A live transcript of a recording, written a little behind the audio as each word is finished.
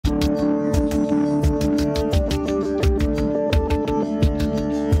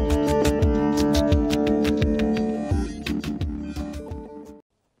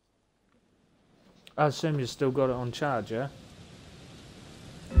I assume you still got it on charge, yeah?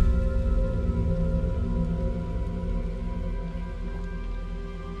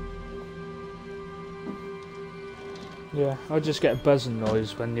 Yeah, I just get a buzzing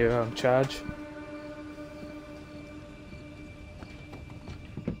noise when you're on charge.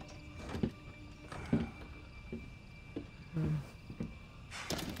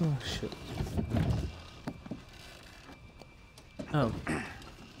 Oh shit. Oh.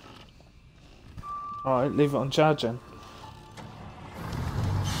 Alright, leave it on charge then.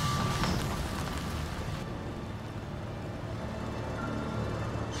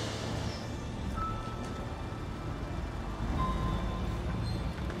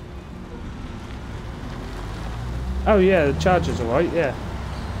 Oh yeah, the charger's alright, yeah.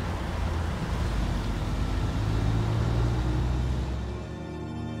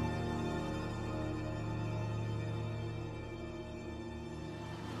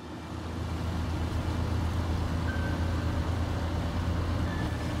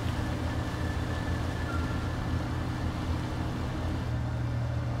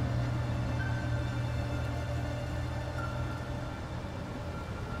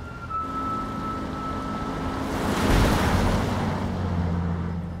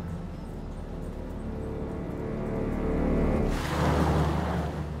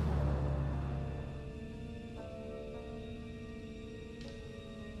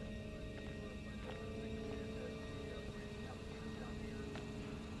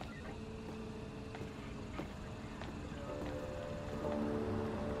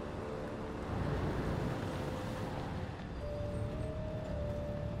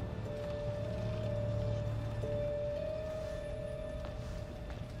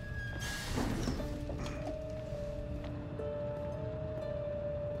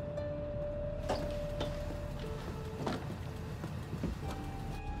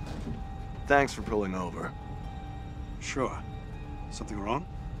 Thanks for pulling over. Sure. Something wrong?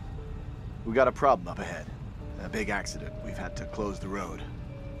 We got a problem up ahead. A big accident. We've had to close the road.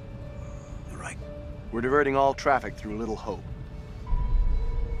 All right. We're diverting all traffic through Little Hope.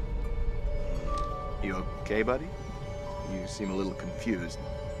 You okay, buddy? You seem a little confused.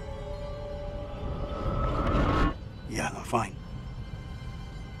 Yeah, I'm fine.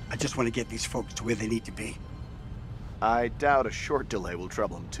 I just want to get these folks to where they need to be. I doubt a short delay will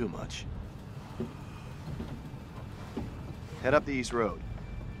trouble them too much. Head up the East Road.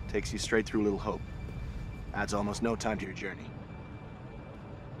 Takes you straight through Little Hope. Adds almost no time to your journey.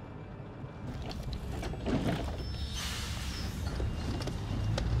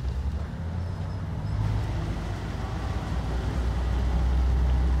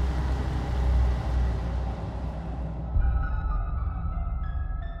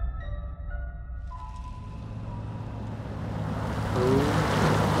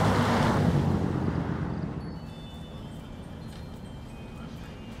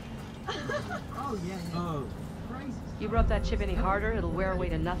 You rub that chip any harder, it'll wear away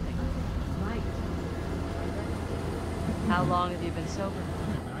to nothing. How long have you been sober?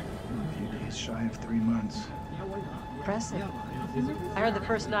 A few days shy of 3 months. Impressive. I heard the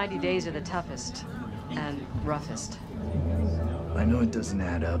first 90 days are the toughest and roughest. I know it doesn't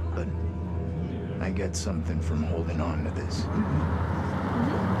add up, but I get something from holding on to this.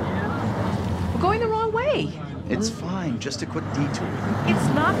 We're going the wrong way. It's fine, just a quick detour. It's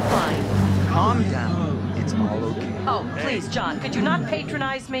not fine. Calm down. It's all okay. Oh, please, John, could you not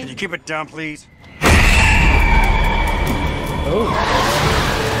patronize me? Can you keep it down, please? Ooh,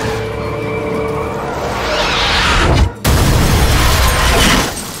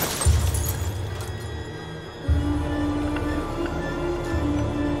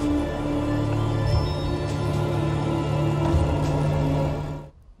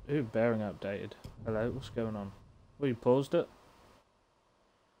 bearing updated. Hello, what's going on? Well, you paused it?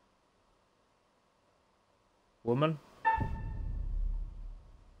 Woman?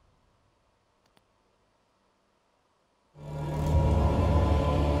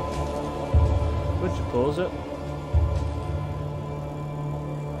 Would you pause it?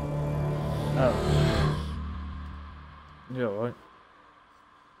 Oh. You alright?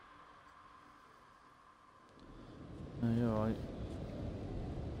 No, you're alright.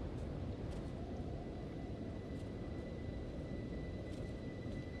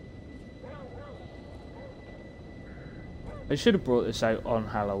 They should have brought this out on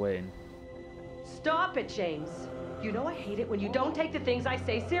Halloween. Stop it, James. You know I hate it when you don't take the things I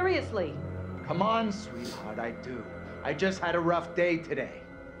say seriously. Come on, sweetheart, I do. I just had a rough day today.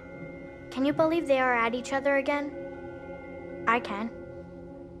 Can you believe they are at each other again? I can.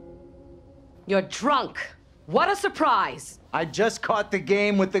 You're drunk. What a surprise! I just caught the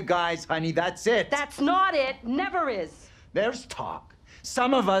game with the guys, honey. That's it. That's not it. Never is. There's talk.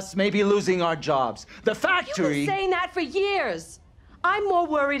 Some of us may be losing our jobs. The You've factory... been saying that for years. I'm more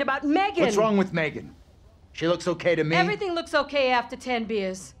worried about Megan. What's wrong with Megan? She looks okay to me. Everything looks okay after 10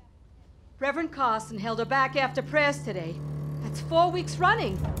 beers. Reverend Carson held her back after prayers today. That's 4 weeks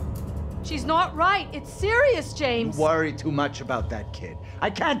running. She's not right. It's serious, James. You worry too much about that kid. I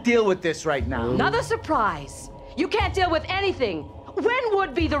can't deal with this right now. Another surprise. You can't deal with anything. When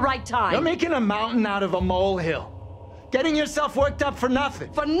would be the right time? You're making a mountain out of a molehill. Getting yourself worked up for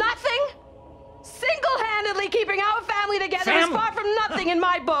nothing. For nothing? Single-handedly keeping our family together is Family? far from nothing in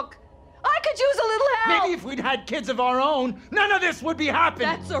my book. I could use a little help. Maybe if we'd had kids of our own, none of this would be happening.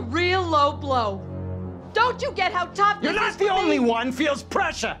 That's a real low blow. Don't you get how tough You're this not is the for only me? one feels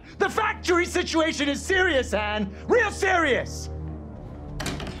pressure. The factory situation is serious, Anne. Real serious.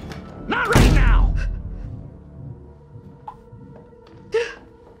 Not right now.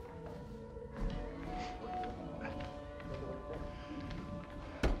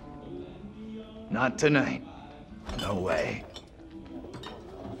 Not tonight. No way.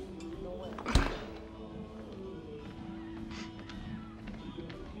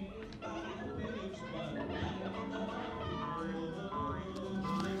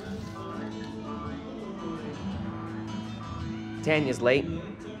 Tanya's late.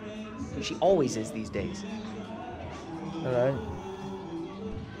 She always is these days. Hello.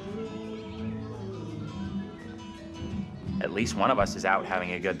 At least one of us is out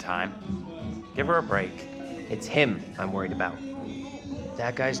having a good time. Give her a break. It's him I'm worried about.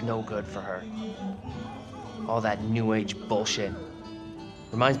 That guy's no good for her. All that new age bullshit.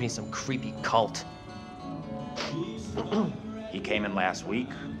 Reminds me of some creepy cult. He came in last week.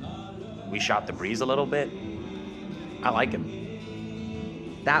 We shot the breeze a little bit. I like him.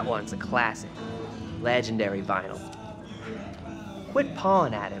 That one's a classic. Legendary vinyl. Quit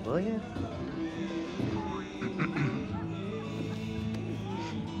pawing at it, will you?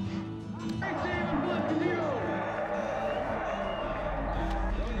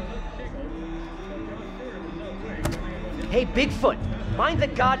 Hey, Bigfoot, mind the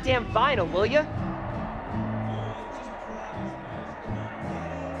goddamn vinyl, will ya?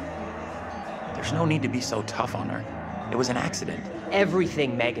 There's no need to be so tough on her. It was an accident.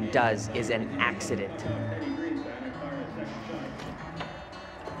 Everything Megan does is an accident.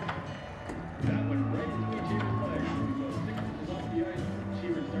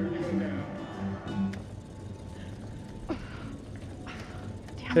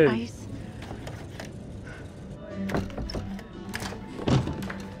 Hey. Ice.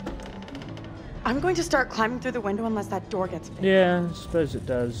 I'm going to start climbing through the window unless that door gets fixed. Yeah, I suppose it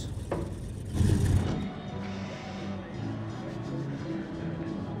does.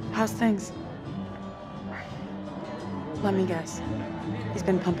 How's things? Let me guess. He's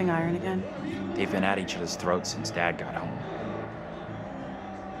been pumping iron again? They've been at each other's throats since Dad got home.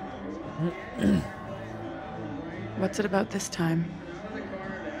 What's it about this time?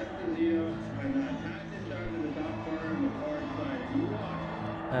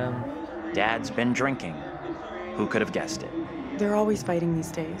 Dad's been drinking. Who could have guessed it? They're always fighting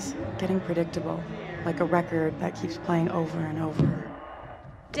these days. Getting predictable. Like a record that keeps playing over and over.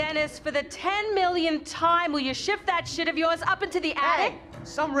 Dennis, for the 10 millionth time, will you shift that shit of yours up into the attic? Hey,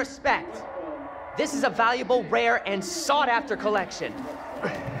 some respect. This is a valuable, rare, and sought-after collection.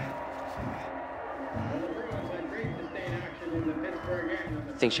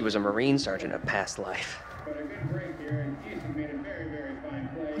 Think she was a Marine sergeant in a past life.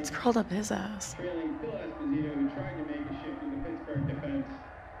 What's curled up his ass?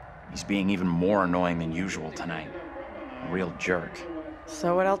 He's being even more annoying than usual tonight. A real jerk.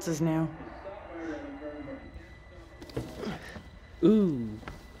 So what else is new? Ooh.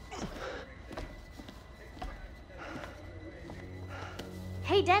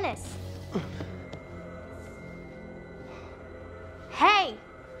 Hey, Dennis. Hey!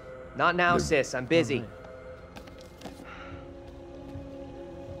 Not now, sis. I'm busy.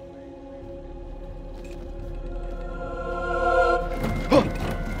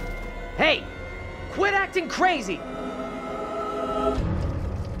 Hey! Quit acting crazy!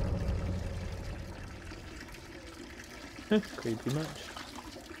 Creepy much.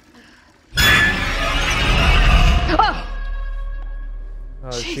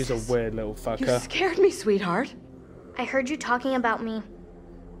 Oh, she's a weird little You fucker. scared me, sweetheart. I heard you talking about me.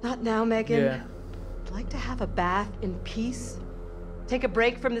 Not now, Megan. Yeah. I'd like to have a bath in peace. Take a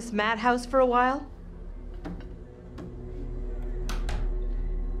break from this madhouse for a while.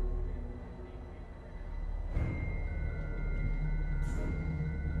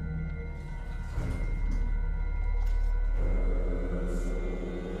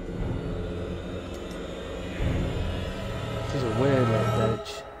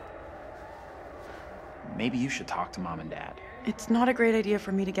 bitch. Maybe you should talk to Mom and Dad. It's not a great idea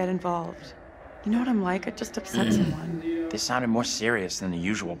for me to get involved. You know what I'm like? I just upset someone. This sounded more serious than the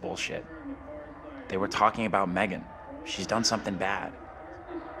usual bullshit. They were talking about Megan. She's done something bad.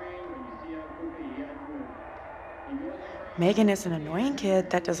 Megan is an annoying kid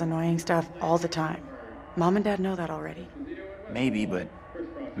that does annoying stuff all the time. Mom and Dad know that already. Maybe, but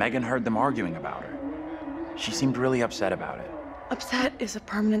Megan heard them arguing about her. She seemed really upset about it. Upset is a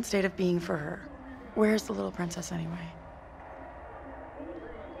permanent state of being for her. Where's the little princess anyway?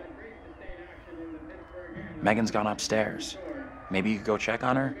 Megan's gone upstairs. Maybe you could go check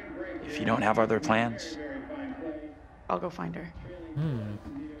on her, if you don't have other plans. I'll go find her.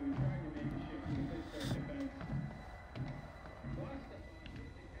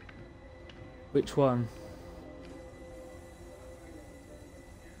 Which one?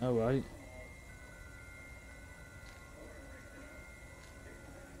 Oh, right.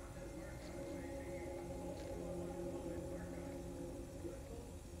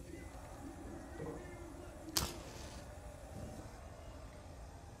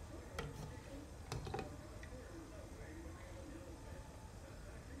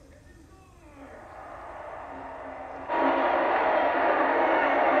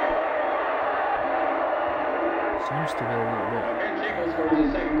 Seems to be a little bit. Chico scores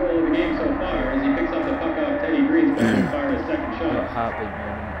his second goal of the game so far as he picks up the puck off Teddy Greenspan and fires his second shot. Heartbeat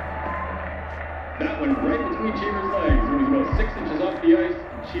moment. That went right between Cheever's legs. It was about 6 inches off the ice,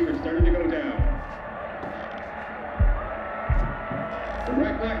 and Cheever started to go down. The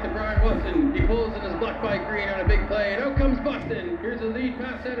right back to Brian Wilson. He pulls and is blocked by Green on a big play, and out comes Boston. Here's a lead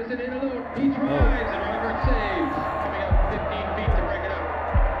pass, Edison in alone. He tries, and Robert saves. Coming up 15 feet to break it up.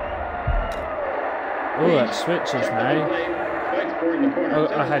 Oh, that switches now. Oh,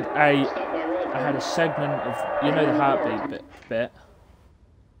 I had a segment of, you know, the heartbeat bit.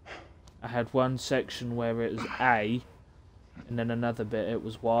 I had one section where it was A, and then another bit it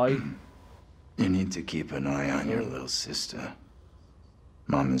was Y. You need to keep an eye on your little sister.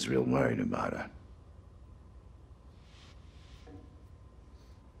 Mom is real worried about her.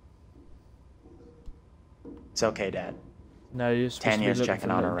 It's okay, Dad. No, you're supposed Tanya's to be checking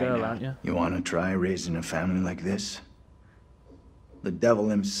looking on for a her little right girl, now. aren't you? You want to try raising a family like this? The devil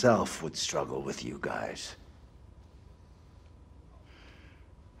himself would struggle with you guys.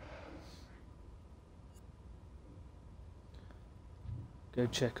 Go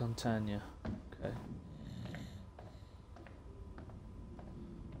check on Tanya. Okay.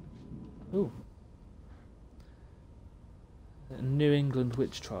 Ooh. New England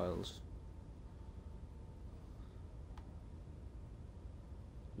Witch Trials.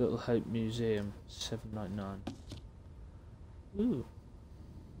 Little Hope Museum, $7.99. Ooh.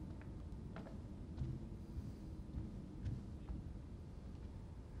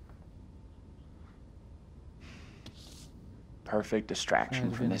 Perfect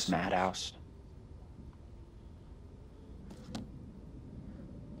distraction from this madhouse.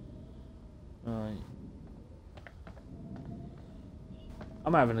 Right.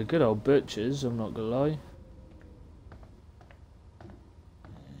 I'm having a good old butcher's, I'm not gonna lie.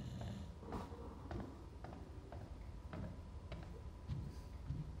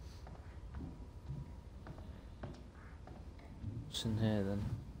 What's in here then?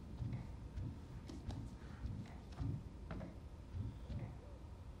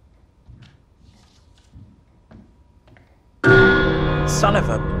 Son of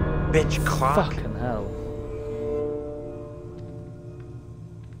a bitch clock. Fucking hell.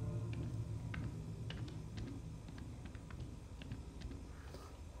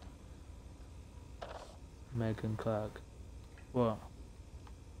 Megan Clark. What?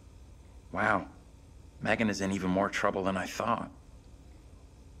 Wow. Megan is in even more trouble than I thought.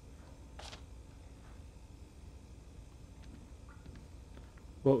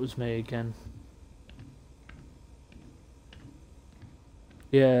 What was me again?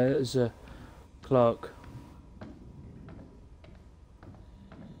 Yeah, it was a clock.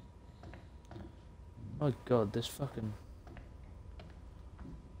 My god, this fucking...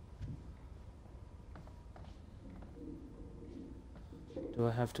 Do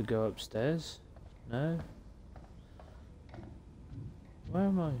I have to go upstairs? No? Where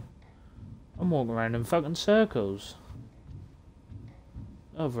am I? I'm walking around in fucking circles.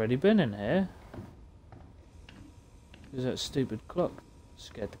 I've already been in here. Because that stupid clock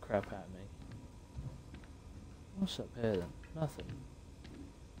scared the crap out of me. What's up here then? Nothing.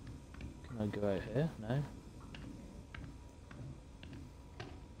 Can I go out here? No.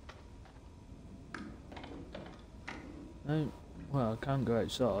 No. Well, I can't go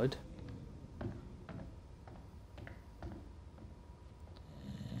outside.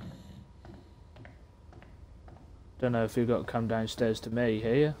 Don't know if you've got to come downstairs to me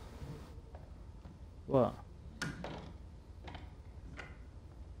here. What?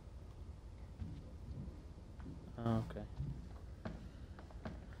 Oh, okay.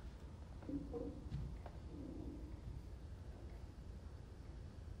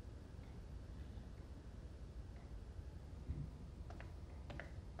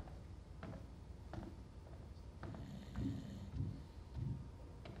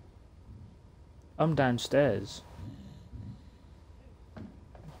 I'm downstairs.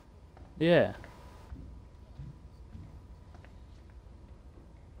 Yeah.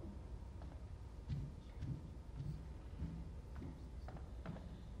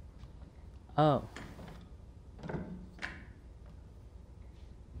 Oh.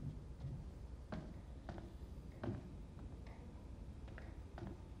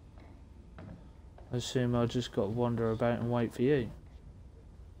 I assume I just got to wander about and wait for you.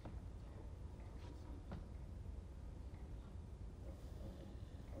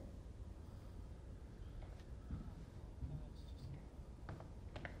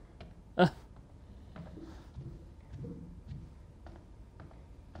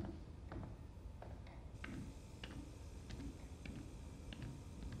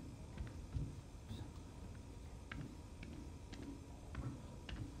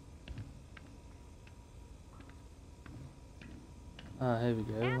 Oh, here we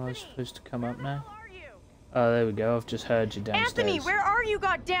go. Am I supposed to come up now? Oh, there we go. I've just heard you downstairs. Anthony, where are you,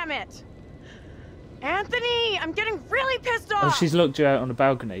 goddammit? Anthony, I'm getting really pissed off! Oh, she's looked you out on the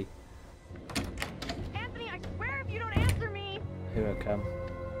balcony. Anthony, I swear if you don't answer me... Here I come.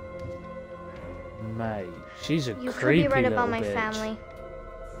 Mate, she's a You could creepy be right little about my bitch. family.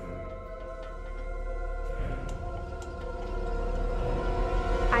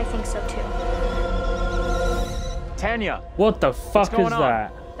 I think so too. Tanya! What the fuck is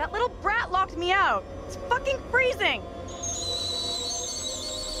that? That little brat locked me out. It's fucking freezing.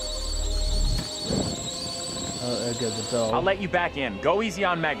 Oh, there goes the dog. I'll let you back in. Go easy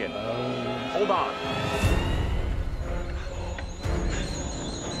on Megan. Hold on.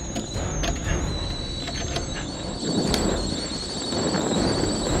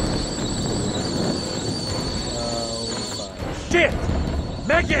 Shit!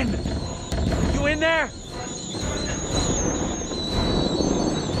 Megan! You in there?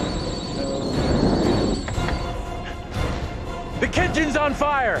 The kitchen's on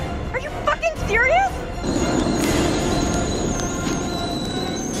fire! Are you fucking serious?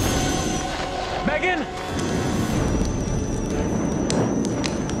 Megan?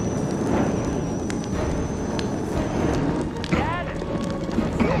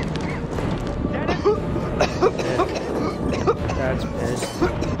 Dad's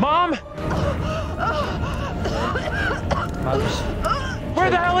pissed. Mom? Muggs. Where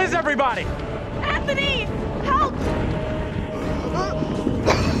the hell is everybody? Anthony! Help!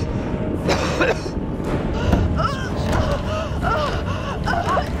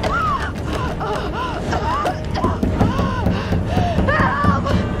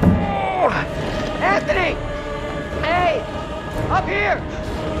 Anthony! Hey! Up here!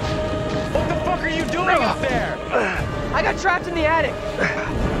 What the fuck are you doing up there? I got trapped in the attic.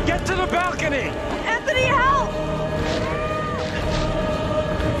 Get to the balcony! Anthony, help!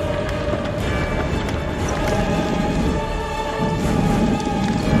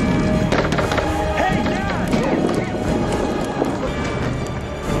 Hey, Dad!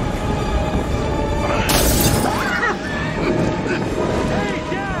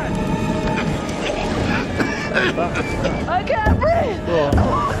 Hey, Dad! I can't breathe!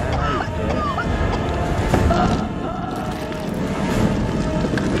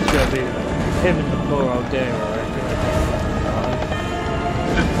 It's gonna be him and the poor old dear, I reckon.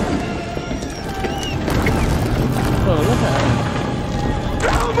 Oh, look at him.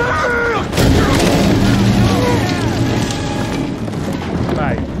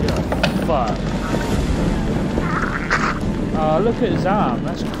 Mate, you're fucked. Oh, look at his arm.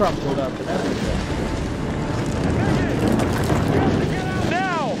 That's crumpled up and everything.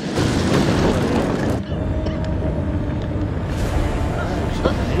 Now!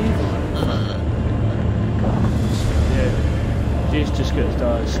 Yeah, she's just gonna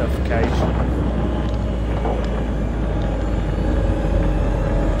die of suffocation.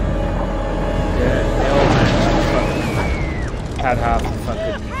 Yeah, the old man fucking had half the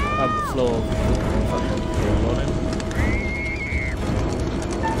fucking on the floor, fucking floor on him.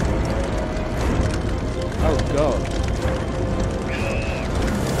 Oh god.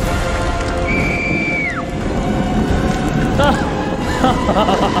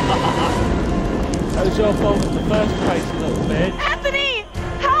 That was your fault in the first place, little bitch. Anthony!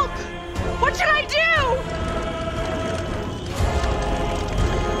 Help! What should I do?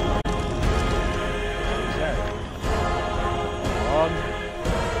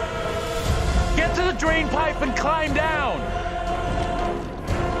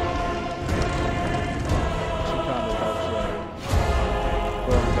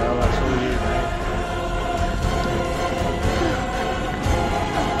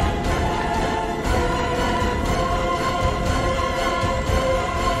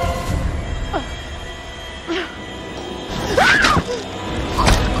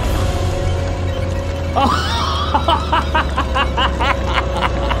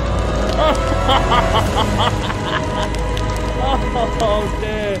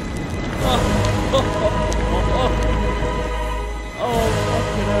 Oh,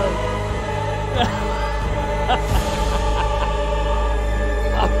 fucking hell.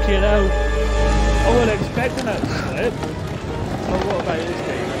 Fucking hell. I wasn't expecting that to slip. Oh, what about this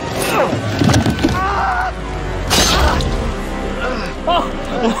game?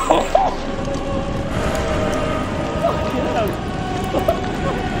 Fucking hell.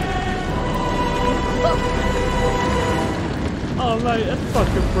 Oh, mate, that's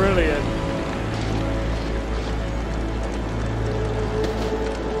fucking brilliant.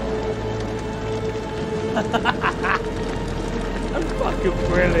 That's fucking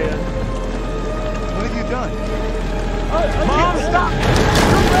brilliant. What have you done? Mom, stop!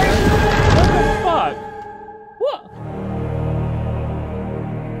 What the fuck? What?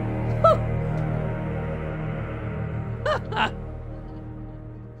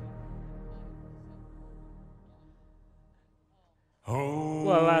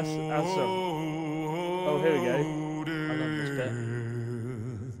 Well, that's oh, here we go. I love this bit.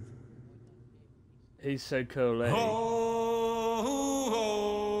 He's so cool, eh?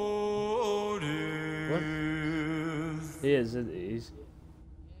 What? He is, he's...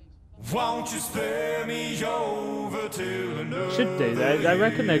 Won't you spare me over till another Should do. They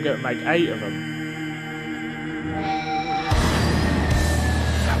reckon they're going to make 8 of them.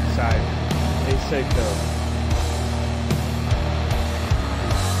 So, he's so cool.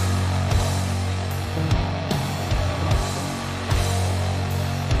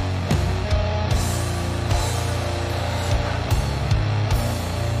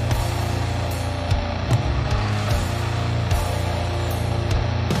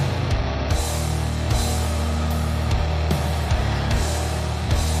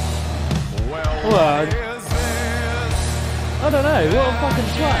 Well, I don't know, what a fucking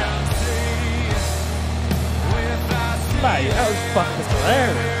twat. Mate, that was fucking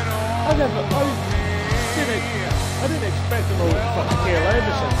hilarious. I didn't expect them all to fucking keel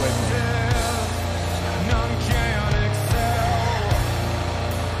over so quickly.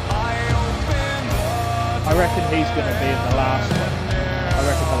 I reckon he's going to be in the last one. I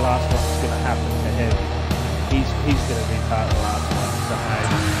reckon the last one's going to happen to him. He's going to be part of the last one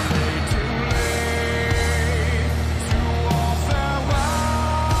somehow.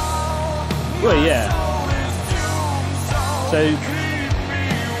 Well, yeah. So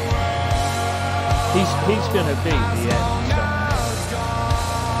he's going to be the end somehow.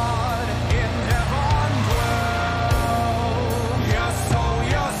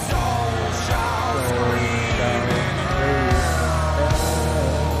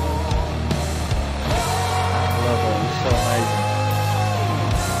 I love it. It's so amazing.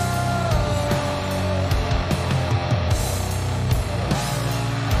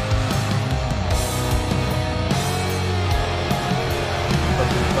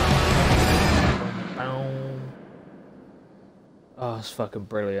 Oh, it's fucking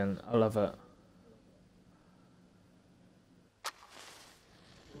brilliant. I love it.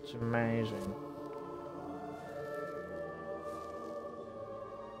 It's amazing.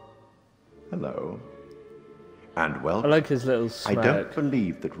 Hello. And welcome. I like his little smirk. I don't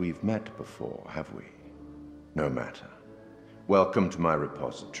believe that we've met before, have we? No matter. Welcome to my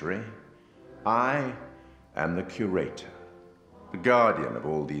repository. I am the curator, the guardian of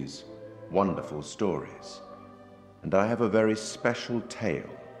all these wonderful stories. And I have a very special tale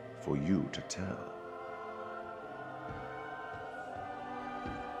for you to tell.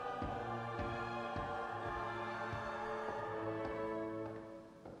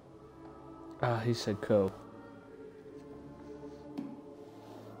 Ah, he's so cool.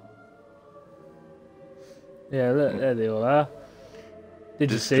 Yeah, look, there they all are.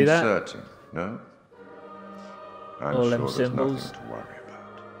 Did you see that? Disconcerting, no? I'm all sure them there's symbols. nothing to worry about.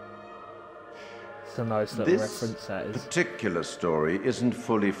 It's a nice little reference, that is. This particular story isn't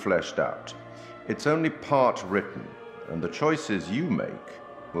fully fleshed out. It's only part written, and the choices you make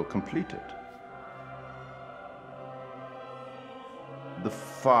will complete it. The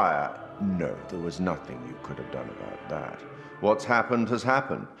fire, no, there was nothing you could have done about that. What's happened has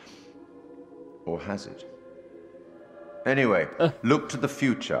happened. Or has it? Anyway, look to the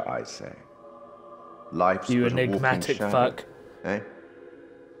future, I say. Life's You but a walking enigmatic shadow, fuck. Eh?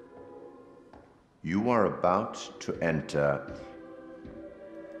 You are about to enter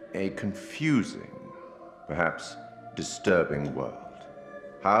a confusing, perhaps disturbing world.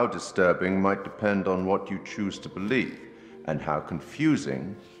 How disturbing might depend on what you choose to believe, and how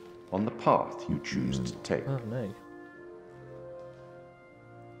confusing on the path you choose to take. Oh, no.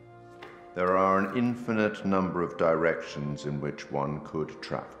 There are an infinite number of directions in which one could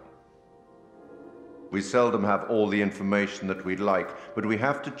travel. We seldom have all the information that we'd like, but we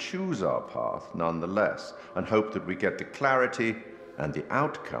have to choose our path nonetheless, and hope that we get the clarity and the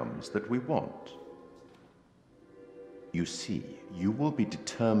outcomes that we want. You see, you will be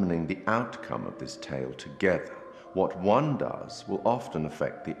determining the outcome of this tale together. What one does will often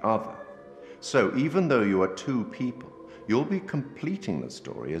affect the other. So even though you are two people, you'll be completing the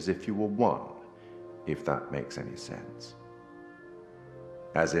story as if you were one, if that makes any sense.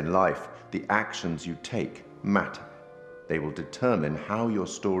 As in life, the actions you take matter. They will determine how your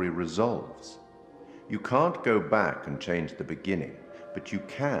story resolves. You can't go back and change the beginning, but you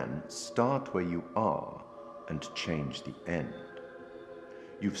can start where you are and change the end.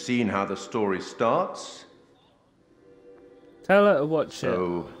 You've seen how the story starts. Tell her to watch it.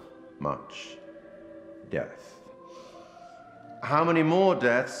 So much death. How many more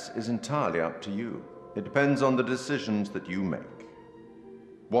deaths is entirely up to you. It depends on the decisions that you make.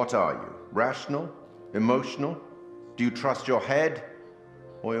 What are you? Rational? Emotional? Do you trust your head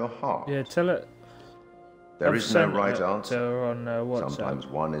or your heart? Yeah, tell it. There is no right answer. On WhatsApp. Sometimes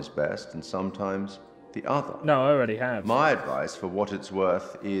one is best and sometimes the other. No, I already have. My advice, for what it's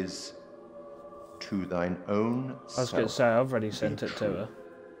worth, is to thine own self. I was going to say, I've already sent it to her.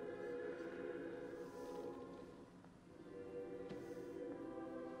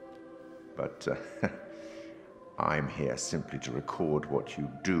 But I'm here simply to record what you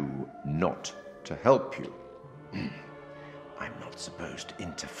do, not to help you. I'm not supposed to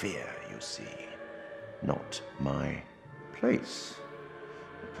interfere, you see. Not my place,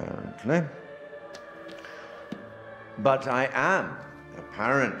 apparently. But I am,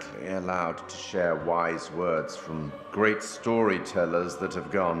 apparently, allowed to share wise words from great storytellers that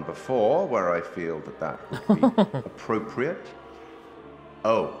have gone before, where I feel that that would be appropriate.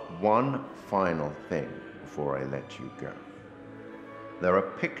 Oh, one final thing before I let you go. There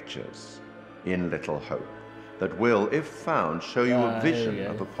are pictures in Little Hope that will, if found, show you a vision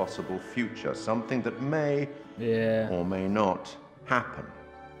of a possible future, something that may or may not happen.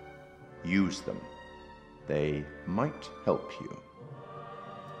 Use them. They might help you.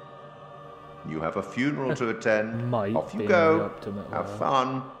 You have a funeral to attend. Off you go. Have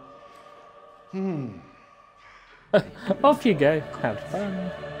fun. Off you go. Have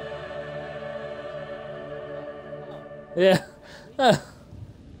fun. Yeah. It's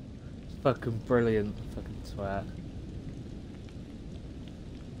fucking brilliant. Fucking twat.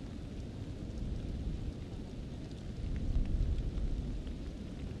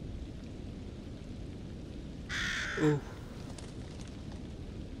 Ooh.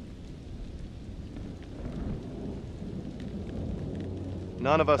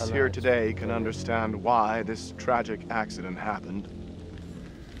 None of us here today can understand why this tragic accident happened.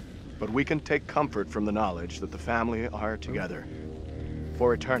 But we can take comfort from the knowledge that the family are together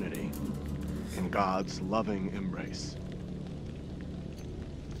for eternity in God's loving embrace.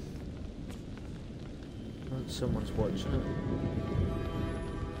 Someone's watching it.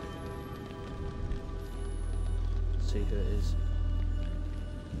 Let's see who it is.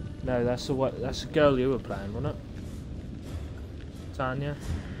 No, that's the girl you were playing, wasn't it? Tanya.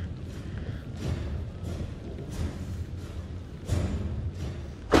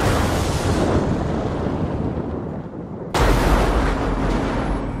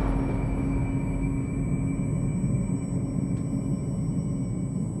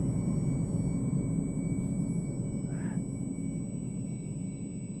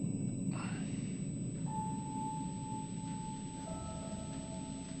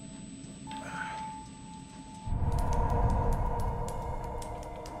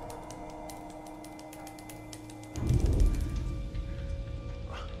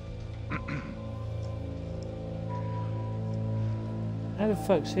 How the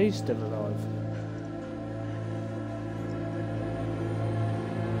fuck's he still alive?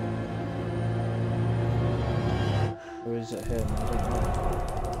 Or is it him? I don't know.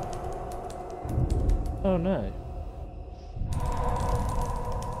 Oh no.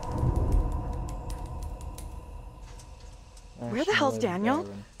 Where the hell's Daniel?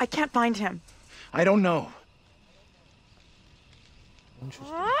 I can't find him. I don't know.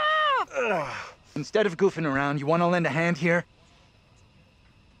 Interesting. Instead of goofing around, you want to lend a hand here?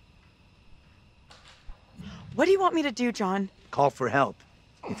 What do you want me to do, John? Call for help,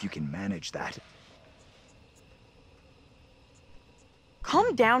 if you can manage that.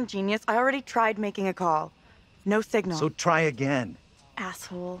 Calm down, genius. I already tried making a call. No signal. So try again.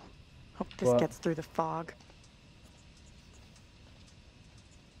 Asshole. Hope this gets through the fog.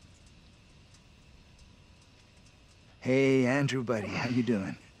 Hey, Andrew, buddy. How you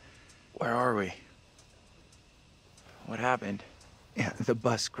doing? Where are we? What happened? Yeah, the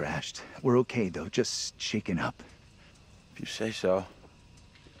bus crashed. We're okay, though. Just shaken up. If you say so.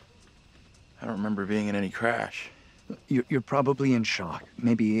 I don't remember being in any crash. You're probably in shock.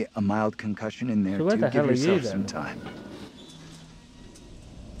 Maybe a mild concussion in there, So where too. the Give hell are you, yourself then? some time.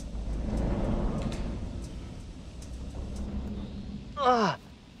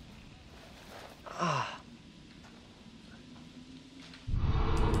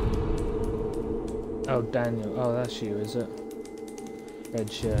 Oh, Daniel. Oh, that's you, is it?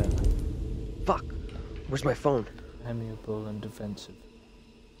 Red shirt. Fuck. Where's my phone? Amiable and defensive.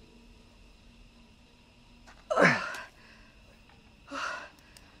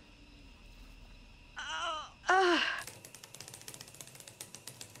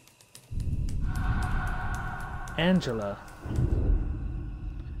 Angela.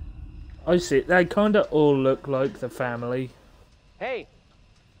 I see. They kind of all look like the family. Hey,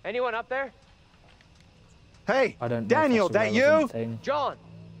 anyone up there? Hey, I don't know Daniel, if that's a that you? relevant thing. John,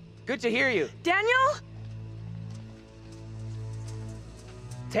 good to hear you. Daniel?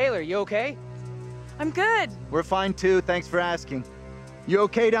 Taylor, you okay? I'm good. We're fine too, thanks for asking. You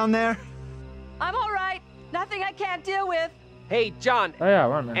okay down there? I'm all right. Nothing I can't deal with. Hey, John. They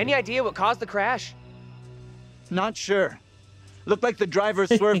are, aren't they? Any idea what caused the crash? Not sure. Looked like the driver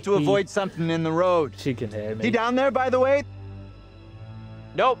swerved to avoid something in the road. She can hear me. He down there, by the way?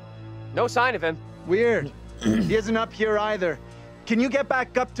 Nope. No sign of him. Weird. He isn't up here either. Can you get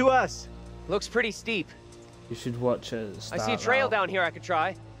back up to us? Looks pretty steep. You should watch it. I see a trail down here I could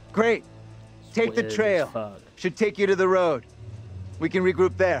try. Great. Take the Weird as trail. fuck. Should take you to the road. We can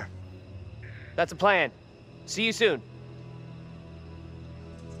regroup there. That's a plan. See you soon.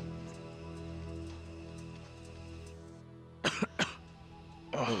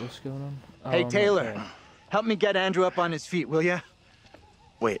 What's going on? Hey, Oh, Taylor. okay. Help me get Andrew up on his feet, will ya?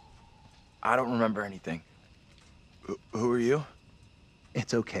 Wait, I don't remember anything. Who are you?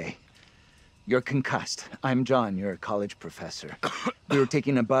 It's okay. You're concussed. I'm John, you're a college professor. We were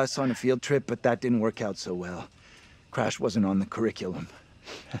taking a bus on a field trip, but that didn't work out so well. Crash wasn't on the curriculum.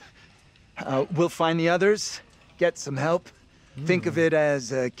 We'll find the others, get some help. Think of it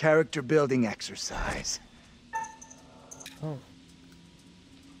as a character-building exercise. Oh.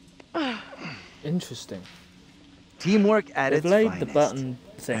 Interesting. Teamwork at They've its laid finest. the button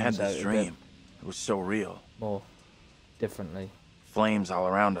I things had out this a bit dream. It was so real. more differently. Flames all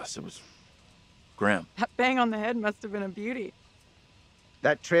around us. It was grim. That bang on the head must have been a beauty.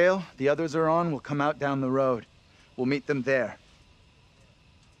 That trail the others are on will come out down the road. We'll meet them there.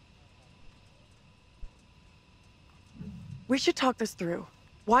 We should talk this through.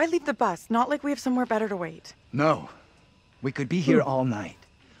 Why leave the bus? Not like we have somewhere better to wait. No. We could be here all night.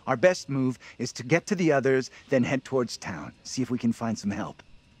 Our best move is to get to the others, then head towards town. See if we can find some help.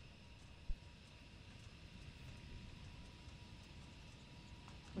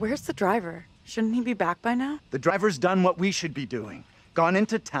 Where's the driver? Shouldn't he be back by now? The driver's done what we should be doing. Gone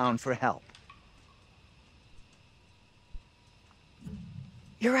into town for help.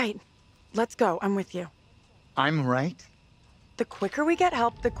 You're right. Let's go. I'm with you. I'm right. The quicker we get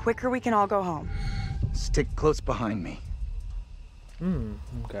help, the quicker we can all go home. Stick close behind me.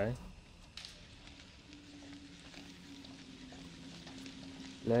 Okay.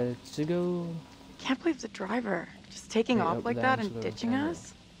 Let's go. Can't believe the driver. Just taking Meet off up like with that and Angela ditching and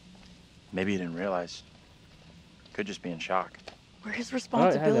us? Maybe he didn't realize. Could just be in shock. We're his how they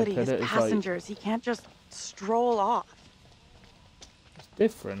responsibility put as it is like- passengers. He can't just stroll off. It's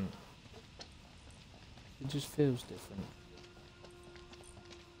different. It just feels different.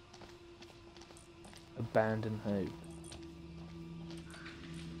 Abandon hope.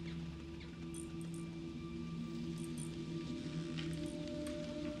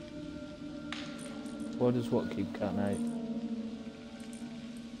 Why does what keep cutting out?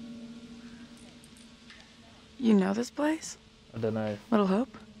 You know this place? I don't know. Little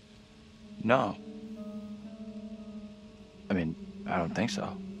Hope? No. I mean, I don't think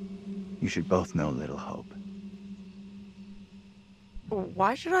so. You should both know Little Hope.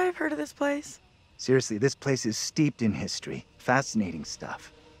 Why should I have heard of this place? Seriously, this place is steeped in history. Fascinating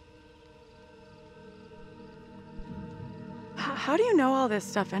stuff. How do you know all this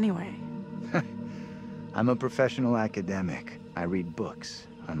stuff anyway? I'm a professional academic. I read books,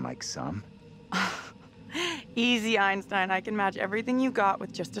 unlike some. Easy, Einstein. I can match everything you got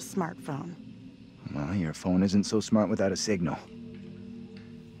with just a smartphone. Well, your phone isn't so smart without a signal.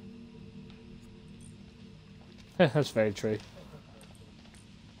 That's very true.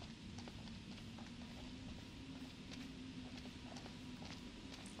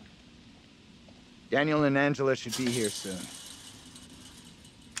 Daniel and Angela should be here soon.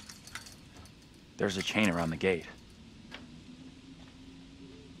 There's a chain around the gate.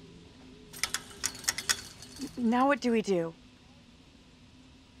 Now what do we do?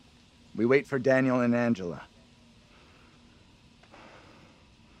 We wait for Daniel and Angela.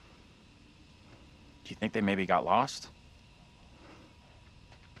 Do you think they maybe got lost?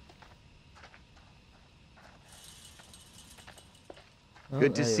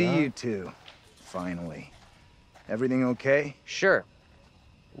 Good to see you two. Finally. Everything okay? Sure.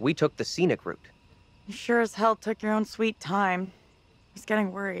 We took the scenic route. You sure as hell took your own sweet time. I was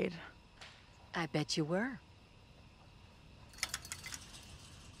getting worried. I bet you were.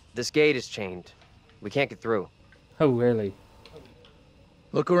 This gate is chained. We can't get through. Oh, really?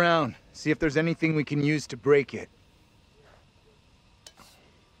 Look around. See if there's anything we can use to break it.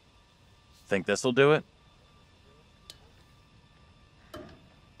 Think this'll do it?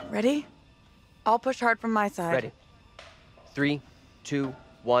 Ready? I'll push hard from my side. Ready. 3, 2,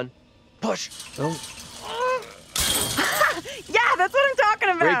 1, push! Oh. Yeah, that's what I'm talking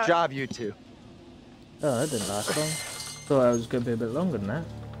about! Great job, you two. Oh, that didn't last long. Thought I was going to be a bit longer than that.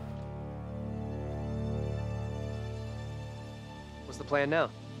 What's the plan now?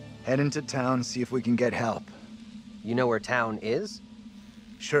 Head into town, see if we can get help. You know where town is?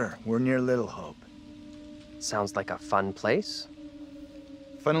 Sure, we're near Little Hope. Sounds like a fun place.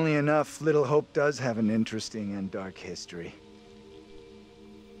 Funnily enough, Little Hope does have an interesting and dark history.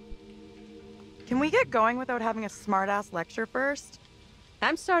 Can we get going without having a smart-ass lecture first?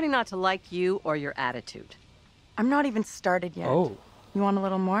 I'm starting not to like you or your attitude. I'm not even started yet. Oh. You want a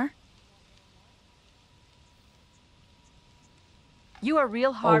little more? You are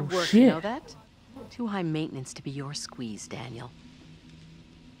real hard work, shit. you know that? Too high maintenance to be your squeeze, Daniel.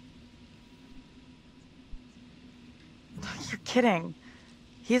 You're kidding.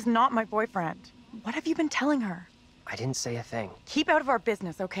 He is not my boyfriend. What have you been telling her? I didn't say a thing. Keep out of our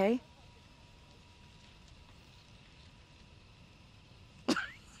business, okay?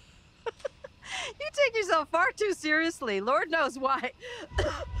 You take yourself far too seriously. Lord knows why.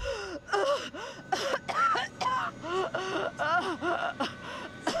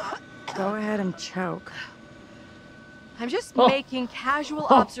 Go ahead and choke. I'm just making casual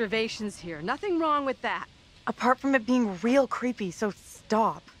observations here. Nothing wrong with that. Apart from it being real creepy, so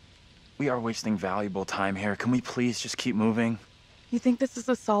stop. We are wasting valuable time here. Can we please just keep moving? You think this is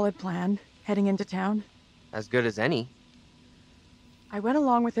a solid plan, heading into town? As good as any. I went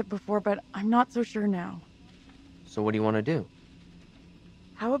along with it before, but I'm not so sure now. So what do you want to do?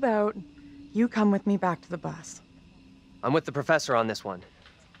 How about you come with me back to the bus? I'm with the professor on this one.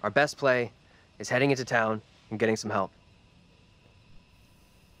 Our best play is heading into town and getting some help.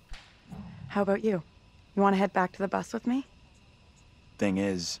 How about you? You want to head back to the bus with me? Thing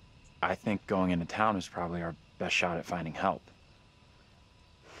is, I think going into town is probably our best shot at finding help.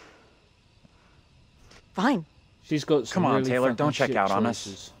 Fine. She's got some Come on, really Taylor, fucking don't check shit out on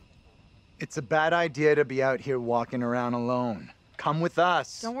choices. us. It's a bad idea to be out here walking around alone. Come with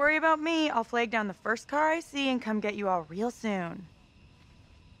us. Don't worry about me. I'll flag down the first car I see and come get you all real soon.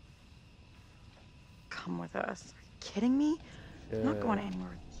 Come with us. Are you kidding me? I'm not going anywhere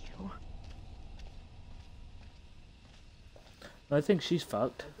with you. I think she's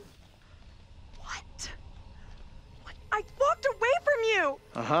fucked. What? I walked away from you!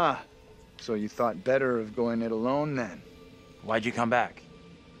 Uh-huh. So you thought better of going it alone then? Why'd you come back?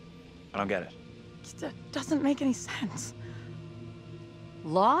 I don't get it. It doesn't make any sense.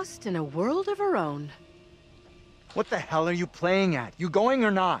 Lost in a world of her own. What the hell are you playing at? You going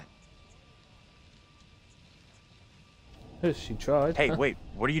or not? She tried. Hey, wait,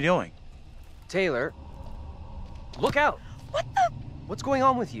 what are you doing? Taylor, look out! What the? What's going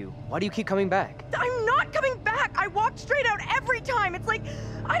on with you? Why do you keep coming back? I'm not coming back! I walked straight out every time! It's like,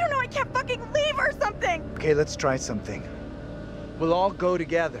 I don't know, I can't fucking leave or something! Okay, let's try something. We'll all go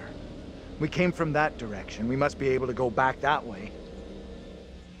together. We came from that direction. We must be able to go back that way.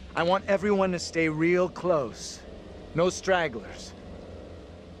 I want everyone to stay real close. No stragglers.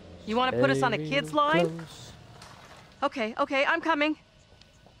 You want to put us on a Stay kid's line? close. Okay, I'm coming.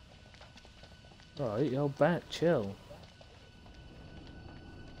 Alright, you're back, chill.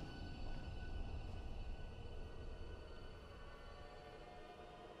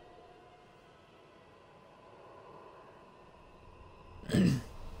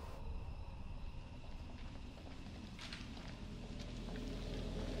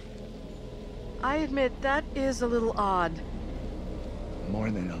 I admit, that is a little odd.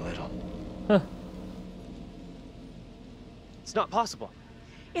 More than a little. It's not possible.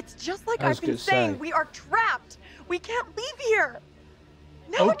 It's just like I was I've been gonna saying, say. we are trapped! We can't leave here!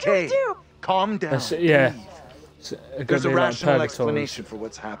 Now what do Okay, we do? calm down. Yeah. breathe. It's gonna There's be a like rational purgatory. explanation for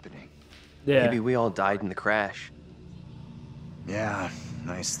what's happening. Yeah. Maybe we all died in the crash. Yeah,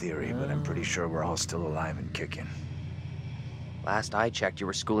 Nice theory, but I'm pretty sure we're all still alive and kicking. Last I checked, you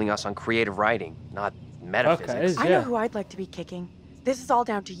were schooling us on creative writing, not metaphysics. I know who I'd like to be kicking. This is all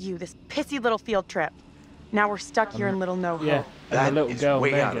down to you, this pissy little field trip. Now we're stuck here in Little No Hope. Yeah, That little is girl,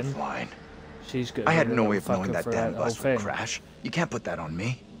 way Megan, out of line. She's good. I had no way of knowing that damn bus would crash. You can't put that on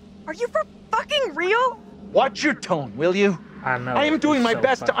me. Are you for fucking real? Watch your tone, will you? I know. I am doing my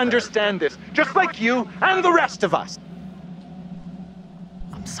best to understand this, just like you and the rest of us.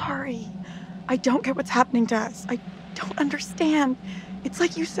 I'm sorry. I don't get what's happening to us. I don't understand. It's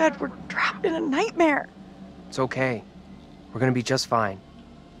like you said, we're trapped in a nightmare. It's okay. We're gonna be just fine.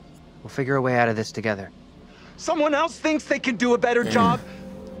 We'll figure a way out of this together. Someone else thinks they can do a better job?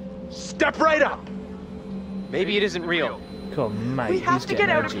 Step right up. Maybe it isn't real. Come on, mate. We have to get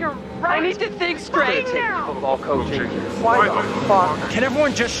out of here right. I need to think Straight straight now. Football coaching. Why the fuck? Can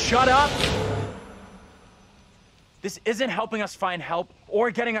everyone just shut up? This isn't helping us find help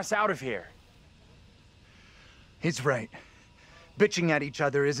or getting us out of here. He's right. Bitching at each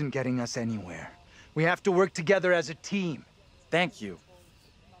other isn't getting us anywhere. We have to work together as a team. Thank you.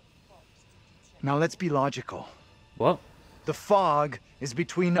 Now let's be logical. What? The fog is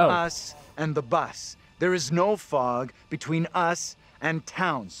between us and the bus. There is no fog between us and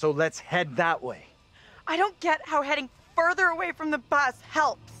town, so let's head that way. I don't get how heading further away from the bus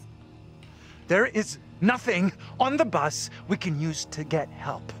helps. There is nothing on the bus we can use to get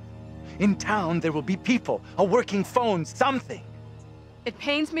help. In town, there will be people, a working phone, something. It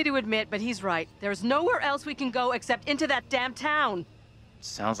pains me to admit, but he's right. There's nowhere else we can go except into that damn town.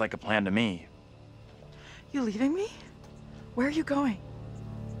 Sounds like a plan to me. You leaving me? Where are you going?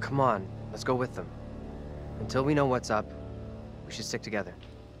 Come on, let's go with them. Until we know what's up, we should stick together.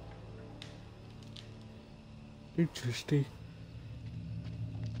 Interesting.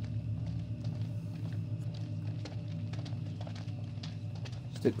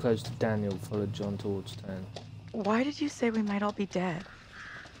 Stick close to Daniel, follow John towards town. Why did you say we might all be dead?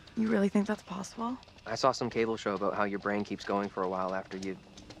 You really think that's possible? I saw some cable show about how your brain keeps going for a while after you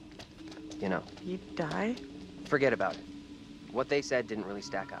know. You die? Forget about it. What they said didn't really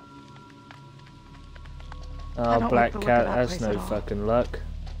stack up. Oh, Black Cat, that's no fucking luck.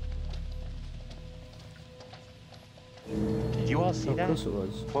 Did you all see that? Of course it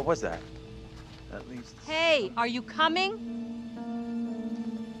was. What was that? At least. Hey, are you coming?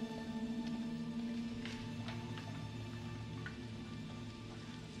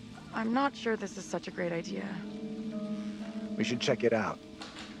 I'm not sure this is such a great idea. We should check it out.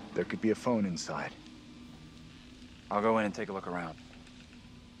 There could be a phone inside. I'll go in and take a look around.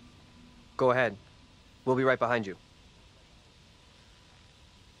 Go ahead. We'll be right behind you.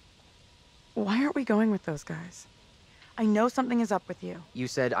 Why aren't we going with those guys? I know something is up with you. You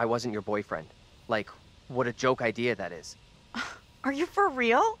said I wasn't your boyfriend. Like, what a joke idea that is. Are you for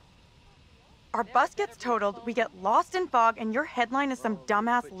real? Our bus gets totaled, we get lost in fog, and your headline is some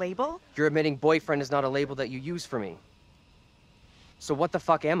dumbass label? You're admitting boyfriend is not a label that you use for me. So what the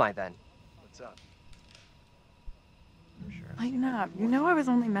fuck am I then? What's up? Lighten up. You know I was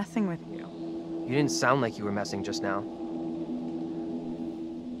only messing with you. You didn't sound like you were messing just now.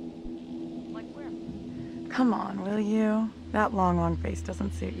 Come on, will you? That long face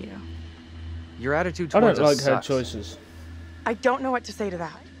doesn't suit you. Your attitude I towards don't like us her sucks. choices. I don't know what to say to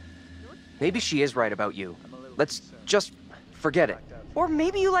that. Maybe she is right about you. Let's just forget it. Or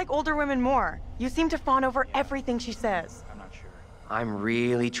maybe you like older women more. You seem to fawn over everything she says. I'm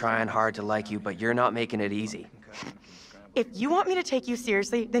really trying hard to like you, but you're not making it easy. If you want me to take you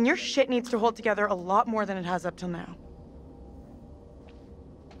seriously, then your shit needs to hold together a lot more than it has up till now.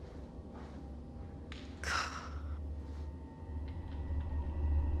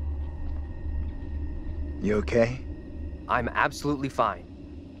 You okay? I'm absolutely fine.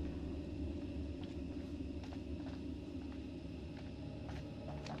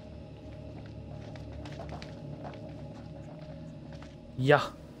 Yeah.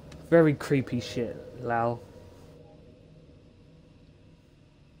 Very creepy shit, Lal.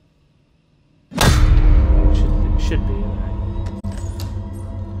 Should be, anyway.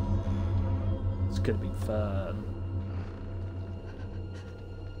 It's gonna be fun.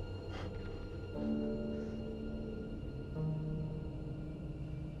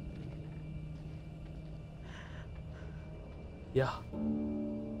 Yeah.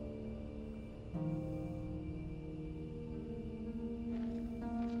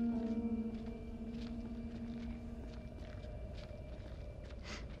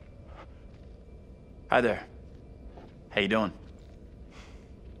 Hi there. How you doing?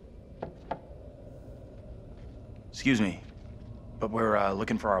 Excuse me, but we're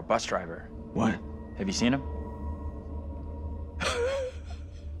looking for our bus driver. What? Have you seen him?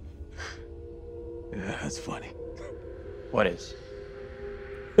 That's funny. What is?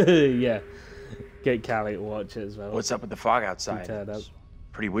 Yeah. Get Callie to watch it as well. What's up with the fog outside? It's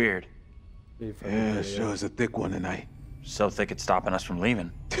pretty weird. Yeah, it sure is a thick one tonight. So thick it's stopping us from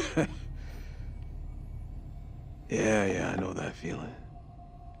leaving. Yeah, I know that feeling.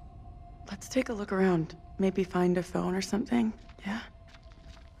 Let's take a look around. Maybe find a phone or something. Yeah?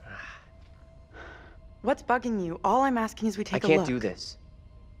 What's bugging you? All I'm asking is we take a look. I can't do this.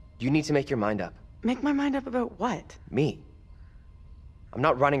 You need to make your mind up. Make my mind up about what? Me. I'm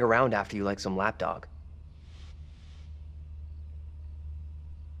not running around after you like some lapdog.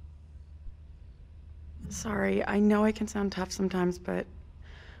 Sorry, I know I can sound tough sometimes, but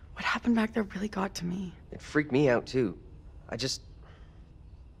what happened back there really got to me. It freaked me out, too. I just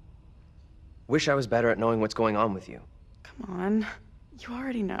wish I was better at knowing what's going on with you. Come on. You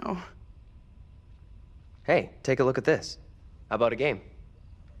already know. Hey, take a look at this. How about a game?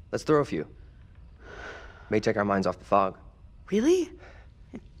 Let's throw a few. May take our minds off the fog. Really?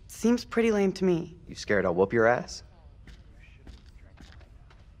 It seems pretty lame to me. You scared I'll whoop your ass?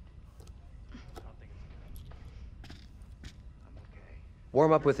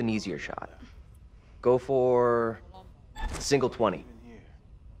 Warm up with an easier shot. Go for single 20.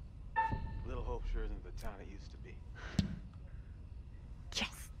 Little Hope sure isn't the town it used to be.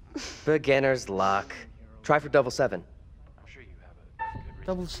 Yes. Beginner's luck. Try for double 7.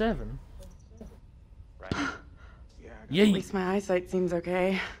 Double 7? At least my eyesight seems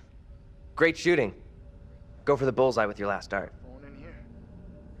okay. Great shooting. Go for the bullseye with your last dart.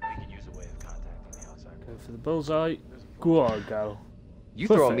 Go for the bullseye. Go on, girl. You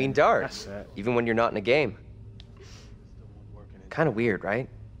throw a mean dart, That's it. even when you're not in a game. Kind of weird, right?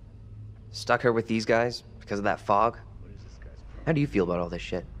 Stuck her with these guys because of that fog. How do you feel about all this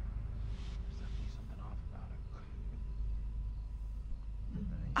shit?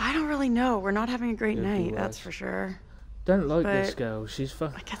 I don't really know. We're not having a great Yeah, night, do that's I. for sure. Don't like But this girl. She's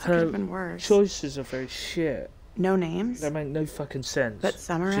fucking. I guess it could have been worse. Choices are very shit. No names? They make no fucking sense. But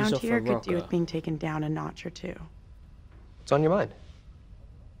some She's around off a here could do rocker. with being taken down a notch or two. What's on your mind?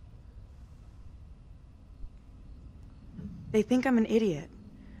 They think I'm an idiot.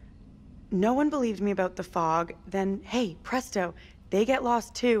 No one believed me about the fog, then, hey, presto, they get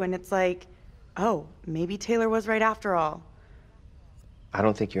lost too, and it's like, oh, maybe Taylor was right after all. I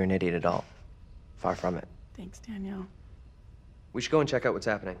don't think you're an idiot at all. Far from it. Thanks, Danielle. We should go and check out what's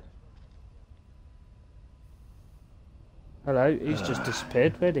happening. Hello, he's just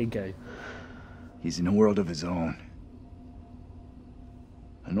disappeared. Where'd he go? He's in a world of his own.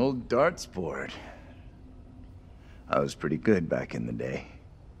 An old darts board. I was pretty good back in the day.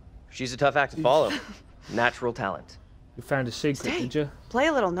 She's a tough act to follow. Natural talent. You found a secret, Stay. did you? Play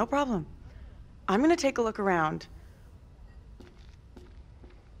a little, no problem. I'm gonna take a look around.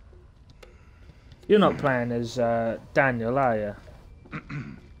 You're not playing as Daniel, are you?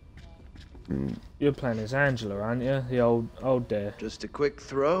 You're playing as Angela, aren't you? The old dear. Just a quick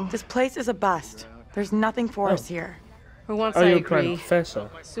throw. This place is a bust. There's nothing for us here. For once, Oh, I you're playing agree. Professor.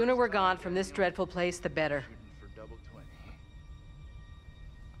 Sooner we're gone from this dreadful place, the better.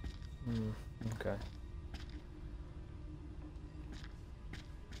 Okay.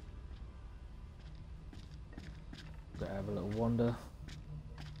 Gotta have a little wander.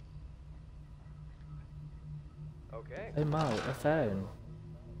 Okay. Hey, Mo, a phone.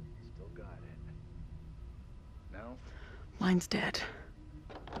 Still got it. No? Line's dead.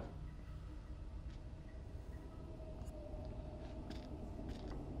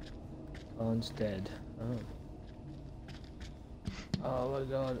 Phone's dead. Oh. Oh my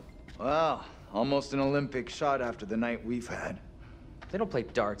god. Well, almost an Olympic shot after the night we've had. They don't play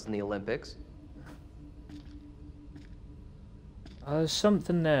darts in the Olympics. There's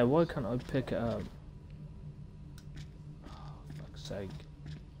something there. Why can't I pick it up? Oh, fuck's sake.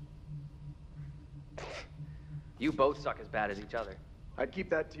 You both suck as bad as each other. I'd keep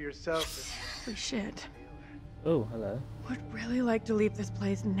that to yourself. Holy shit. Oh, hello. Would really like to leave this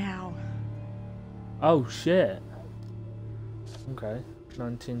place now. Oh, shit. Okay.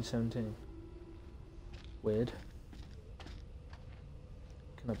 1917. Weird.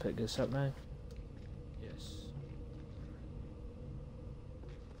 Can I pick this up now? Yes.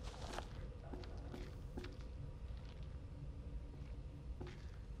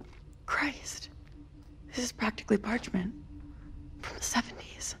 Christ. This is practically parchment. From the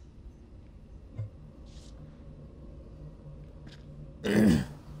 70s.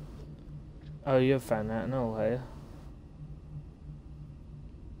 Oh, you found that and all, have you?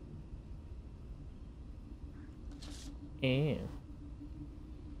 Yeah.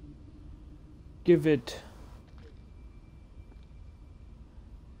 Give it...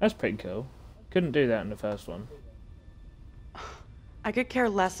 That's pretty cool. Couldn't do that in the first one. I could care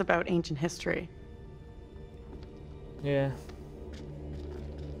less about ancient history. Yeah.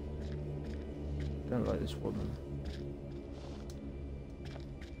 Don't like this woman.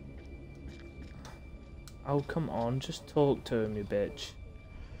 Oh, come on. Just talk to him, you bitch.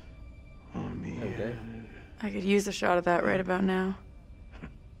 Oh, man. Okay. I could use a shot of that right about now.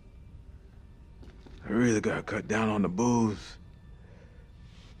 I really gotta cut down on the booze.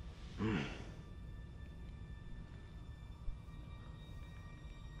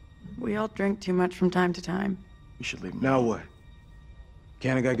 We all drink too much from time to time. You should leave him. Now what?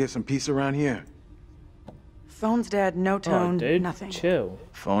 Can't a guy get some peace around here? Phone's dead, no tone, dude, nothing. Chill.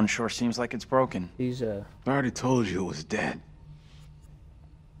 Phone sure seems like it's broken. He's I already told you it was dead.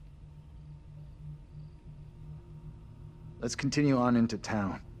 Let's continue on into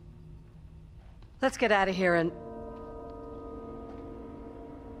town. Let's get out of here and...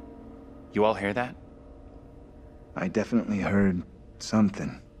 You all hear that? I definitely heard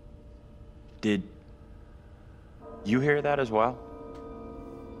something. Did you hear that as well?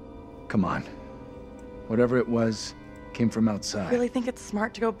 Come on. Whatever it was, came from outside. Really think it's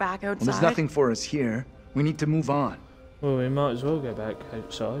smart to go back outside? Well, there's nothing for us here. We need to move on. Well, we might as well go back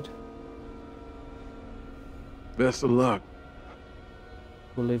outside. Best of luck.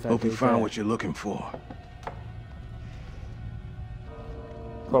 We'll leave that. Hope you dude found there. what you're looking for.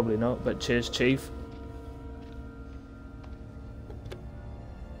 Probably not, but cheers, Chief.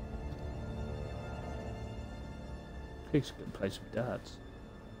 It's a good place with dads.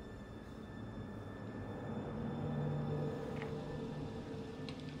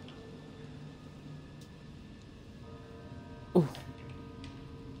 Ooh.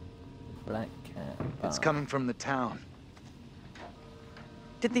 Black cat. It's coming from the town.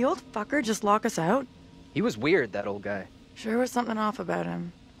 Did the old fucker just lock us out? He was weird, that old guy. Sure was something off about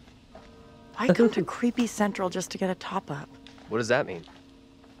him. Why come to Creepy Central just to get a top-up? What does that mean?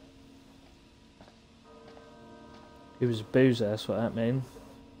 He was a boozer, that's what that means.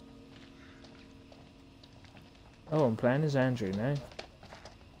 Oh, I'm playing as Andrew now.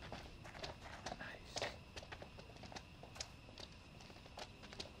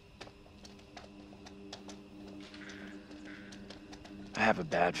 I have a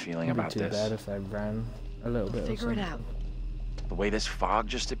bad feeling It'd be about too this. bad if I ran a little bit. Figure it out. The way this fog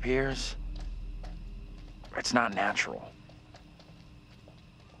just appears, it's not natural.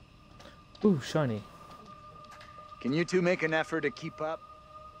 Ooh, shiny. Can you two make an effort to keep up?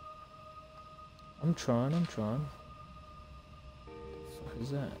 I'm trying. What the fuck is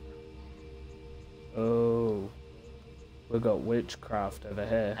that? Oh. We got witchcraft over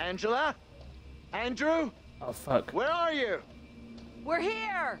here. Angela? Andrew? Oh, fuck. Where are you? We're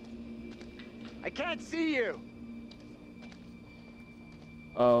here! I can't see you.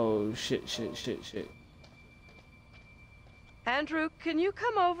 Oh, shit. Andrew, can you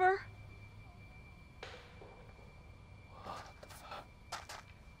come over?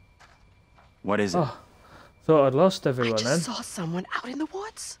 What is it? Oh, thought I'd lost everyone I then. just saw someone out in the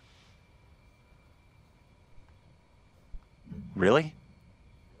woods. Really?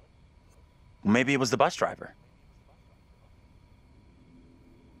 Well, maybe it was the bus driver.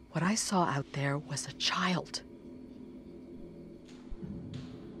 What I saw out there was a child.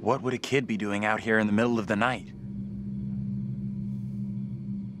 What would a kid be doing out here in the middle of the night?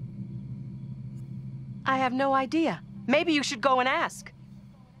 I have no idea. Maybe you should go and ask.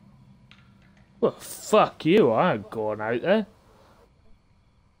 Well, fuck you. I ain't going out there.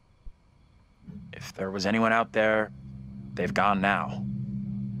 If there was anyone out there, they've gone now.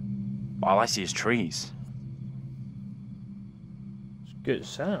 All I see is trees. It's good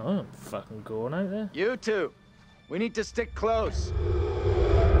sound. I ain't fucking going out there. You two. We need to stick close.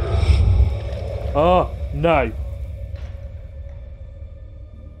 Oh, no.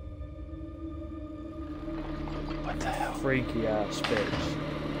 What the hell? Freaky ass bitch.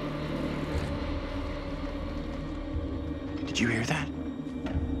 Did you hear that?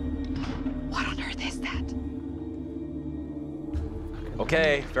 What on earth is that?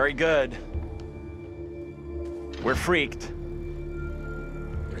 Okay, very good. We're freaked.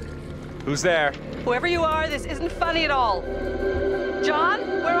 Who's there? Whoever you are, this isn't funny at all. John,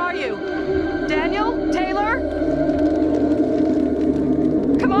 where are you? Daniel? Taylor?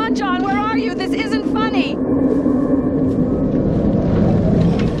 Come on, John, where are you? This isn't funny.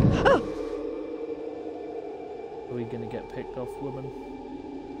 Are we gonna get picked off, woman?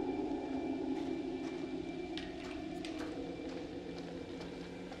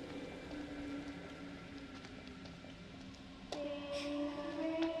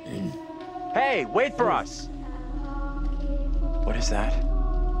 Hey, wait for us! What is that?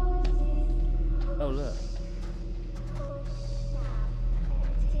 Oh, look.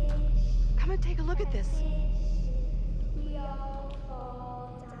 Come and take a look at this.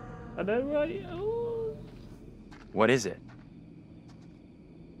 I know, right? Oh. What is it?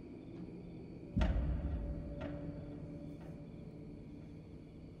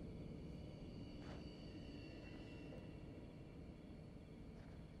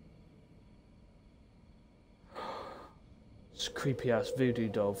 It's a creepy ass voodoo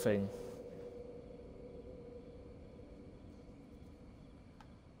doll thing.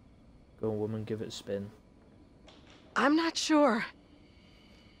 Go on, woman, give it a spin. I'm not sure.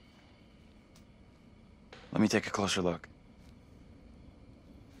 Let me take a closer look.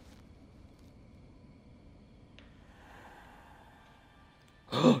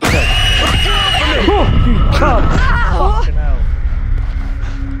 Oh, you cunt! Fucking hell.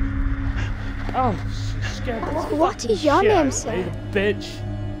 Oh, she scared the What fucking is your shit name, out of sir? me, the bitch.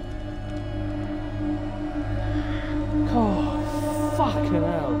 Oh, fucking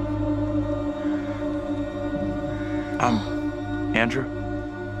hell. Andrew?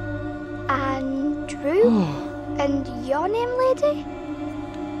 Andrew? And your name, lady?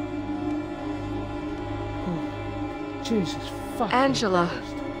 Jesus fucking Angela.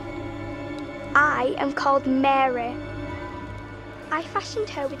 Christ. I am called Mary. I fashioned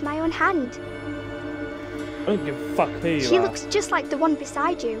her with my own hand. I don't give a fuck who you She are. looks just like the one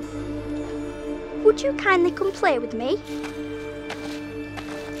beside you. Would you kindly come play with me?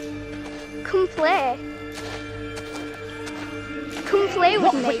 Come play. Come play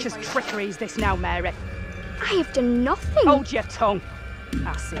with me. What witch's trickery is this now, Mary? I have done nothing. Hold your tongue.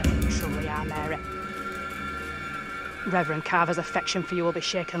 I see what you truly are, Mary. Reverend Carver's affection for you will be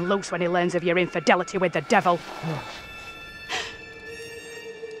shaken loose when he learns of your infidelity with the devil.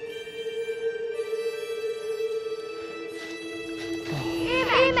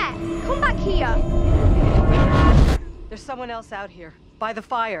 Amy, come back here. There's someone else out here, by the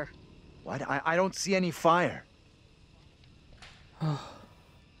fire. What? I don't see any fire.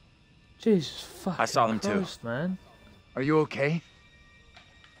 Jesus fucking I saw them Christ, too. Man. Are you okay?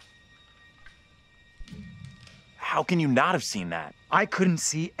 How can you not have seen that? I couldn't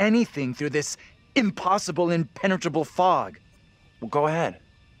see anything through this impossible, impenetrable fog. Well, go ahead.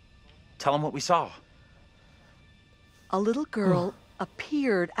 Tell them what we saw. A little girl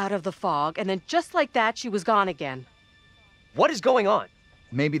appeared out of the fog, and then just like that, she was gone again. What is going on?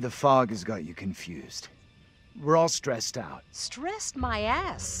 Maybe the fog has got you confused. We're all stressed out. Stressed my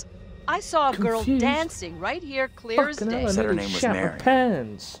ass. I saw a girl Confused? dancing right here, clear as Fucking day. hell, I Said her nearly name was shat my Mary.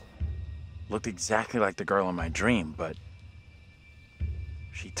 pants. Looked exactly like the girl in my dream, but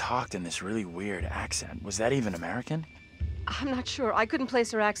she talked in this really weird accent. Was that even American? I'm not sure. I couldn't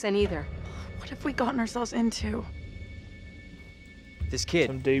place her accent either. What have we gotten ourselves into? This kid,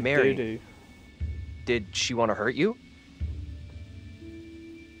 Some deep Mary, doo-doo. did she want to hurt you?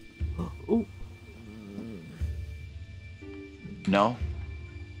 Ooh. No.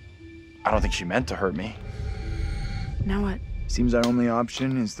 I don't think she meant to hurt me. Now what? Seems our only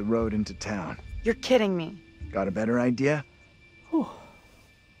option is the road into town. You're kidding me. Got a better idea? Whew.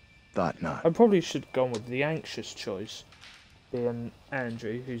 Thought not. I probably should have gone with the anxious choice, being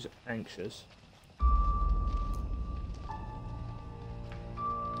Andrew, who's anxious.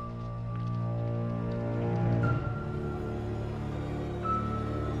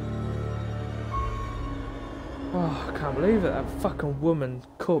 Oh, I can't believe it. That fucking woman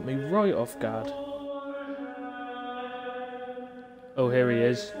caught me right off guard. Oh, here he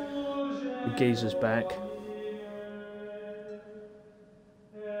is. The geezer's back.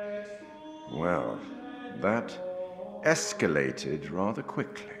 Well, that escalated rather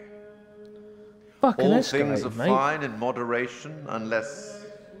quickly. Fucking All escalated, things are mate. fine in moderation unless...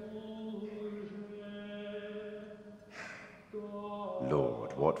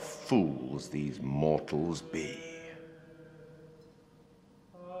 Lord, what fools these mortals be.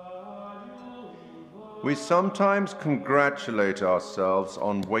 We sometimes congratulate ourselves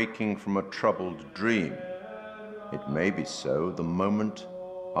on waking from a troubled dream. It may be so the moment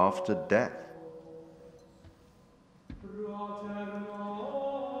after death.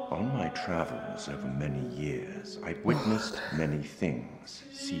 On my travels over many years, I've witnessed many things,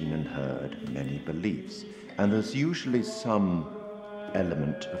 seen and heard many beliefs, and there's usually some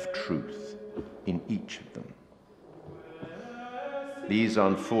element of truth in each of them. These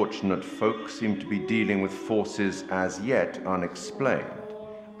unfortunate folk seem to be dealing with forces as yet unexplained.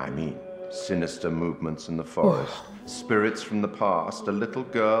 I mean, sinister movements in the forest, spirits from the past, a little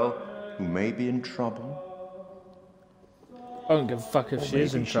girl who may be in trouble. I don't give a fuck if Or she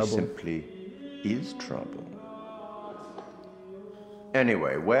is in maybe trouble. She simply is trouble.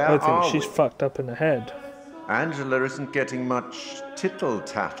 Anyway, where I are think she's we? fucked up in the head. Angela isn't getting much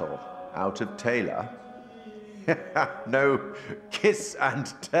tittle-tattle out of Taylor. No kiss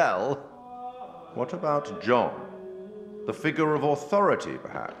and tell. What about John? The figure of authority,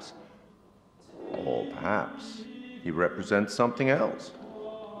 perhaps? Or perhaps he represents something else.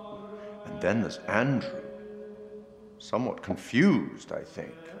 And then there's Andrew. Somewhat confused, I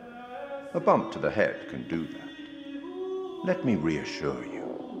think. A bump to the head can do that. Let me reassure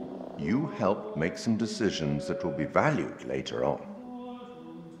you. You helped make some decisions that will be valued later on.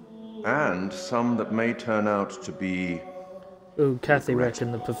 And some that may turn out to be... Oh, Kathy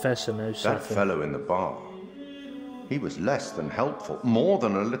reckoned the professor knows That something. fellow in the bar. He was less than helpful, more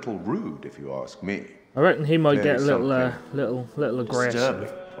than a little rude, if you ask me. I reckon he might get a Clearly little, little aggressive.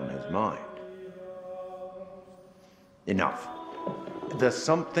 Disturbing on his mind. Enough. There's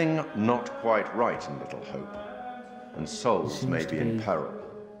something not quite right in Little Hope, and souls may be in peril.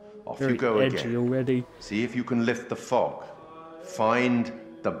 Off you go again. Already. See if you can lift the fog. Find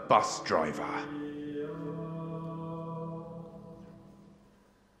the bus driver.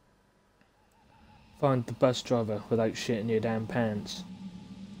 Find the bus driver without shitting your damn pants.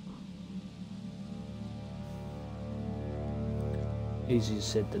 Easier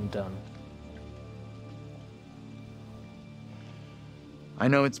said than done. I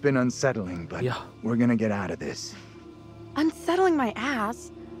know it's been unsettling, but we're gonna get out of this. Unsettling my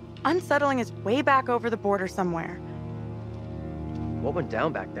ass? Unsettling is way back over the border somewhere. What went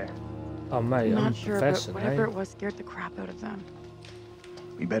down back there? Oh, mate, I'm I'm not a sure, but professor, whatever mate. it was scared the crap out of them.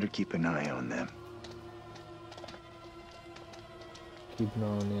 We better keep an eye on them. Keep an eye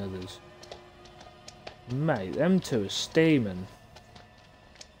on the others. Mate, them two are steaming.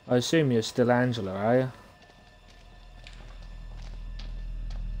 I assume you're still Angela, are you?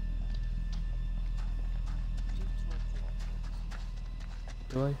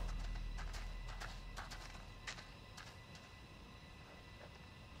 Do I?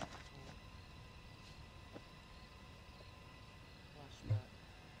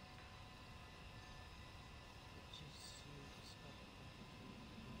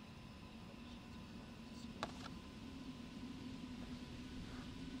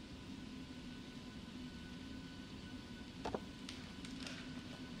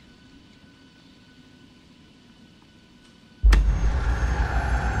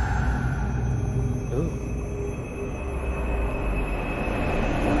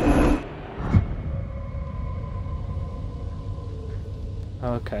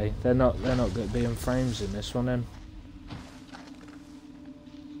 Okay, they're not going to be in frames in this one then.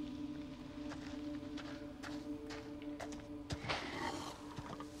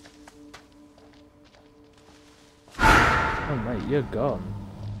 Oh mate, you're gone.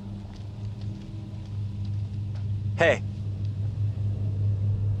 Hey.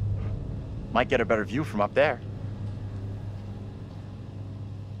 Might get a better view from up there.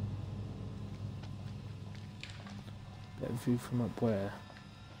 Better view from up where?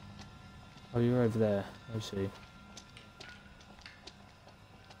 Oh, you're over there. I see.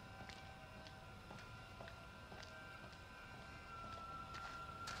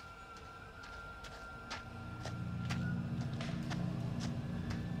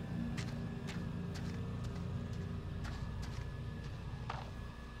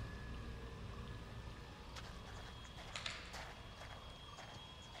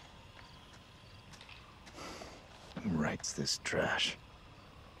 Who writes this trash?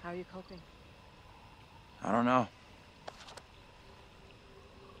 How are you coping? I don't know.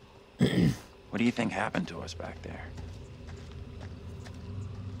 What do you think happened to us back there?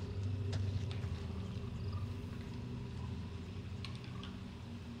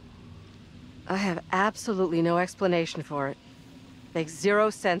 I have absolutely no explanation for it. Makes zero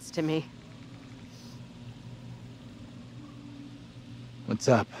sense to me. What's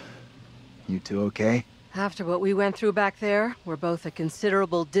up? You two okay? After what we went through back there, we're both a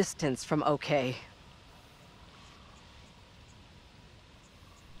considerable distance from okay.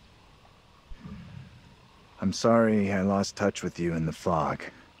 I'm sorry I lost touch with you in the fog.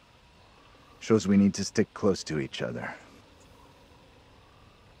 Shows we need to stick close to each other.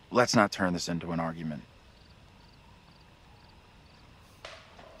 Let's not turn this into an argument.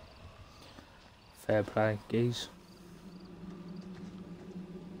 Fair play, geez.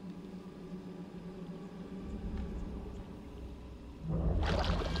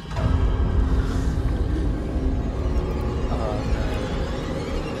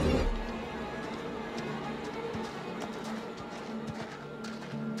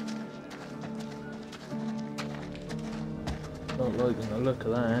 Not liking the look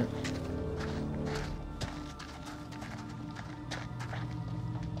of that.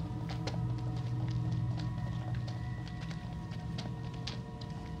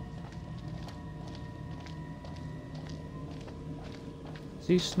 Is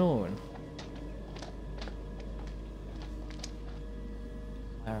he snoring?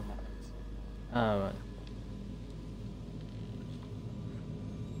 Where am I? Oh, right.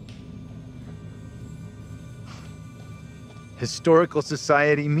 Historical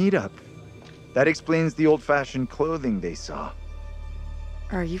Society meetup. That explains the old-fashioned clothing they saw.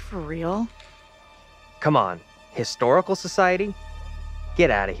 Are you for real? Come on, Historical Society?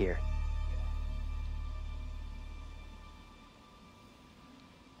 Get out of here.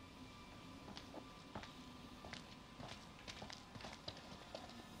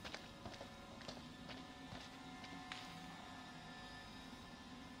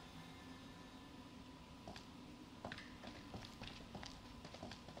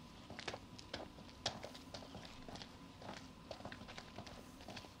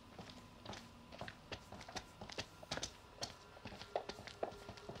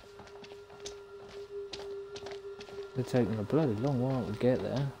 They're taking a bloody long while to get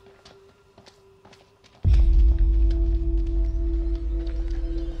there.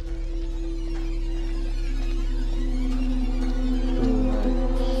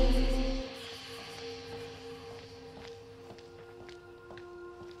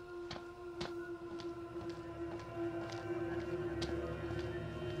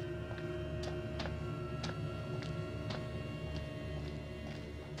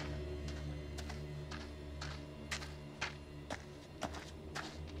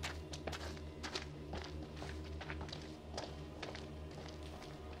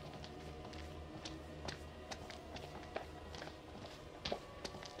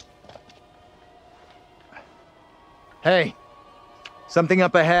 Hey, something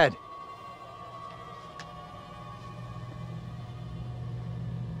up ahead.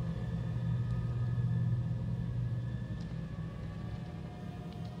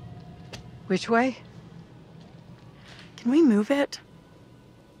 Which way? Can we move it?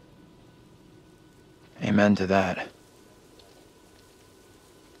 Amen to that.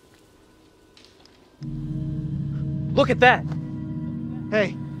 Look at that!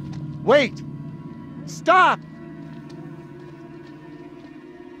 Hey, wait! Stop!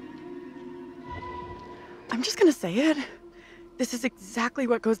 I'm just gonna say it. This is exactly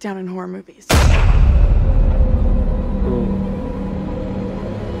what goes down in horror movies.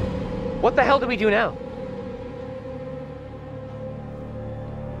 What the hell do we do now?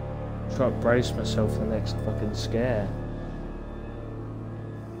 Try to brace myself for the next fucking scare.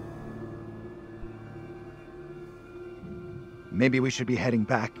 Maybe we should be heading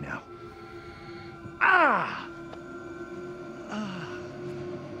back now.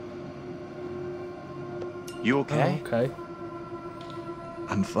 You okay? Oh, okay.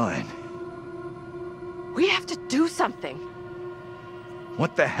 I'm fine. We have to do something.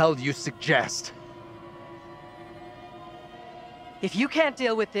 What the hell do you suggest? If you can't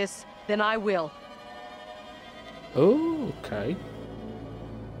deal with this, then I will. Oh, okay.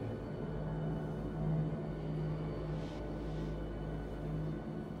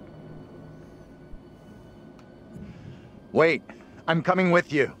 Wait, I'm coming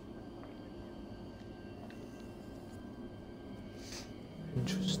with you.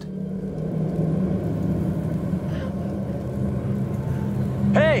 Interesting.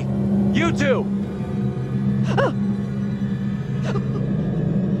 Hey, you two!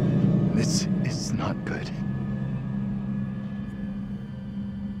 This is not good.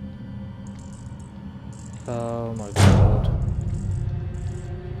 Oh my god.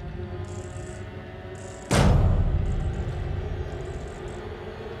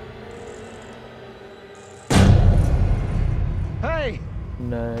 Hey!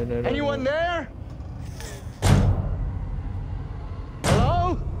 No. Anyone there?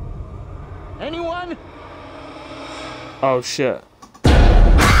 Hello? Anyone? Oh shit. Get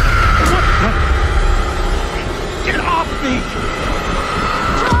off me!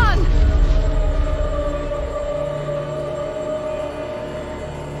 John!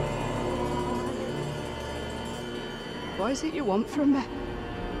 What is it you want from me?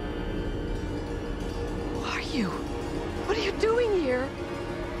 Who are you? What are you doing here?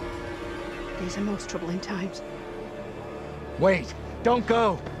 These are most troubling times. Wait, don't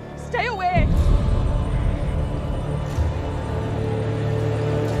go! Stay away!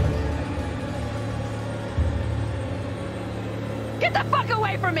 Get the fuck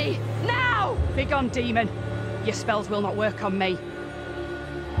away from me! Now! Begone, demon. Your spells will not work on me.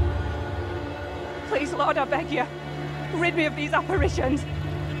 Please, Lord, I beg you. Rid me of these apparitions.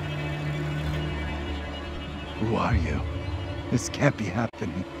 Who are you? This can't be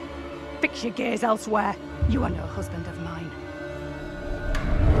happening. Fix your gaze elsewhere. You are no husband of mine.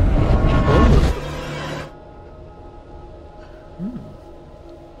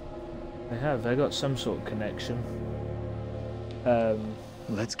 have. They got some sort of connection.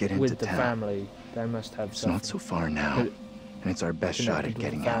 Let's get into with the town. family. They must have It's something. not so far now, and it's our best shot at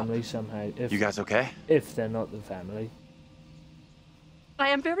getting out. Family somehow. If, You guys okay? If they're not the family. I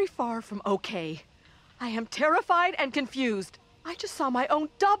am very far from okay. I am terrified and confused. I just saw my own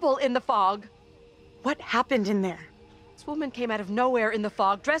double in the fog. What happened in there? This woman came out of nowhere in the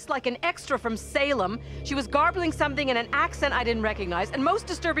fog, dressed like an extra from Salem. She was garbling something in an accent I didn't recognize, and most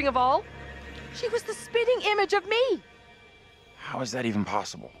disturbing of all, she was the spitting image of me. How is that even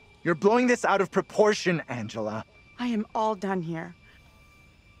possible? You're blowing this out of proportion, Angela. I am all done here.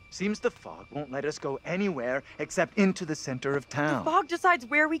 Seems the fog won't let us go anywhere except into the center of The town. fog decides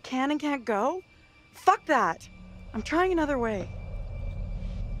where we can and can't go? Fuck that. I'm trying another way.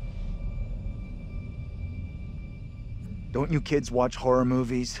 Don't you kids watch horror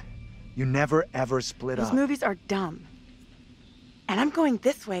movies? You never ever split Those up. movies are dumb. And I'm going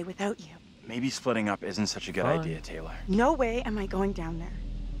this way without you. Maybe splitting up isn't such a good Fine. idea, Taylor. No way am I going down there.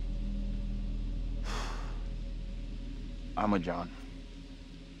 I'm with John.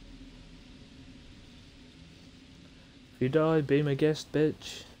 If you die, be my guest,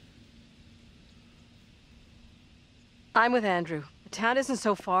 bitch. I'm with Andrew. The town isn't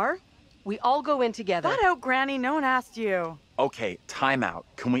so far. We all go in together. Flat out, Granny. No one asked you. Okay, time out.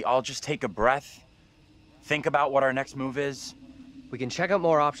 Can we all just take a breath? Think about what our next move is? We can check out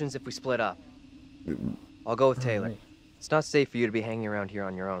more options if we split up. I'll go with Taylor. It's not safe for you to be hanging around here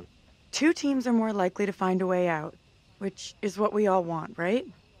on your own. 2 teams are more likely to find a way out, which is what we all want, right?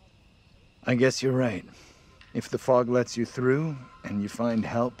 I guess you're right. If the fog lets you through and you find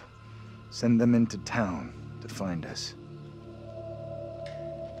help, send them into town to find us.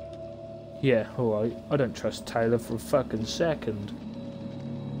 Yeah, alright. I don't trust Taylor for a fucking second.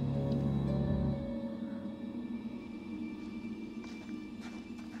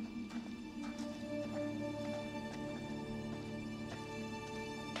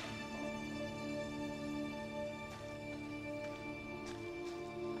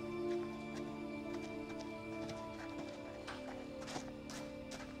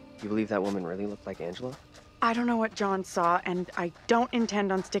 You believe that woman really looked like Angela? I don't know what John saw, and I don't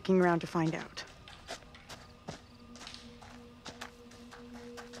intend on sticking around to find out.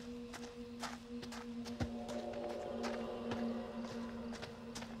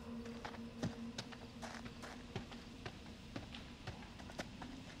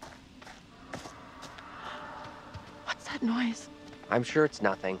 What's that noise? I'm sure it's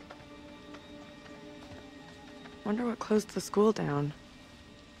nothing. Wonder what closed the school down.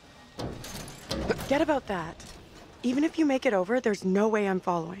 Forget about that. Even if you make it over, there's no way I'm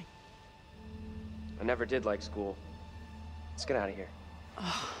following. I never did like school. Let's get out of here.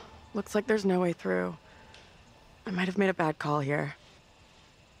 Oh, looks like there's no way through. I might have made a bad call here.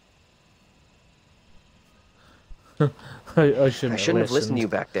 I shouldn't have listened to you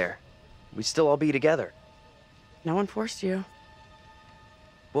back there. We'd still all be together. No one forced you.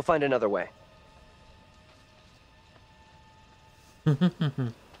 We'll find another way.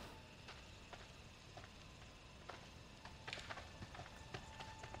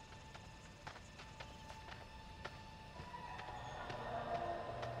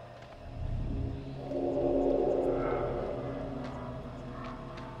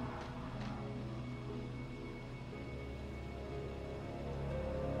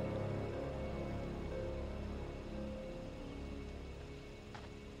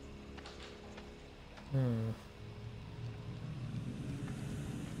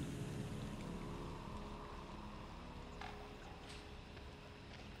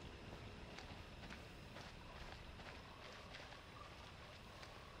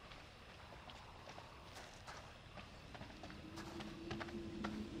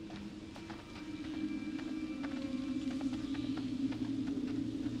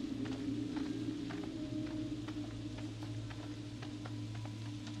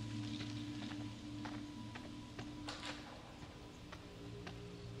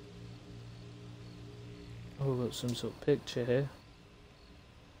 Oh, got some sort of picture here.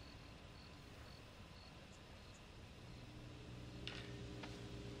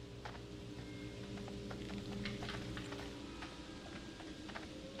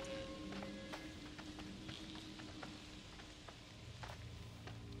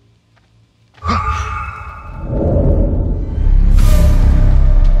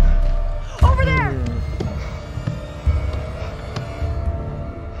 Over there!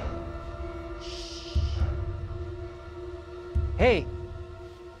 Hey!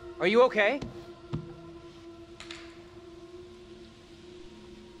 Are you okay?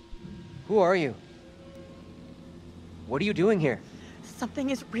 Who are you? What are you doing here?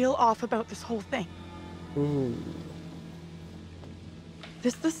 Something is real off about this whole thing. Ooh.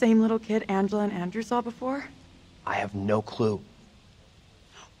 This the same little kid Angela and Andrew saw before? I have no clue.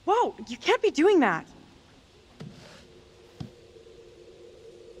 Whoa, you can't be doing that.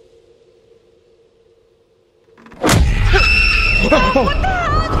 What the hell is going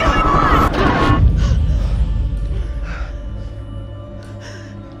on?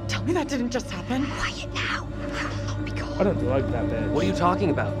 Tell me that didn't just happen. Quiet now. I will not be caught. I don't like that bit. What are you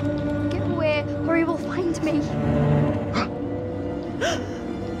talking about? Get away, or he will find me.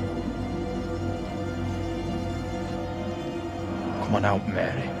 Come on out,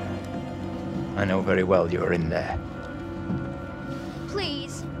 Mary. I know very well you're in there.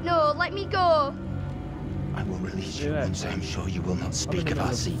 Please, no, let me go. I will release you once I am sure you will not speak in of our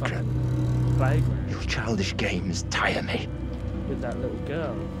the secret. Playground Your childish games tire me. with that little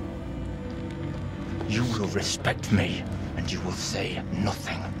girl. You will respect me, and you will say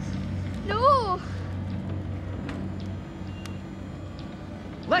nothing. No.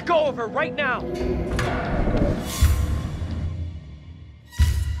 Let go of her right now!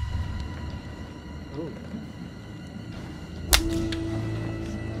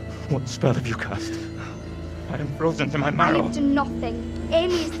 What spell have you cast? I am frozen to my I marrow. have done nothing.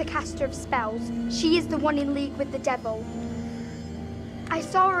 Amy is the caster of spells. She is the one in league with the devil. I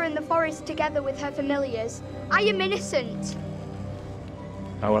saw her in the forest together with her familiars. I am innocent.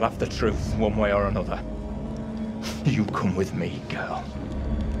 I will have the truth one way or another. You come with me, girl.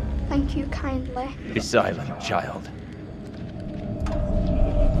 Thank you kindly. Be silent, child.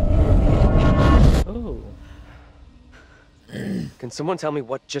 Oh. Can someone tell me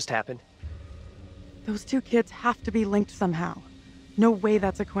what just happened? Those two kids have to be linked somehow. No way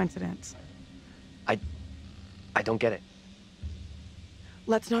that's a coincidence. I don't get it.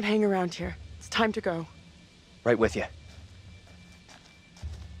 Let's not hang around here. It's time to go. Right with you.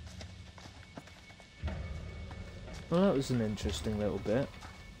 Well, that was an interesting little bit.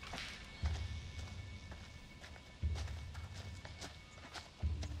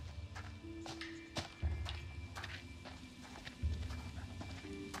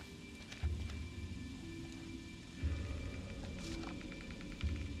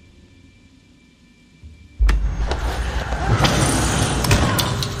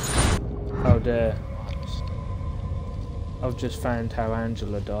 Oh dear. I've just found how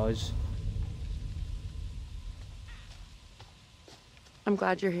Angela dies. I'm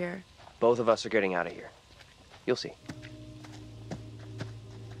glad you're here. Both of us are getting out of here. You'll see.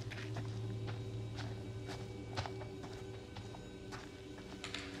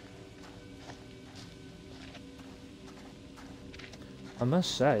 I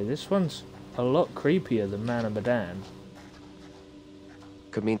must say, this one's a lot creepier than Man of Medan.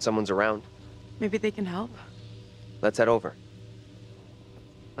 Could mean someone's around. Maybe they can help. Let's head over.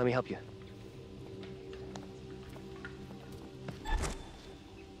 Let me help you.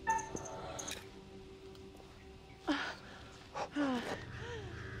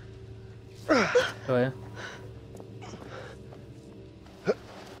 Oh yeah?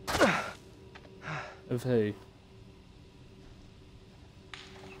 Of who?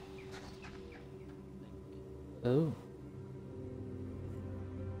 Oh.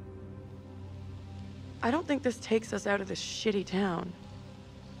 I don't think this takes us out of this shitty town.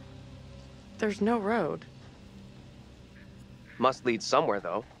 There's no road. Must lead somewhere,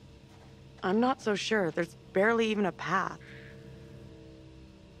 though. I'm not so sure. There's barely even a path.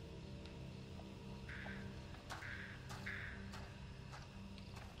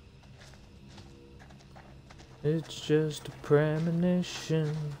 It's just a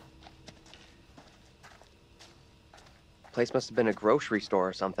premonition. Place must have been a grocery store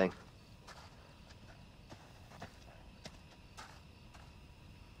or something.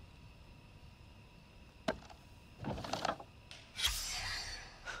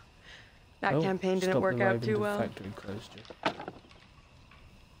 That campaign didn't work out too well. Factory closed you.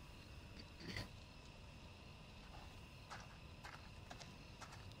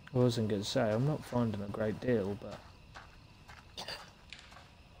 I wasn't going to say, I'm not finding a great deal, but...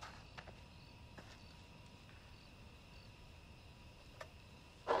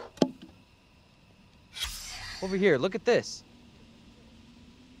 Over here, look at this.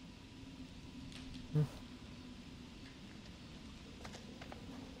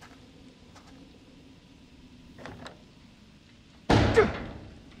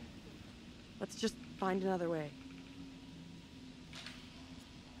 Let's just find another way.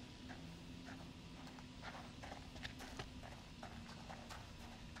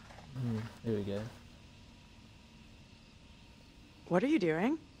 Here we go. What are you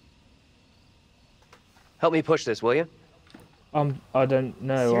doing? Help me push this, will you? I don't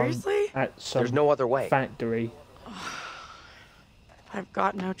know. Seriously? I'm at some There's no other way. factory. I've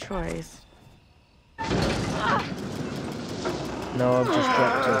got no choice. No, I've just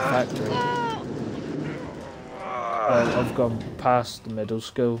dropped to the factory. I've gone past the middle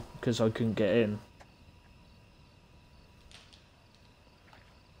school because I couldn't get in.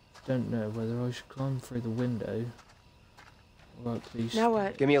 Don't know whether I should climb through the window or at least... Now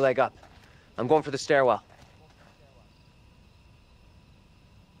what? Give me a leg up. I'm going for the stairwell.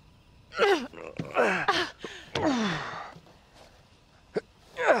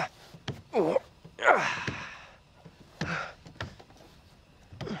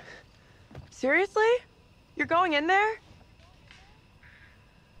 Seriously? You're going in there?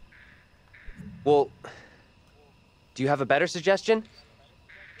 Well, do you have a better suggestion?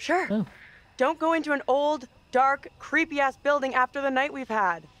 Sure. Oh. Don't go into an old, dark, creepy-ass building after the night we've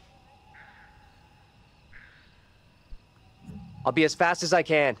had. I'll be as fast as I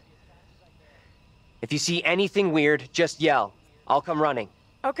can. If you see anything weird, just yell. I'll come running.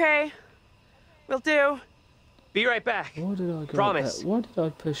 Okay. Will do. Be right back. Why did I go Promise. up there? Why did I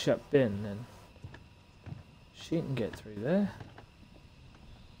push up bin then? She can get through there.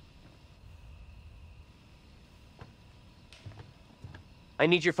 I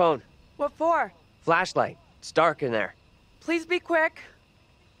need your phone. What for? Flashlight. It's dark in there. Please be quick.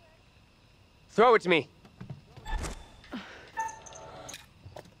 Throw it to me.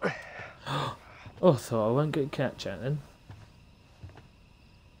 Oh, I thought I won't get cat chatting.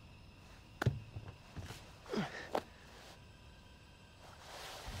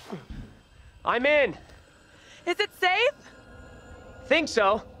 I'm in. Is it safe? Think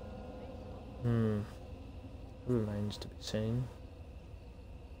so. Remains to be seen.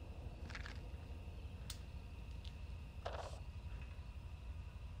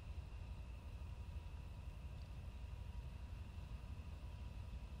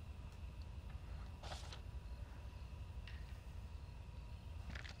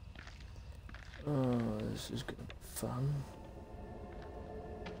 Oh, this is gonna be fun.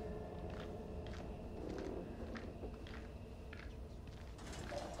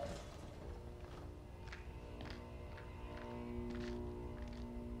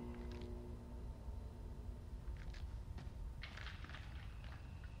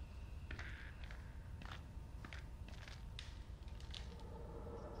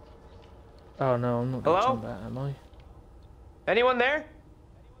 Oh no, I'm not gonna jump out, am I? Anyone there?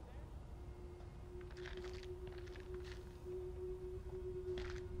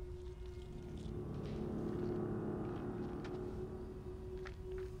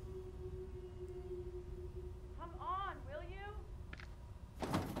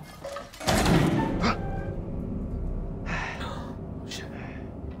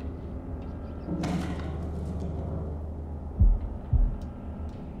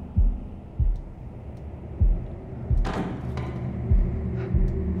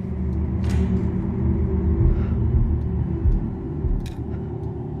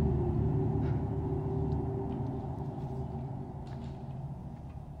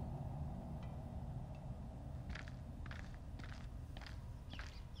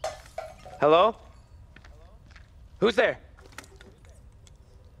 Hello? Who's there?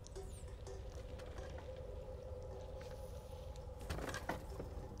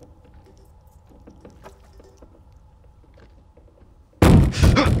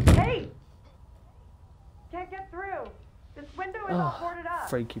 Hey! Can't get through. This window is all boarded up.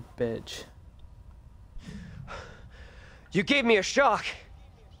 Freaky bitch. You gave me a shock.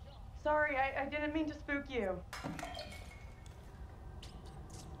 Sorry, I didn't mean to spook you.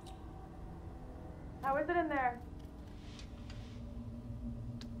 How is it in there?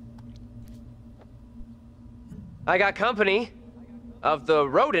 I got company. Of the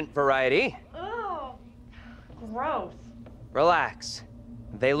rodent variety. Oh, gross. Relax.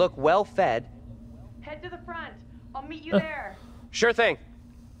 They look well fed. Head to the front. I'll meet you there. Sure thing.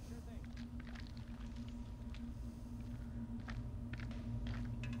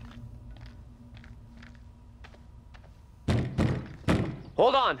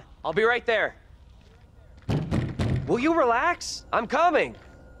 Hold on. I'll be right there. Will you relax? I'm coming.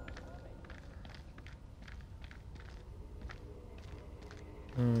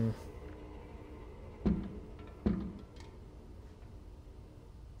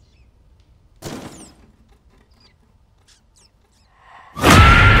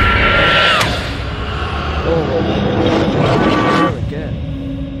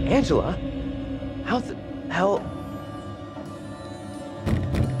 Angela? How the hell?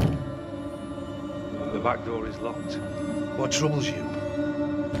 The back door is locked. What troubles you?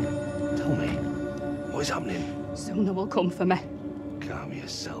 Tell me. What is happening? So Soon they will come for me. Calm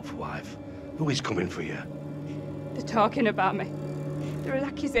yourself, wife. Who is coming for you? They're talking about me. There are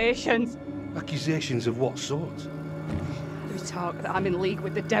accusations. Accusations of what sort? There's talk that I'm in league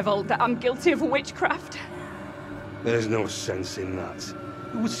with the devil, that I'm guilty of witchcraft. There's no sense in that.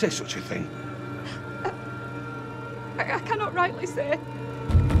 Who would say such a thing? I cannot rightly say.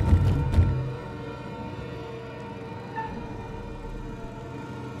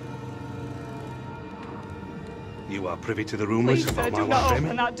 You are privy to the rumours Please, sir, about my do not wife, open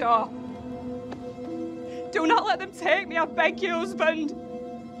Amy? that door. Do not let them take me, I beg you, husband.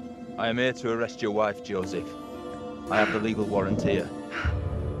 I am here to arrest your wife, Joseph. I have the legal warrant here.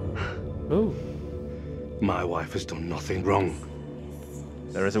 Oh. My wife has done nothing wrong.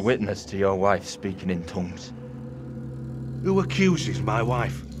 There is a witness to your wife speaking in tongues. Who accuses my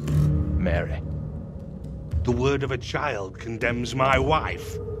wife? Mary. The word of a child condemns my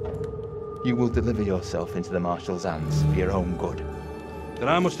wife. You will deliver yourself into the marshal's hands for your own good. Then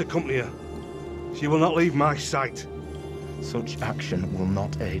I must accompany her. She will not leave my sight. Such action will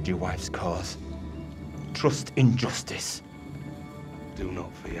not aid your wife's cause. Trust in justice. Do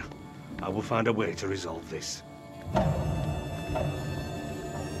not fear. I will find a way to resolve this.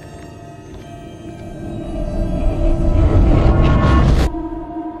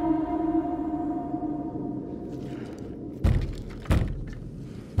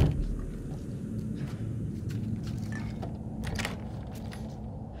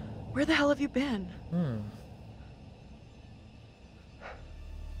 Where the hell have you been?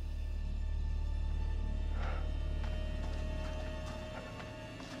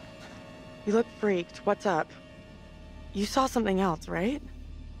 You look freaked. What's up? You saw something else, right?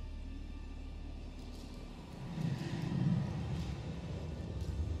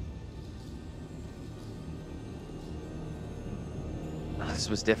 This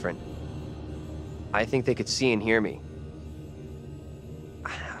was different. I think they could see and hear me.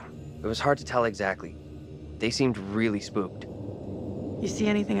 It was hard to tell exactly. They seemed really spooked. You see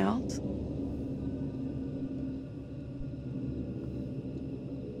anything else?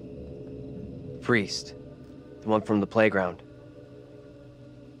 Priest. The one from the playground.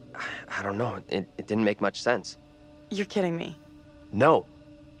 I don't know. It didn't make much sense. You're kidding me. No.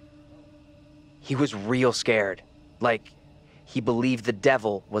 He was real scared. Like, he believed the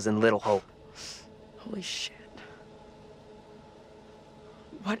devil was in Little Hope. Holy shit.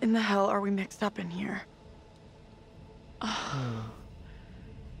 What in the hell are we mixed up in here?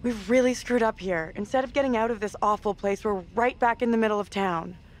 We've really screwed up here. Instead of getting out of this awful place, we're right back in the middle of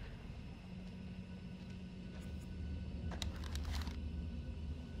town.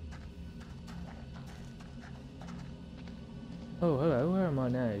 Oh, hello, where am I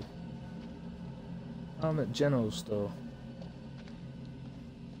now? I'm at General Store.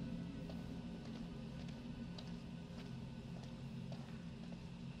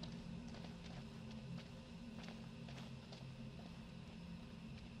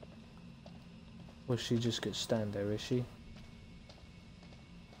 Well, she just gets stand there, is she?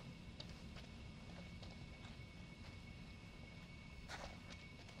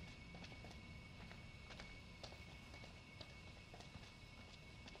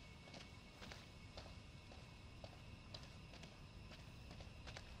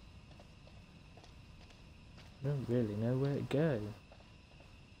 I don't really know where to go.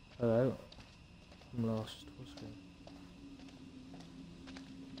 Hello. I'm lost. What's going on?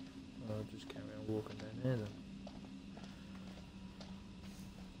 I'll just carry on walking down here then.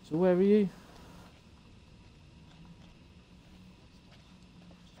 So where are you?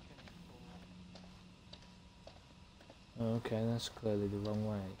 Oh, okay, that's clearly the wrong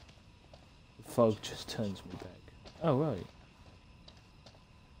way. The fog just turns me back. Oh, right.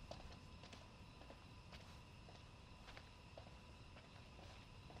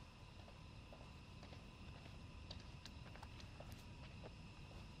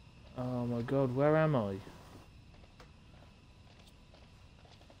 Oh my god, where am I?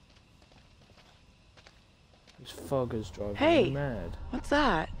 This fog is driving me mad. What's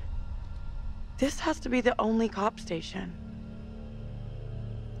that? This has to be the only cop station.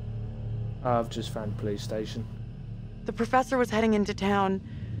 I've just found a police station. The professor was heading into town.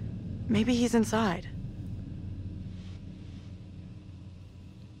 Maybe he's inside.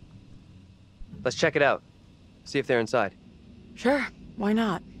 Let's check it out. See if they're inside. Sure, why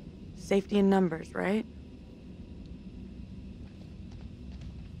not? Safety in numbers, right?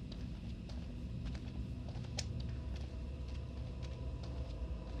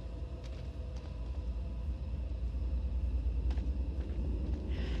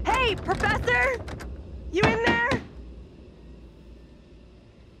 Hey, Professor! You in there?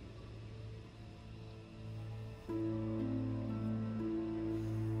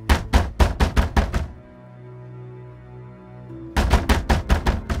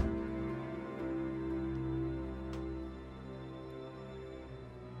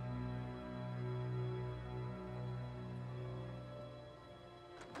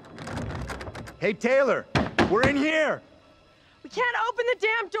 Hey, Taylor, we're in here. We can't open the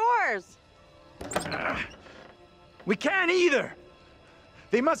damn doors. We can't either.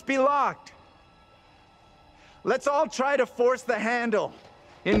 They must be locked. Let's all try to force the handle.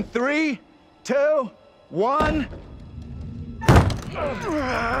 In 3, 2, 1.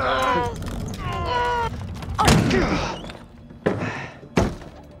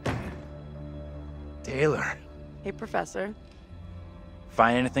 Taylor. Hey, Professor.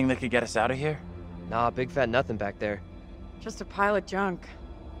 Find anything that could get us out of here? Nah, big fat nothing back there. Just a pile of junk.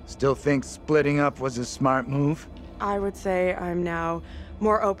 Still think splitting up was a smart move? I would say I'm now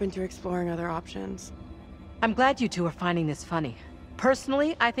more open to exploring other options. I'm glad you two are finding this funny.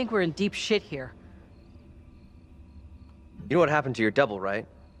 Personally, I think we're in deep shit here. You know what happened to your double, right?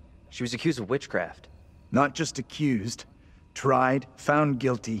 She was accused of witchcraft. Not just accused, tried, found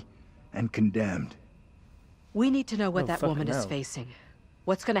guilty, and condemned. We need to know what Oh, that fucking woman is hell. facing.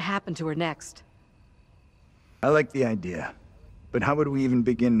 What's gonna happen to her next? I like the idea, but how would we even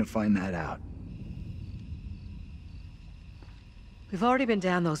begin to find that out? We've already been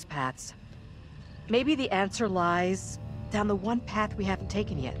down those paths. Maybe the answer lies down the one path we haven't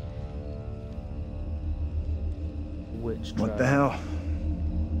taken yet. Which What the hell?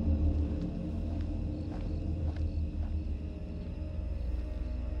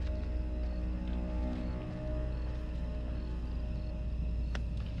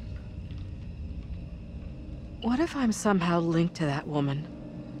 What if I'm somehow linked to that woman?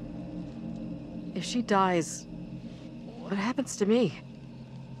 If she dies, what happens to me?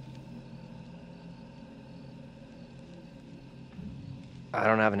 I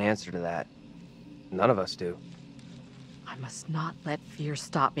don't have an answer to that. None of us do. I must not let fear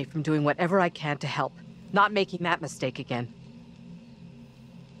stop me from doing whatever I can to help. Not making that mistake again.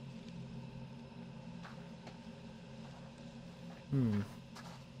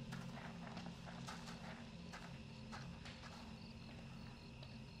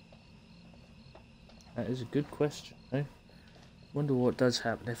 That is a good question, eh? Wonder what does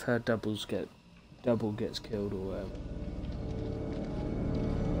happen if her double gets killed or whatever.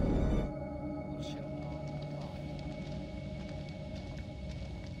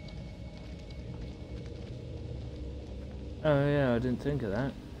 Oh yeah, I didn't think of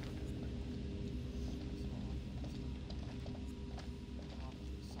that.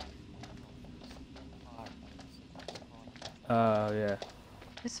 Oh yeah.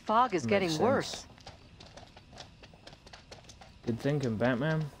 This fog is Makes getting sense. worse. Good thinking,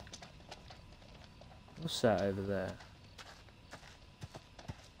 Batman. What's that over there?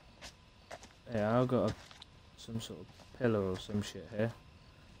 Yeah, I've got some sort of pillar or some shit here.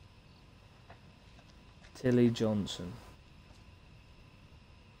 Tilly Johnson.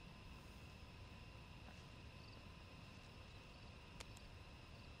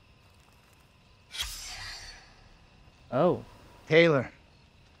 Oh. Taylor,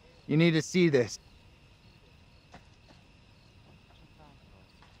 you need to see this.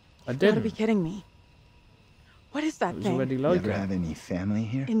 I You gotta didn't. be kidding me. What is that It was thing? already You like ever it. have any family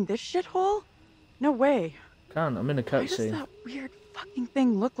here? In this shithole? No way. Can't, I'm in a Why does cutscene. that weird fucking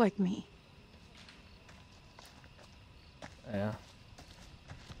thing look like me? Yeah.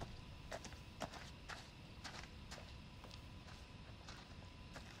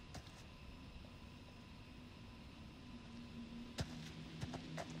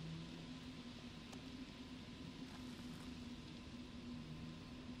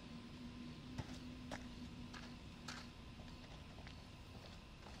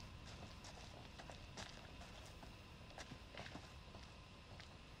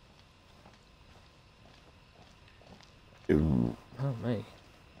 Oh, me.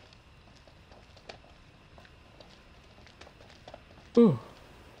 Ooh.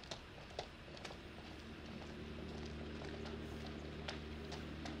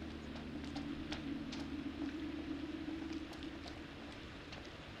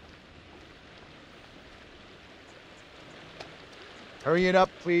 Hurry it up,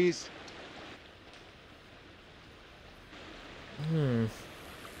 please. I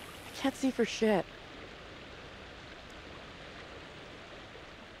can't see for shit.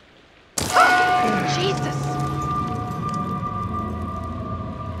 Jesus!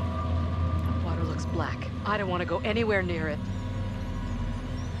 That water looks black. I don't want to go anywhere near it.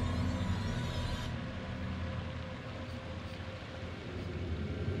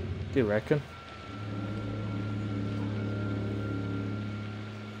 Do you reckon?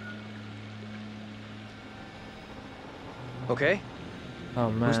 Okay? Oh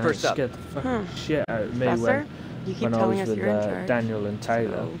man, Who's first it up? scared the fucking shit out of me Professor? You keep when I telling was us with you're in charge. Daniel and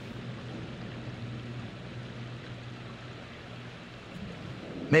Taylor. So-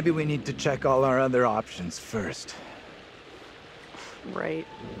 Maybe we need to check all our other options first. Right.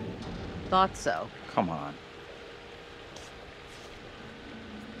 Thought so. Come on.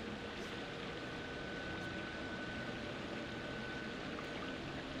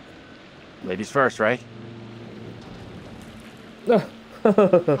 Ladies first, right?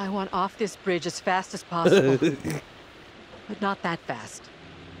 I want off this bridge as fast as possible. But not that fast.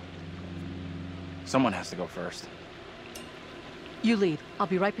 Someone has to go first. You lead. I'll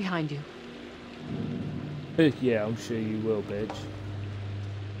be right behind you. Yeah, I'm sure you will, bitch.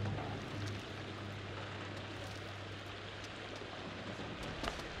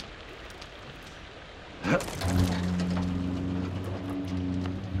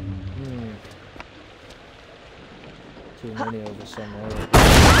 Too many over somewhere.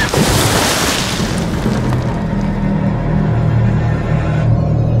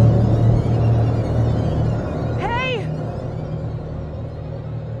 Hey!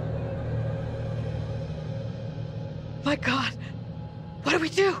 My God! What do we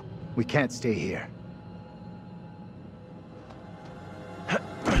do? We can't stay here.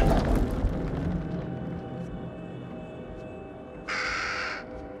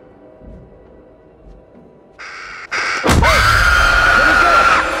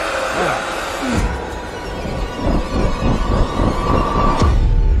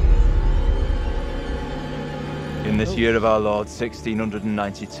 In this year of our Lord,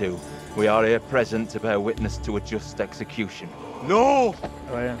 1692, we are here present to bear witness to a just execution. No!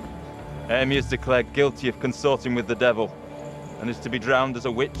 Oh, yeah. Amy is declared guilty of consorting with the devil, and is to be drowned as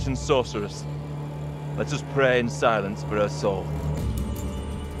a witch and sorceress. Let us pray in silence for her soul.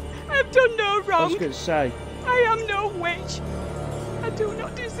 I've done no I was wrong. going to say. I am no witch. I do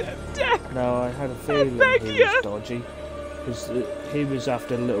not deserve death. No, I had a feeling beg he you. was dodgy. Because he was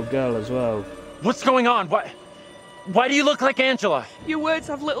after the little girl as well. What's going on? Why do you look like Angela? Your words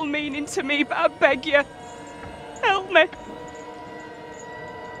have little meaning to me, but I beg you, help me.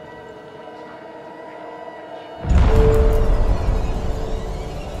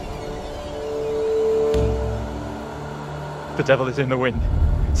 The devil is in the wind,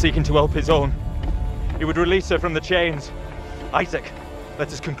 seeking to help his own. He would release her from the chains. Isaac, let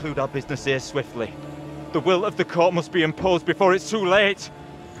us conclude our business here swiftly. The will of the court must be imposed before it's too late.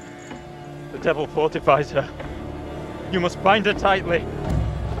 The devil fortifies her. You must bind her tightly.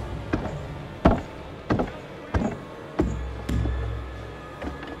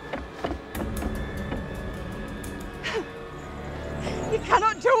 You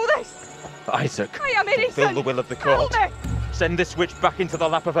cannot do this. Isaac, I am innocent. fulfill the will of the court. Help me. Send this witch back into the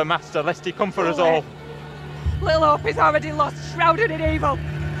lap of her master, lest he come for us all. Little Hope is already lost, shrouded in evil.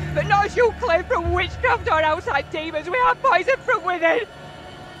 But not as you claim from witchcraft or outside demons. We are poisoned from within.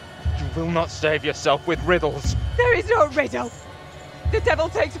 You will not save yourself with riddles. There is no riddle. The devil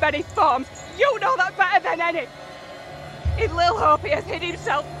takes many forms. You know that better than any. In Little Hope, he has hid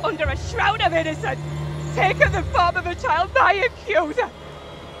himself under a shroud of innocence, taken the form of a child, my accuser.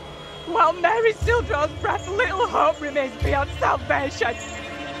 While Mary still draws breath, Little Hope remains beyond salvation.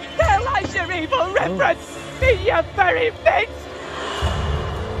 There lies your evil reverence in your very midst.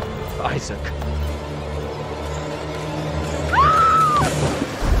 Isaac.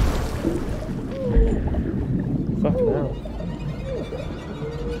 Fucking hell.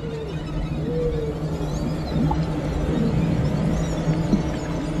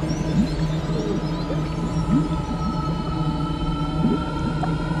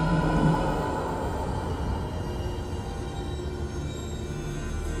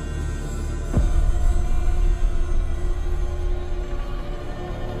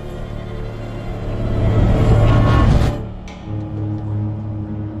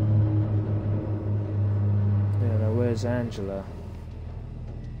 Where's Angela?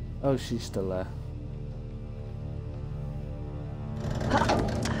 Oh, she's still there.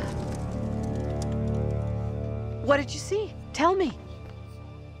 What did you see? Tell me.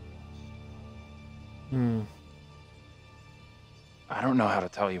 I don't know how to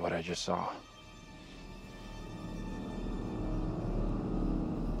tell you what I just saw.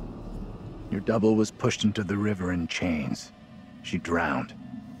 Your double was pushed into the river in chains. She drowned.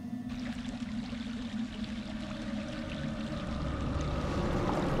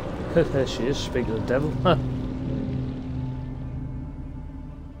 There she is, speaking of the devil. Huh.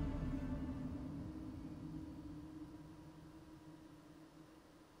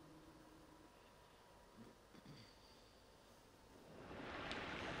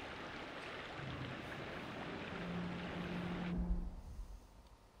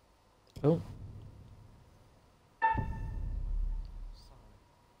 Oh.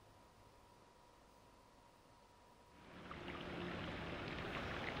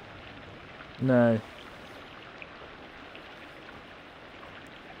 No.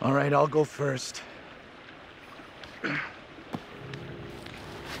 All right, I'll go first.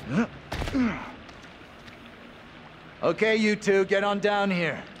 Okay, you two, get on down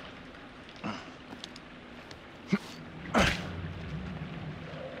here.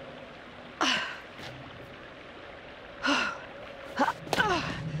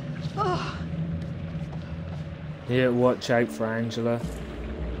 Here, watch out for Angela.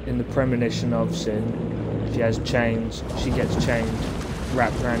 In the premonition of sin, she has chains. She gets chained,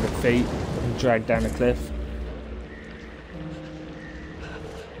 wrapped around her feet, and dragged down a cliff.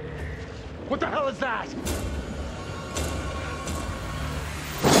 What the hell is that?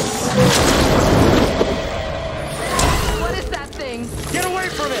 What is that thing? Get away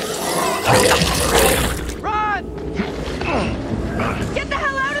from it! Run! Get the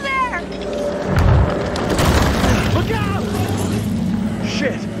hell out of there! Look out!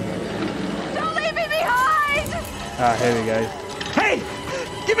 Shit! Don't leave me behind! Ah, here we go. Hey!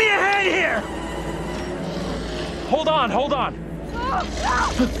 Give me a hand here! Hold on, hold on!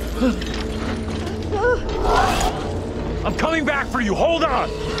 I'm coming back for you, hold on!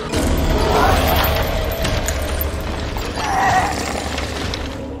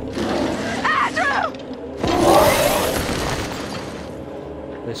 Andrew!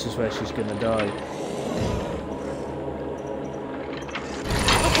 This is where she's gonna die.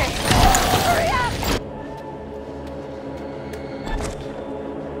 Okay, hurry up!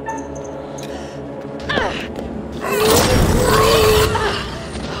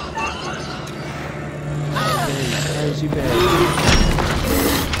 How's he been?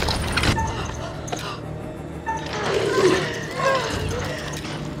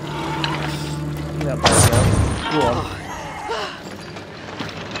 Go on.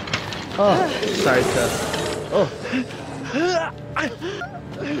 Oh, sorry, sir. Oh.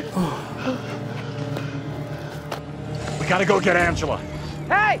 We gotta go get Angela.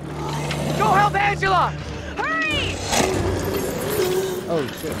 Hey! Go help Angela! Hurry! Oh,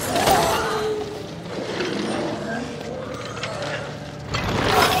 shit.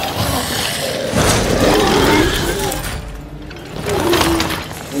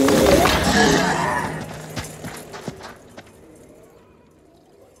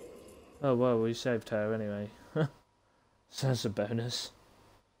 Oh well, we saved her anyway. So that's a bonus.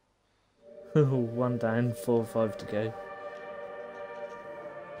 1 down, 4 5 to go.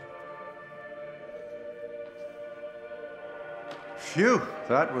 Phew,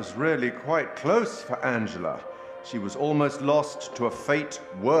 that was really quite close for Angela. She was almost lost to a fate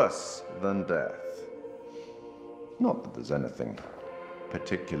worse than death. Not that there's anything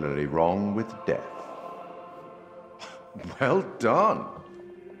particularly wrong with death. Well done.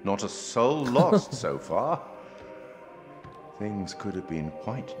 Not a soul lost so far. Things could have been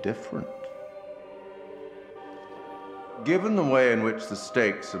quite different. Given the way in which the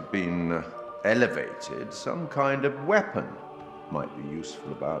stakes have been elevated, some kind of weapon might be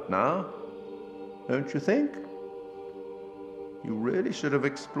useful about now. Don't you think? You really should have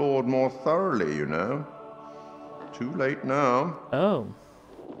explored more thoroughly, you know. Too late now. Oh.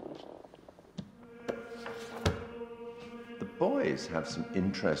 The boys have some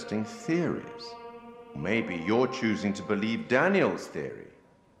interesting theories. Maybe you're choosing to believe Daniel's theory,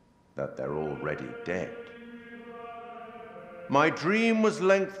 that they're already dead. My dream was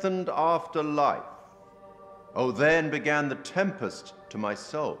lengthened after life. Oh, then began the tempest to my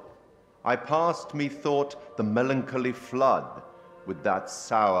soul. I passed, methought, the melancholy flood with that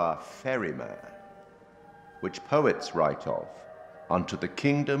sour ferryman, which poets write of, unto the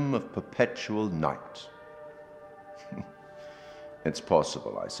kingdom of perpetual night. It's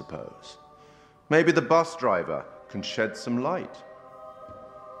possible, I suppose. Maybe the bus driver can shed some light.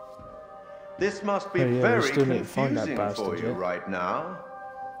 This must be very confusing for you right now.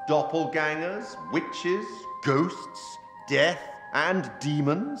 Doppelgangers, witches, ghosts, death, and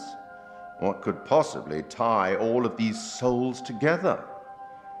demons. What could possibly tie all of these souls together?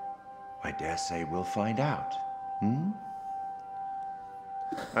 I dare say we'll find out.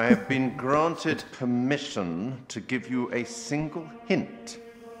 I have been granted permission to give you a single hint.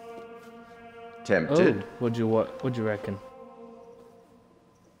 Tempted? Oh, what do you reckon?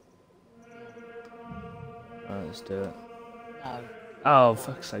 Alright, let's do it. No. Oh,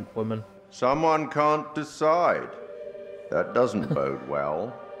 fuck's sake, woman. Someone can't decide. That doesn't bode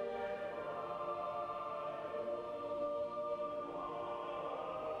well.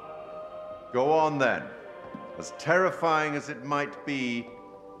 Go on then. As terrifying as it might be,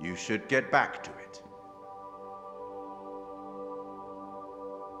 you should get back to it.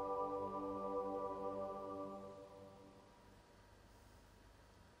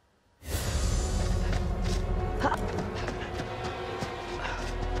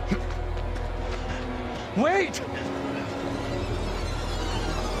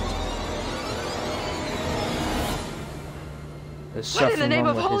 There's What in the something name wrong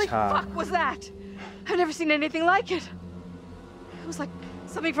of with holy his heart. fuck was that? I've never seen anything like it. It was like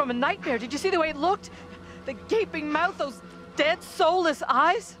something from a nightmare. Did you see the way it looked? The gaping mouth, those dead, soulless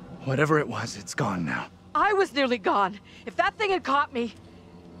eyes. Whatever it was, it's gone now. I was nearly gone. If that thing had caught me,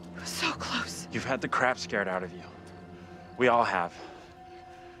 it was so close. You've had the crap scared out of you. We all have.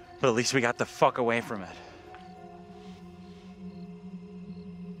 But at least we got the fuck away from it.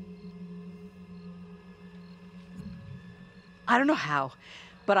 I don't know how,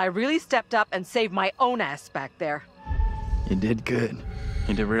 but I really stepped up and saved my own ass back there. You did good.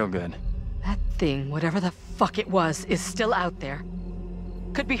 You did real good. That thing, whatever the fuck it was, is still out there.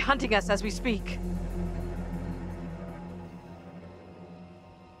 Could be hunting us as we speak.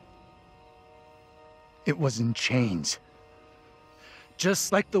 It was in chains.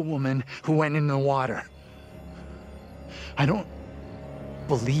 Just like the woman who went in the water. I don't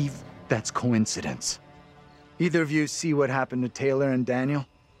believe that's coincidence. Either of you see what happened to Taylor and Daniel?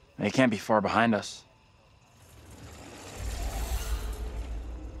 They can't be far behind us.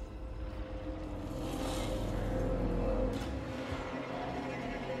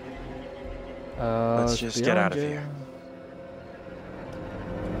 Let's just get out of here.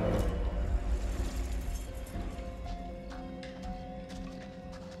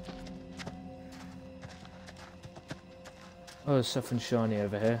 Oh, there's something shiny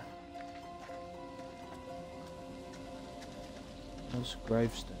over here. That's a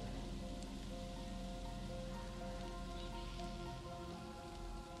gravestone.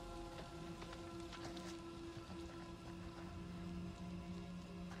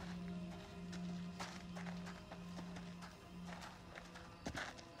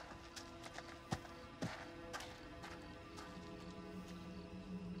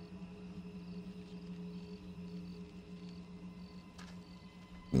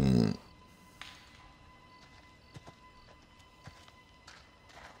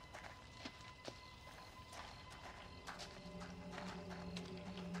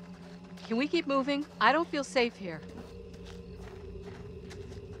 Can we keep moving? I don't feel safe here.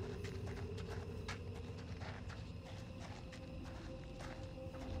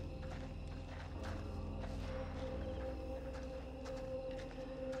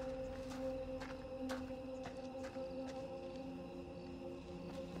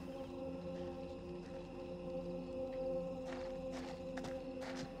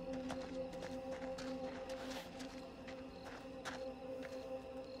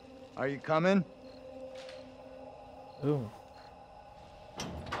 Are you coming? Ooh.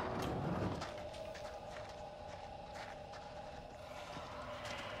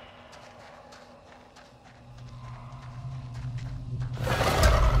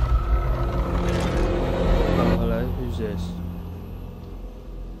 Oh, hello. Who's this?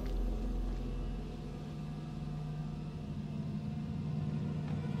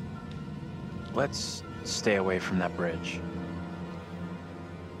 Let's stay away from that bridge.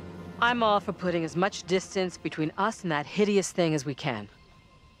 I'm all for putting as much distance between us and that hideous thing as we can.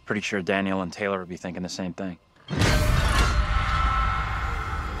 Pretty sure Daniel and Taylor would be thinking the same thing.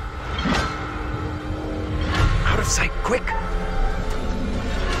 Out of sight, quick!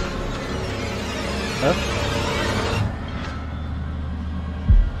 Huh?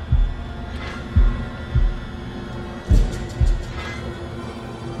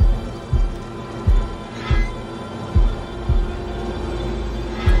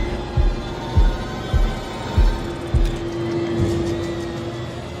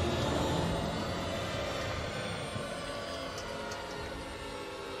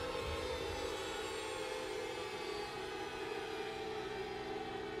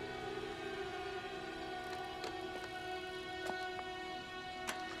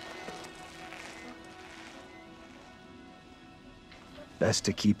 Best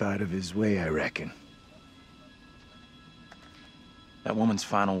to keep out of his way, I reckon. That woman's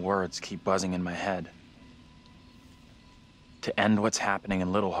final words keep buzzing in my head. To end what's happening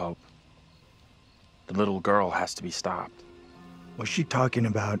in Little Hope, the little girl has to be stopped. Was she talking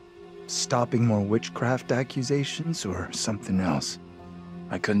about stopping more witchcraft accusations or something else?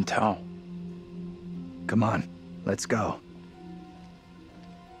 I couldn't tell. Come on, let's go.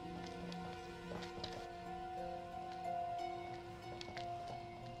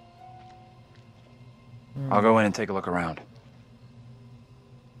 I'll go in and take a look around.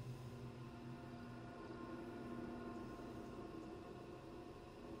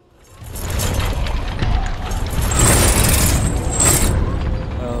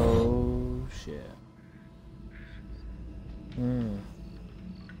 Oh, shit.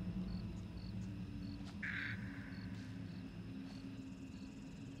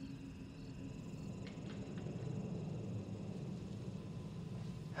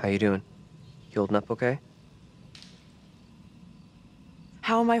 How you doing? You holding up okay?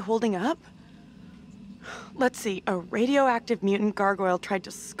 How am I holding up? Let's see, a radioactive mutant gargoyle tried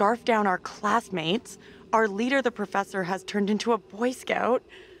to scarf down our classmates. Our leader, the professor, has turned into a Boy Scout.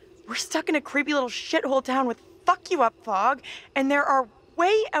 We're stuck in a creepy little shithole town with fuck you up fog, and there are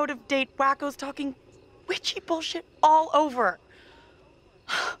way out-of-date wackos talking witchy bullshit all over.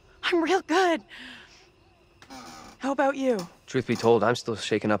 I'm real good. How about you? Truth be told, I'm still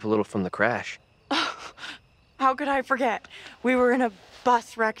shaken up a little from the crash. How could I forget? We were in a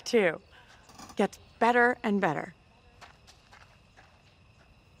bus wreck too. Gets better and better.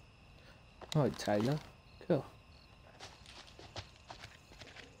 All right, Taylor. Cool.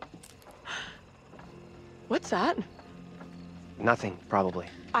 What's that? Nothing, probably.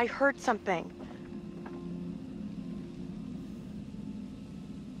 I heard something.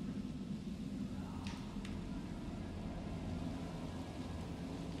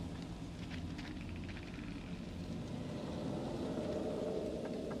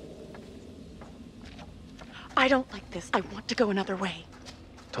 I don't like this. I want to go another way.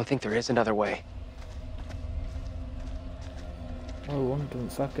 Don't think there is another way. I want to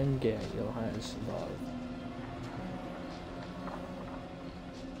fucking get your hands survive.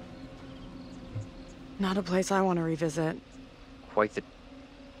 Not a place I want to revisit. Quite the...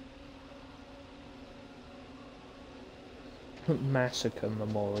 Massacre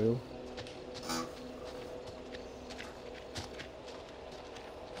Memorial.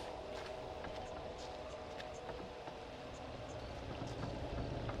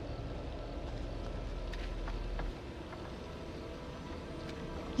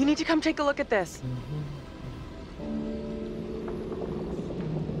 You need to come take a look at this.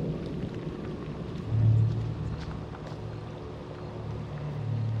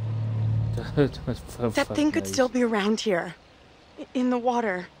 That thing could still be around here. In the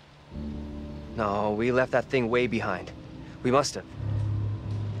water. No, we left that thing way behind. We must have.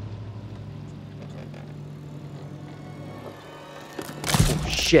 Oh,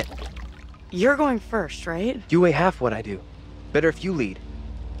 shit. You're going first, right? You weigh half what I do. Better if you lead.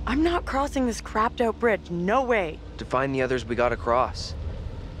 I'm not crossing this crapped out bridge. No way. To find the others, we gotta cross.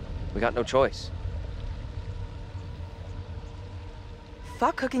 We got no choice.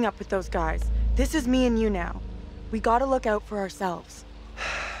 Fuck hooking up with those guys. This is me and you now. We gotta look out for ourselves.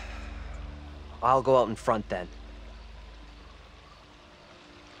 I'll go out in front then.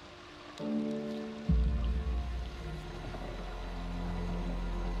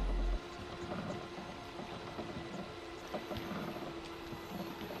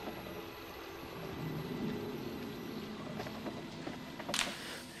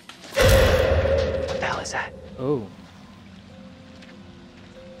 What the hell is that? Oh.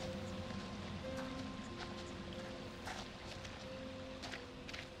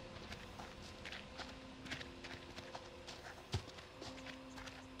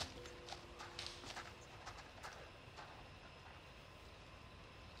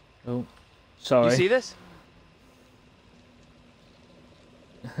 Oh, sorry. You see this?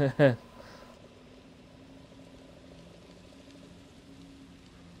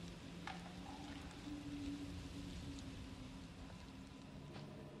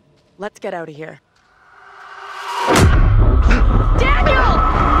 Let's get out of here.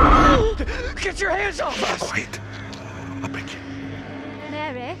 Daniel! Get your hands off us! Wait. I beg you.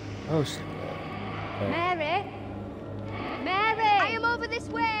 Mary? Oh, Mary? Mary! I am over this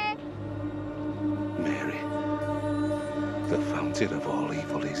way! Mary. The fountain of all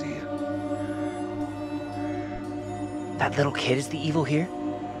evil is here. That little kid is the evil here?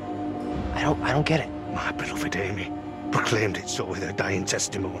 I don't get it. My beloved Amy proclaimed it so with her dying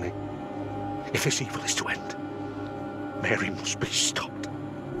testimony. If this evil is to end, Mary must be stopped.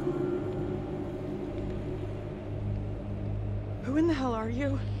 Who in the hell are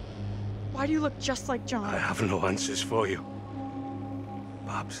you? Why do you look just like John? I have no answers for you.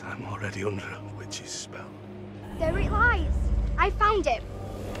 Perhaps I'm already under a witch's spell. There it lies. I found it.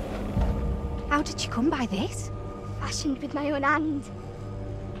 How did you come by this? Fashioned with my own hand.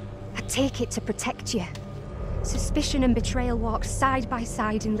 I take it to protect you. Suspicion and betrayal walk side by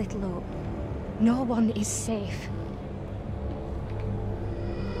side in Little Hope. No one is safe.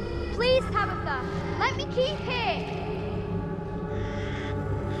 Please, Tabitha, let me keep here.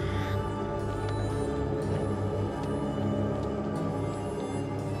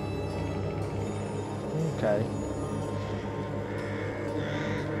 okay.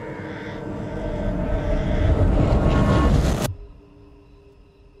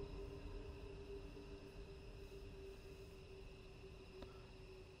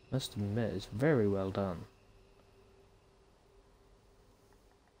 Must admit, it's very well done.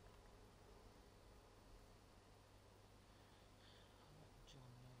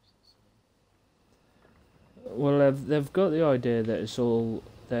 they've got the idea that it's all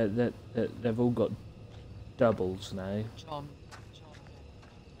that they've all got doubles now.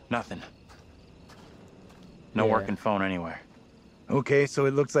 Nothing. No working phone anywhere. Okay, so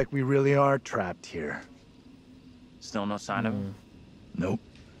it looks like we really are trapped here. Still no sign of him? Nope.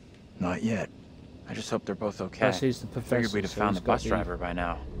 Not yet. I just hope they're both okay. Plus he's the professor, Figured we'd have found the bus driver by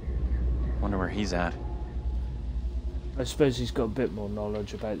now. Wonder where he's at. I suppose he's got a bit more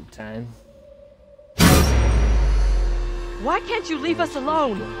knowledge about the town. Why can't you leave us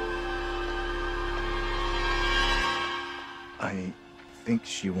alone? I think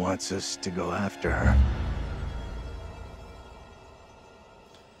she wants us to go after her.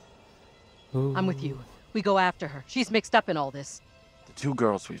 I'm with you. We go after her. She's mixed up in all this. The two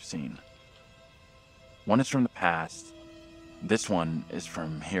girls we've seen. One is from the past. This one is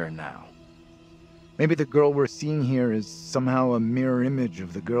from here and now. Maybe the girl we're seeing here is somehow a mirror image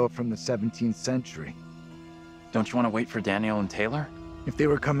of the girl from the 17th century. Don't you want to wait for Daniel and Taylor? If they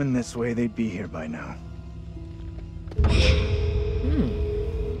were coming this way, they'd be here by now.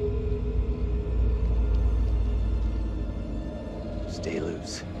 Stay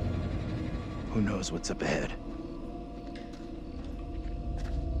loose. Who knows what's up ahead?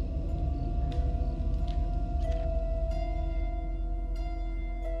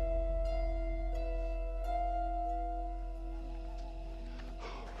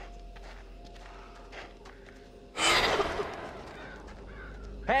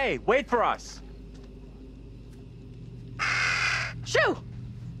 Hey, wait for us! Shoo!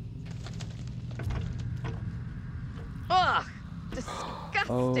 Ugh! Disgusting!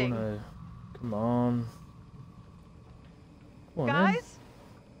 Oh no. Come on. Come on, Guys?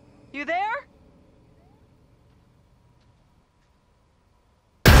 You there?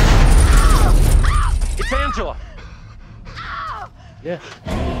 It's Angela! Yeah.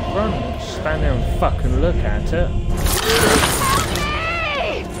 Run. Stand there and fucking look at it.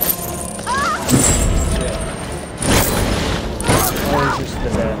 Oh, is this the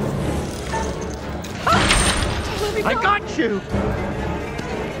death? I got you!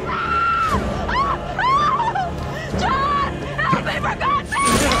 John! Help me, for God's sake!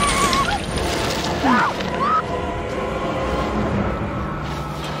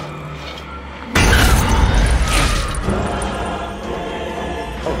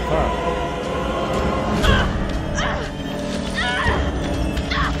 Oh, fuck.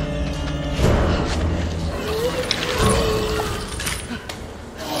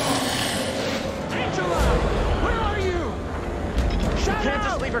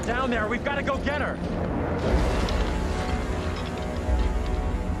 Leave her down there. We've got to go get her.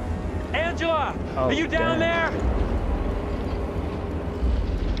 Angela, are you down there?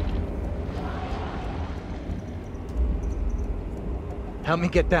 Help me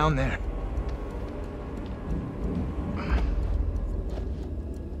get down there.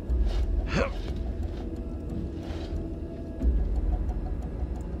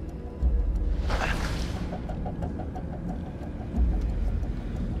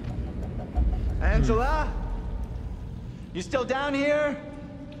 Angela? You still down here?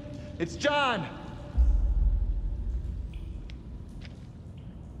 It's John.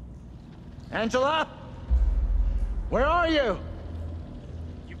 Angela? Where are you?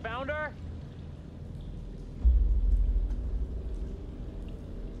 You found her?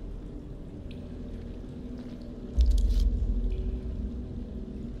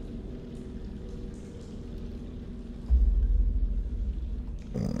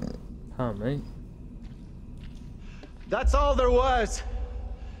 Huh, mate? That's all there was.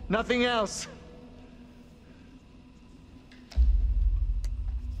 Nothing else.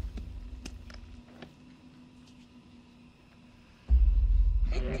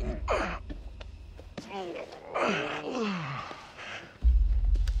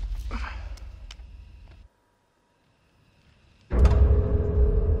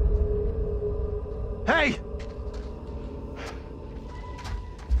 Hey!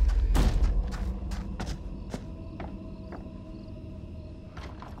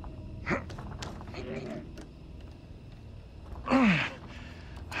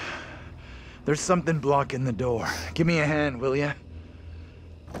 There's something blocking the door. Give me a hand, will ya?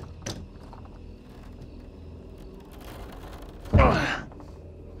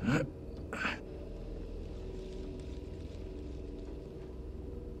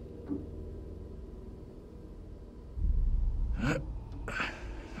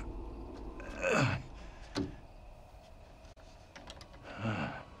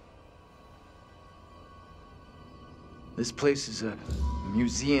 This place is a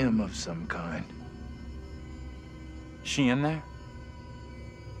museum of some kind. She in there?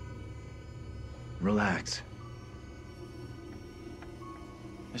 Relax.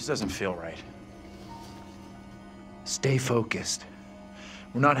 This doesn't feel right. Stay focused.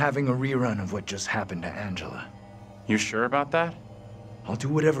 We're not having a rerun of what just happened to Angela. You sure about that? I'll do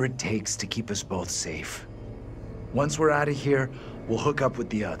whatever it takes to keep us both safe. Once we're out of here, we'll hook up with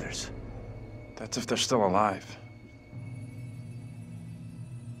the others. That's if they're still alive.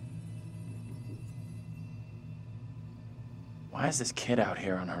 Why is this kid out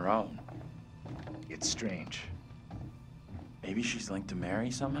here on her own? It's strange. Maybe she's linked to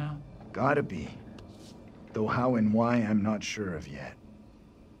Mary somehow? Gotta be. Though how and why, I'm not sure of yet.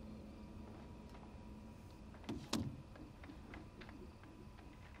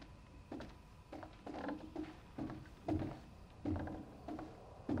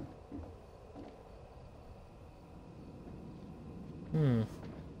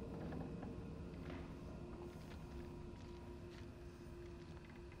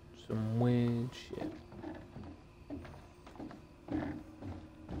 Some weird shit.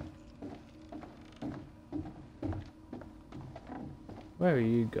 Where are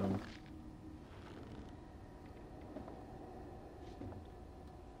you going?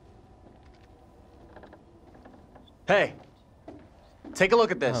 Hey! Take a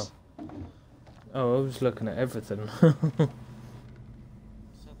look at this. Oh, I was looking at everything.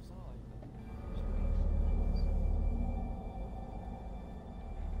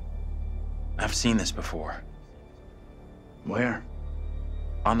 I've seen this before. Where?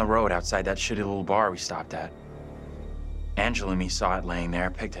 On the road outside that shitty little bar we stopped at. Angela and me saw it laying there,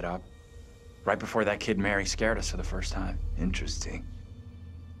 picked it up. Right before that kid Mary scared us for the first time. Interesting.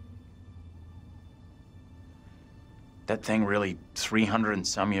 That thing really 300 and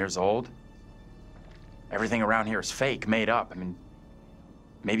some years old? Everything around here is fake, made up. I mean,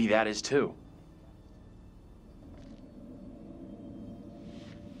 maybe that is too.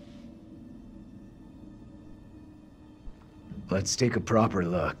 Let's take a proper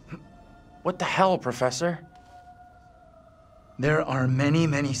look. What the hell, Professor? There are many,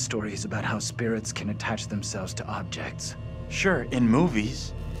 many stories about how spirits can attach themselves to objects. Sure, in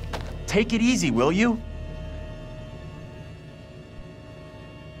movies. Take it easy, will you?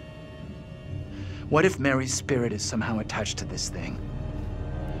 What if Mary's spirit is somehow attached to this thing?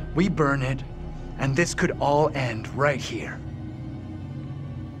 We burn it, and this could all end right here.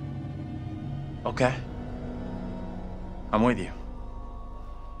 Okay. I'm with you.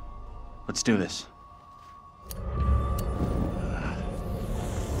 Let's do this.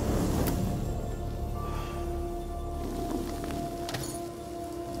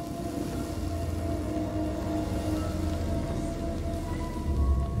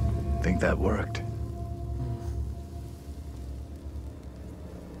 Think that worked?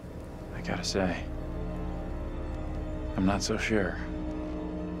 I gotta say, I'm not so sure.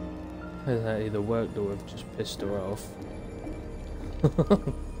 That either worked or we've just pissed her off.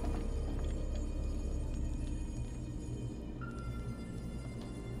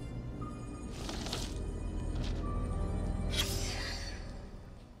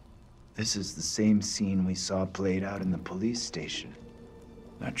 This is the same scene we saw played out in the police station.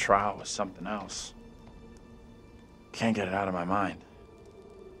 That trial was something else. Can't get it out of my mind.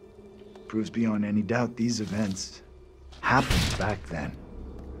 Proves beyond any doubt these events happened back then.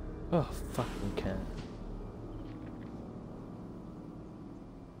 Oh, fucking cat.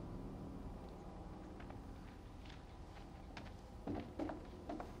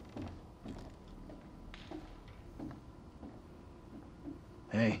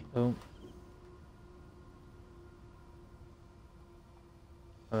 Hey. Oh.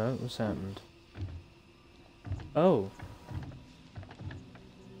 Alright, what's happened? Oh.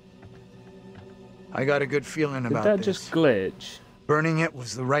 I got a good feeling about this. Did that just glitch? Burning it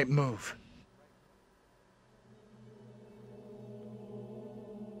was the right move.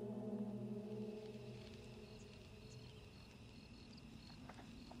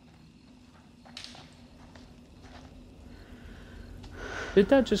 Did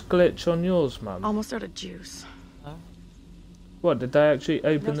that just glitch on yours, Mum? Almost out of juice. Huh? What, did they actually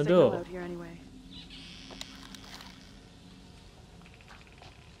open the door? Out here anyway.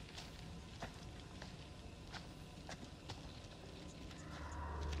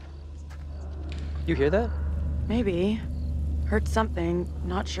 You hear that? Maybe. Heard something,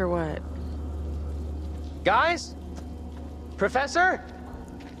 not sure what. Guys? Professor?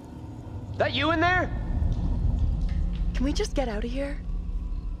 That you in there? Can we just get out of here?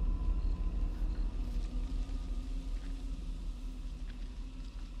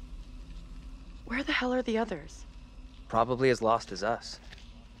 Where the hell are the others? Probably as lost as us.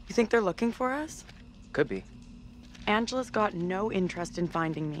 You think they're looking for us? Could be. Angela's got no interest in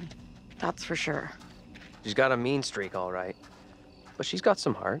finding me. That's for sure. She's got a mean streak, all right. but she's got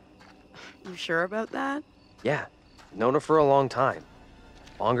some heart. You sure about that? Yeah, known her for a long time.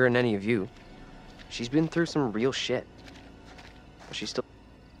 Longer than any of you. She's been through some real shit. But she's still...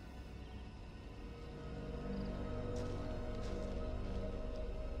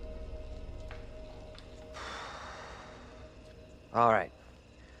 All right.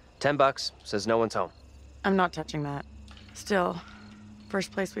 $10, says no one's home. I'm not touching that. Still,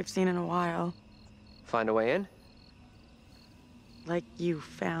 first place we've seen in a while. Find a way in? Like you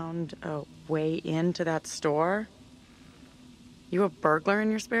found a way into that store? You a burglar in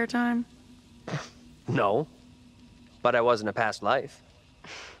your spare time? No. But I was in a past life.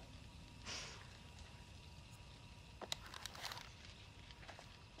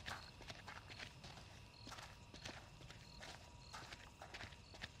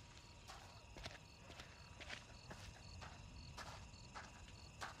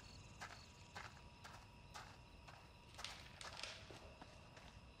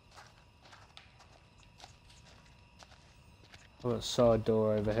 I've got a side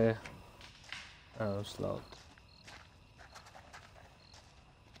door over here. Oh, it's locked.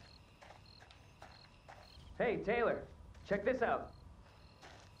 Hey, Taylor, check this out.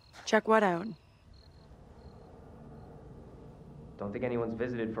 Check what out? Don't think anyone's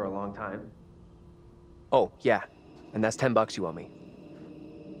visited for a long time. Oh, yeah. And that's $10 you owe me.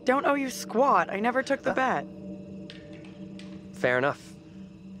 Don't owe you squat. I never took the bet. Fair enough.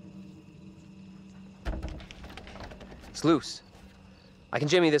 It's loose. I can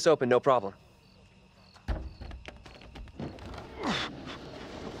jimmy this open, no problem.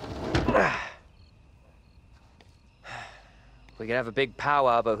 We could have a big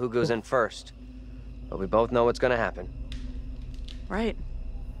powwow about who goes in first. But we both know what's gonna happen. Right.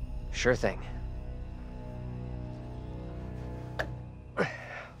 Sure thing.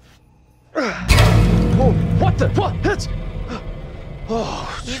 Oh, what the? What? It's...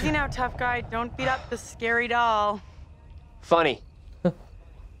 Oh. Easy now, tough guy. Don't beat up the scary doll. Funny.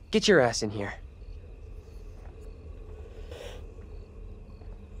 Get your ass in here.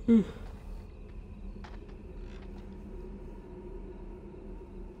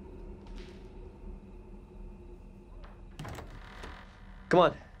 Come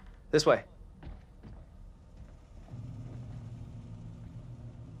on, this way.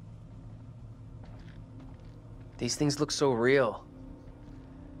 These things look so real.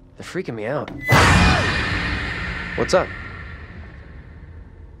 They're freaking me out. What's up?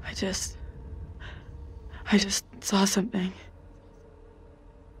 I just saw something.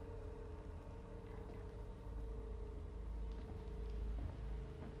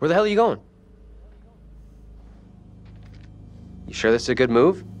 Where the hell are you going? You sure this is a good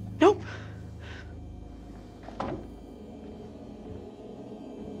move? Nope.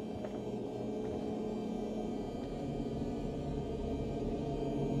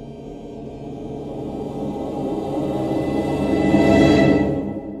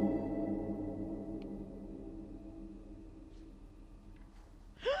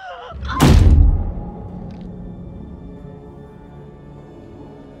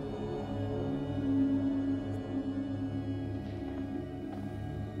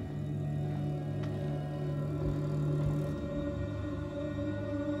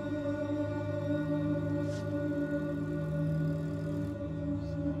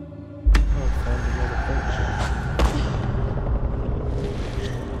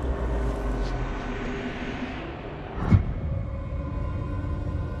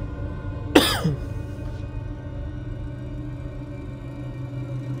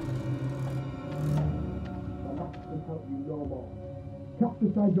 Cast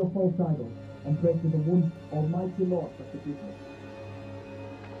aside your false idols and pray to the one almighty Lord for forgiveness.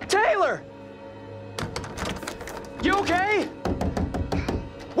 Taylor! You okay?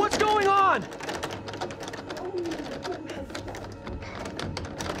 What's going on?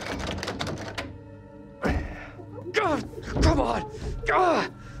 Come on!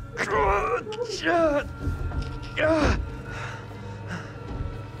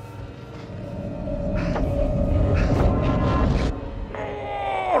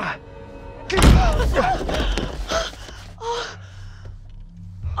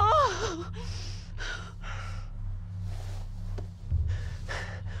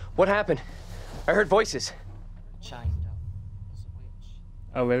 What happened? I heard voices.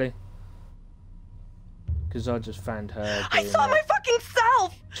 Oh, really? Because I just found her. I saw my fucking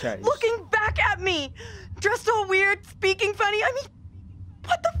self! Chase. Looking back at me! Dressed all weird, speaking funny. I mean,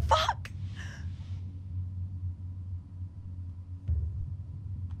 what the fuck?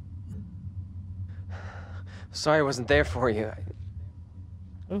 Sorry I wasn't there for you.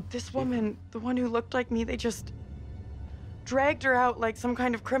 This woman, the one who looked like me, they just dragged her out like some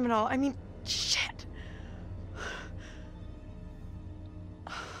kind of criminal. I mean, shit.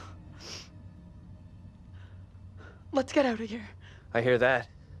 Let's get out of here. I hear that.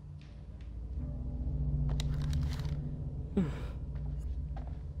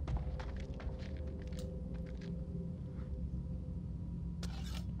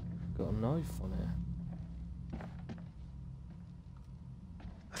 Got a knife on it.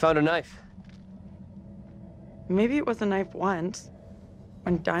 I found a knife. Maybe it was a knife once,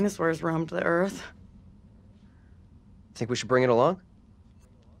 when dinosaurs roamed the earth. Think we should bring it along?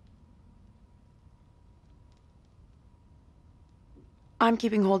 I'm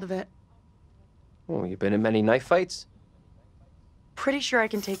keeping hold of it. Oh, you been in many knife fights? Pretty sure I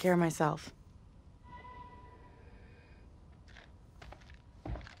can take care of myself.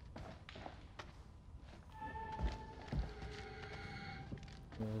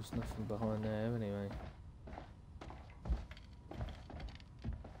 There's nothing behind there anyway.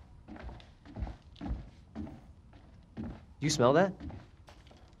 You smell that?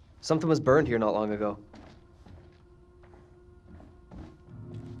 Something was burned here not long ago.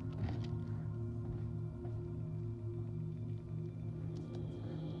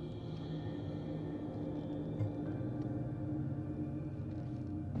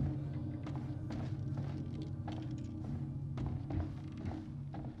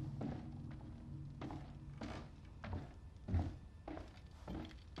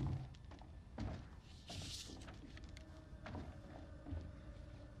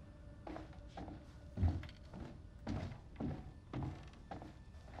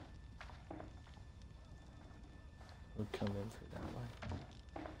 We'll come in through that way.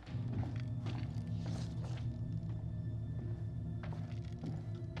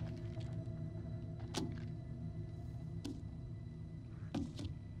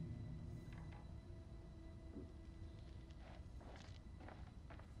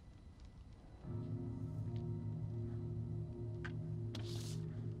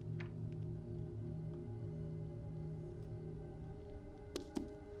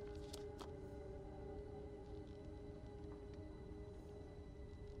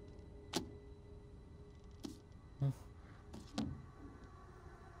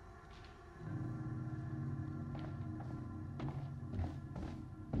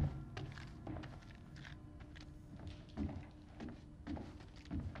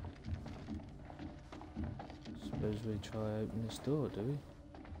 Suppose we try open this door, do we?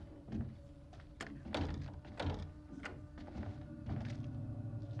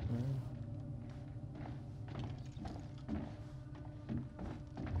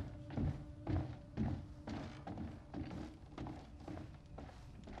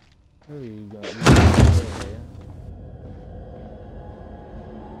 Oh, you got here.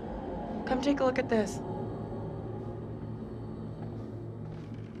 Come take a look at this.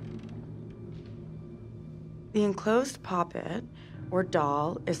 The enclosed poppet, or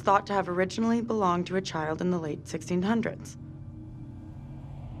doll, is thought to have originally belonged to a child in the late 1600s.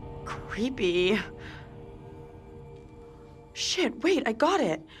 Creepy. Shit, wait, I got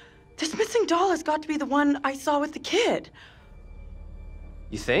it. This missing doll has got to be the one I saw with the kid.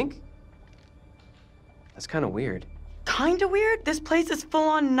 You think? That's kind of weird. Kinda weird? This place is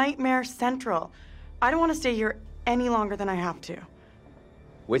full-on Nightmare Central. I don't want to stay here any longer than I have to.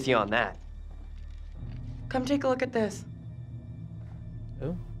 With you on that. Come take a look at this.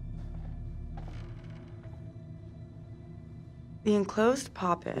 Oh. The enclosed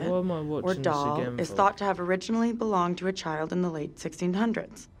poppet, Why am I watching or this doll, again is for? thought to have originally belonged to a child in the late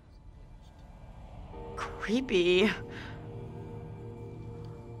 1600s. Creepy.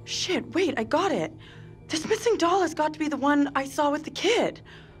 Shit, wait, I got it. This missing doll has got to be the one I saw with the kid.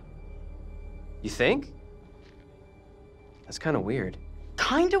 You think? That's kind of weird.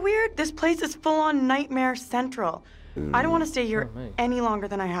 Kinda weird? This place is full-on Nightmare Central. I don't want to stay here any longer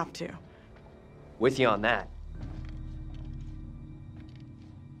than I have to. With you on that.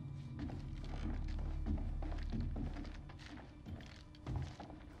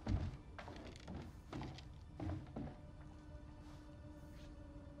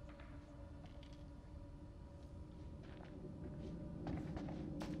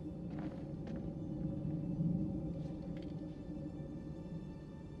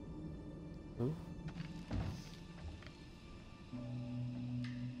 Oh.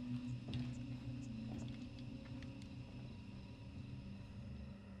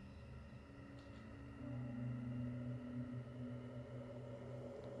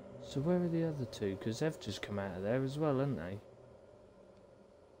 So where are the other two? Because they've just come out of there as well, haven't they?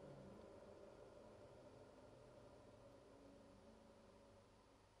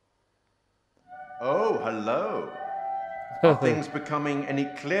 Oh, hello. Are things becoming any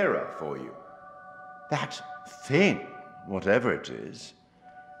clearer for you? That thing, whatever it is,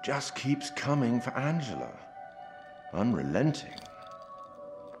 just keeps coming for Angela. Unrelenting.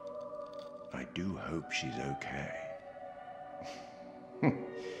 I do hope she's okay.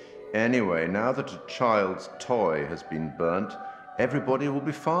 Anyway, now that a child's toy has been burnt, everybody will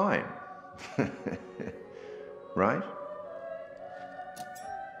be fine. Right?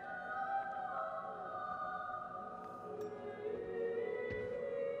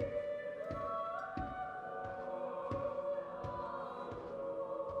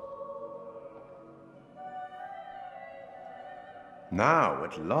 Now,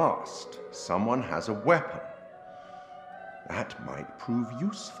 at last, someone has a weapon. That might prove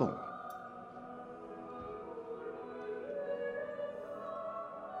useful.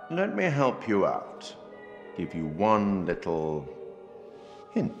 Let me help you out. Give you one little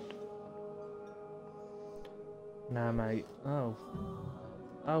hint. Nah, mate. Oh.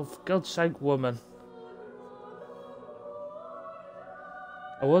 Oh, for God's sake, woman.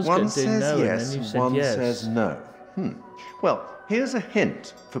 I was going to do no, yes, and then you said one yes. says no. Well, here's a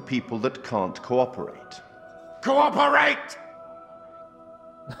hint for people that can't cooperate. Cooperate!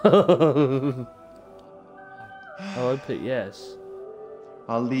 Oh, I put yes.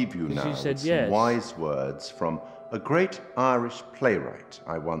 I'll leave you now You said with some yes. wise words from a great Irish playwright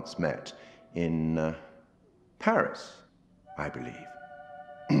I once met in Paris, I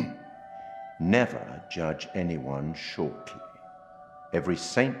believe. Never judge anyone shortly. Every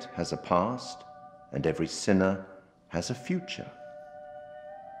saint has a past, and every sinner has a future.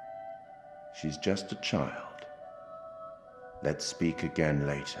 She's just a child. Let's speak again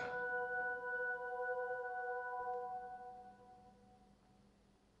later.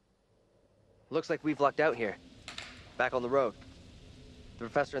 Looks like we've lucked out here. Back on the road. The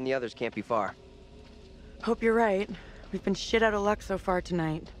professor and the others can't be far. Hope you're right. We've been shit out of luck so far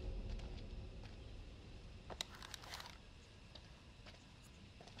tonight.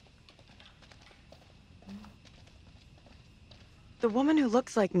 The woman who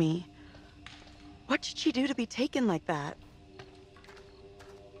looks like me, what did she do to be taken like that?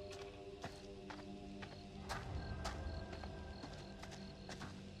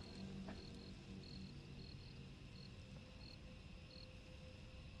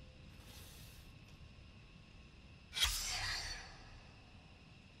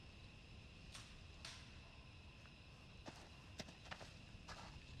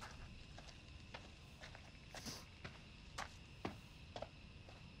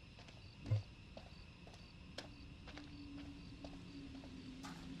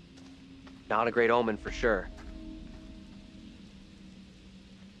 Not a great omen for sure.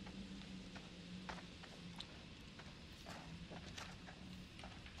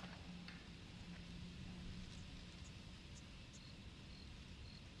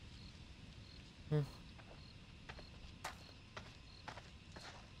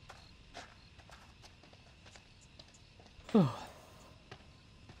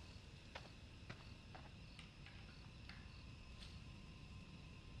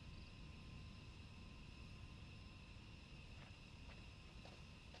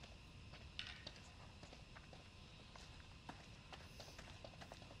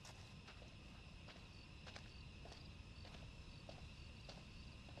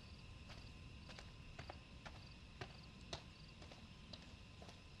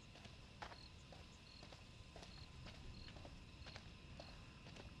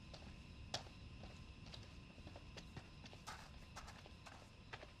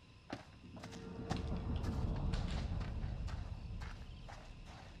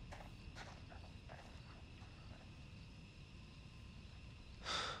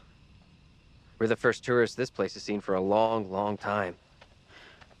 We're the first tourists this place has seen for a long, long time.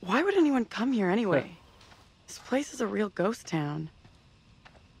 Why would anyone come here anyway? This place is a real ghost town.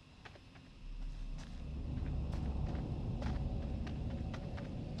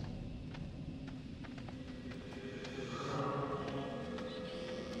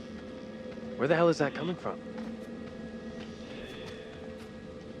 Where the hell is that coming from?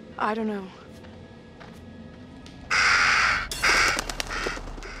 I don't know.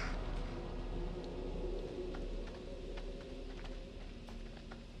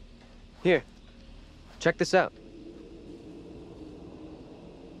 Here, check this out.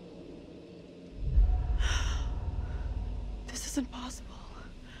 This isn't possible.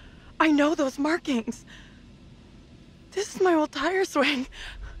 I know those markings. This is my old tire swing.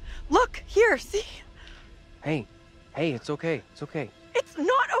 Look, here, see? Hey, it's okay, it's okay. It's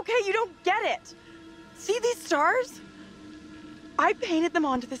not okay, you don't get it. See these stars? I painted them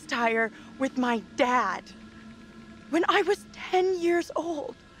onto this tire with my dad. When I was 10 years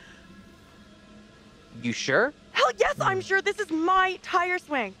old. You sure? Hell yes, I'm sure. This is my tire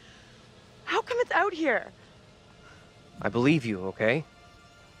swing. How come it's out here? I believe you, okay?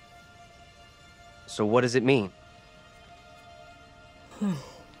 So what does it mean?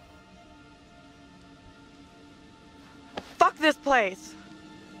 Fuck this place.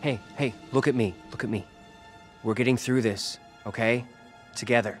 Hey, look at me. Look at me. We're getting through this, okay?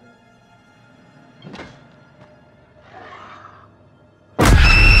 Together.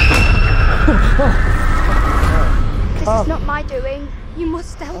 This is not my doing. You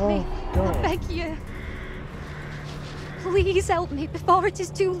must help me. I beg you. Please help me before it is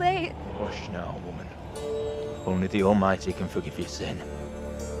too late. Hush now, woman. Only the Almighty can forgive your sin.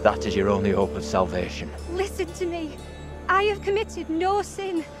 That is your only hope of salvation. Listen to me. I have committed no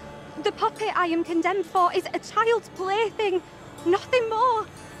sin. The puppet I am condemned for is a child's plaything. Nothing more.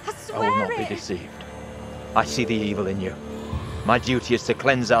 I swear I will not be deceived. I see the evil in you. My duty is to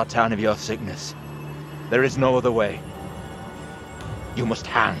cleanse our town of your sickness. There is no other way. You must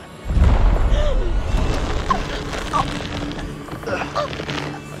hang. I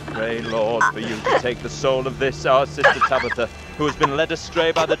pray, Lord, for you to take the soul of this, our sister Tabitha, who has been led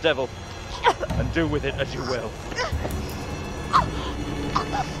astray by the devil, and do with it as you will.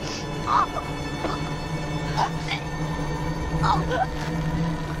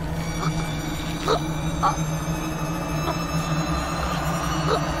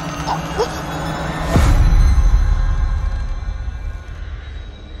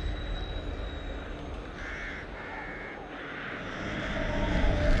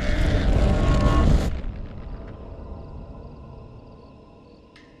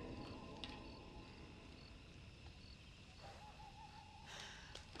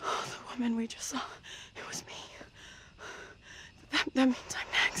 The woman we just saw, it was me. That means I'm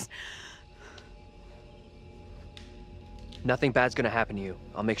next. Nothing bad's gonna happen to you.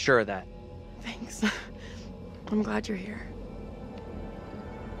 I'll make sure of that. Thanks. I'm glad you're here.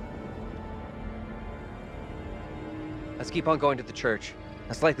 Let's keep on going to the church.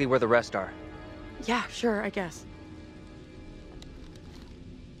 That's likely where the rest are. Yeah, sure, I guess.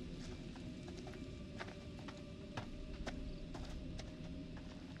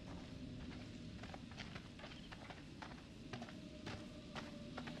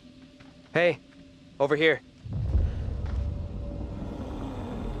 Hey, over here.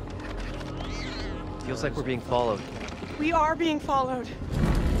 Feels like we're being followed. We are being followed.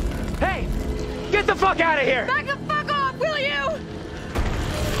 Hey! Get the fuck out of here! Back the fuck off, will you?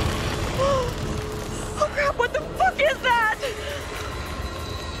 Oh crap, what the fuck is that?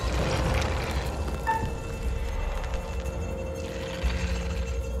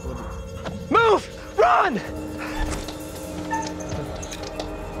 Move! Run!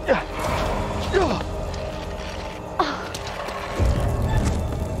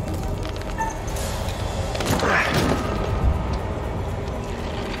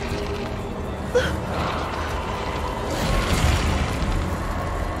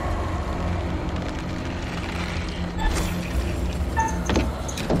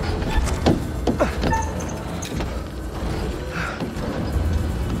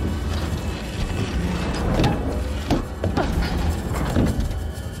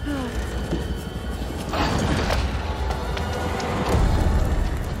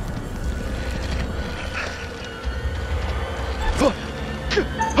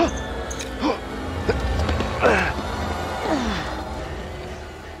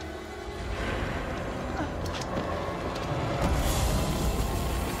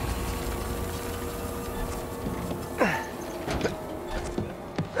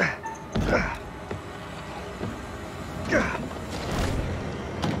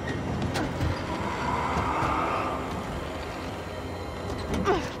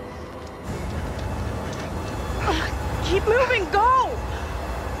 Keep moving, go!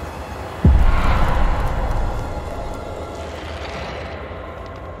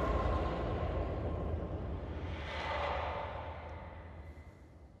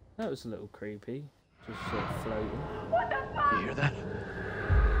 That was a little creepy. Just sort of floating. What the fuck? You hear that?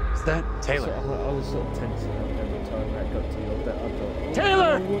 Is that Taylor? I was sort of tensing up every time that got to your bit. I thought,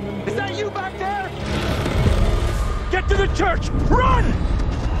 Taylor! Is that you back there? Get to the church! Run!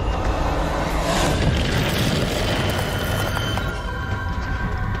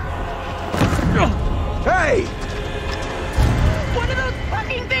 Hey! One of those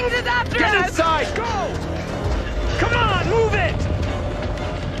fucking things is after us! Get inside! Go! Come on, move it!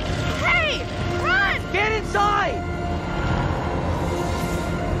 Hey! Run! Get inside!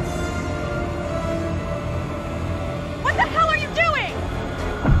 What the hell are you doing?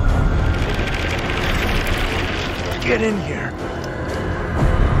 get in here.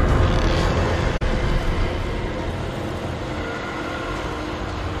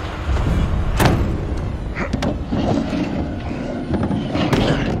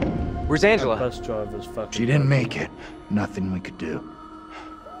 Where's Angela? Bus driver's fucking. She didn't make it. Nothing we could do.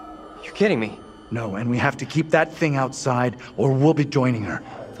 You're kidding me. No, and we have to keep that thing outside, or we'll be joining her.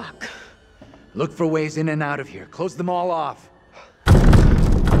 Fuck. Look for ways in and out of here. Close them all off.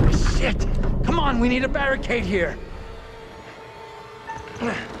 Shit! Come on, we need a barricade here.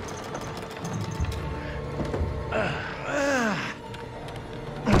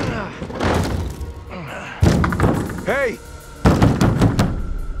 Hey!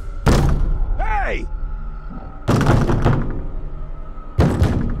 Hey!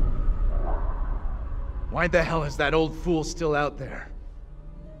 Why the hell is that old fool still out there?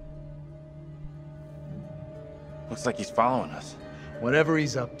 Looks like he's following us. Whatever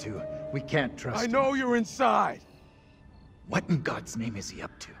he's up to, we can't trust him. I know you're inside. What in God's name is he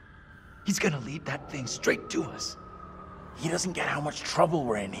up to? He's gonna lead that thing straight to us. He doesn't get how much trouble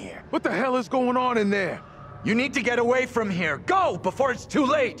we're in here. What the hell is going on in there? You need to get away from here. Go before it's too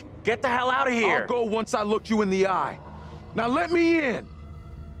late. Get the hell out of here. I'll go once I look you in the eye. Now let me in.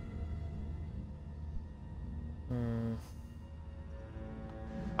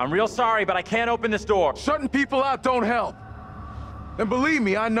 I'm real sorry, but I can't open this door. Shutting people out don't help. And believe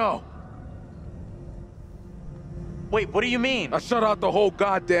me, I know. Wait, what do you mean? I shut out the whole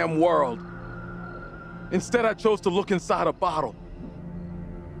goddamn world. Instead, I chose to look inside a bottle.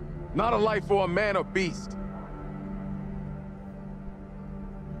 Not a life for a man or beast.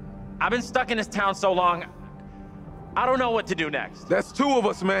 I've been stuck in this town so long, I don't know what to do next. That's two of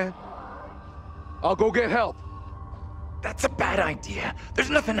us, man. I'll go get help. That's a bad idea. There's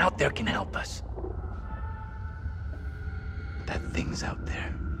nothing out there can help us. That thing's out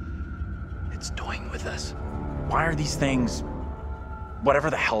there. It's toying with us. Why are these things, whatever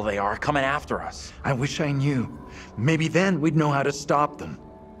the hell they are, coming after us? I wish I knew. Maybe then we'd know how to stop them.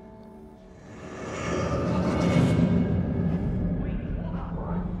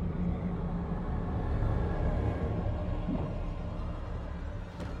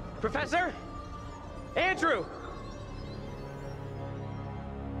 Professor? Andrew!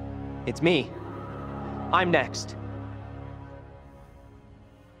 It's me. I'm next.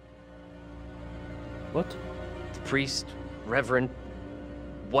 What? The priest, reverend,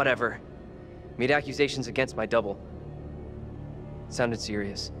 whatever, made accusations against my double. It sounded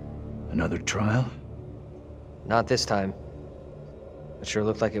serious. Another trial? Not this time. It sure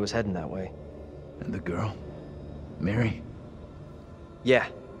looked like it was heading that way. And the girl? Mary? Yeah.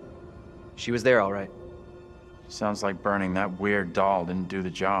 She was there all right. Sounds like burning that weird doll didn't do the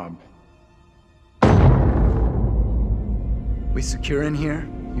job. We secure in here?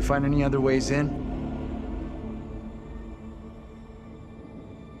 You find any other ways in?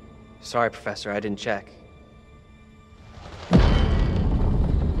 Sorry, Professor, I didn't check.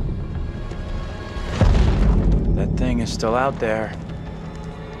 That thing is still out there.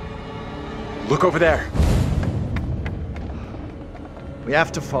 Look over there. We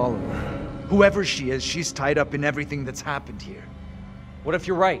have to follow her. Whoever she is, she's tied up in everything that's happened here. What if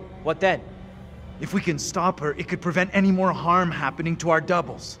you're right? What then? If we can stop her, it could prevent any more harm happening to our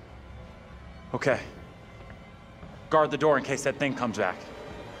doubles. Okay. Guard the door in case that thing comes back.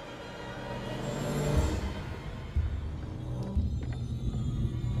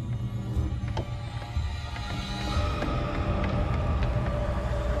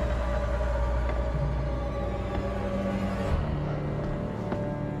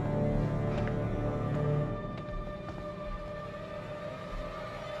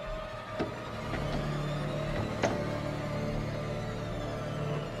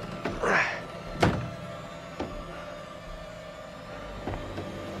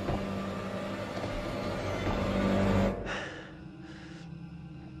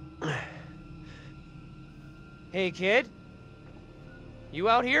 Hey, kid? You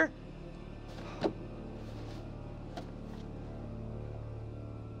out here?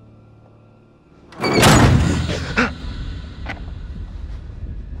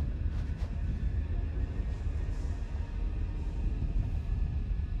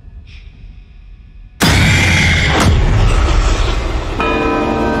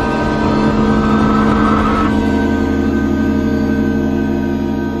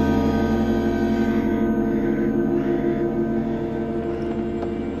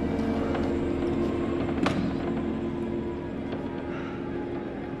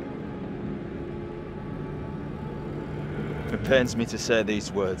 It pains me to say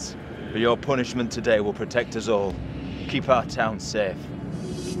these words, but your punishment today will protect us all. Keep our town safe.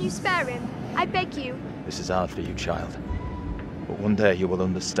 Can you spare him? I beg you. This is hard for you, child. But one day you will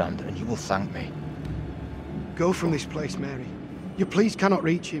understand, and you will thank me. Go from this place, Mary. Your pleas cannot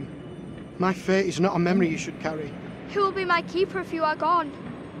reach him. My fate is not a memory you should carry. Who will be my keeper if you are gone?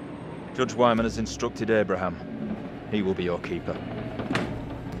 Judge Wyman has instructed Abraham. He will be your keeper.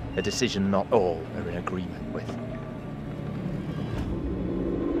 A decision not all are in agreement with.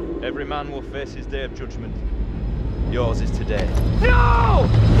 Every man will face his day of judgment. Yours is today. No!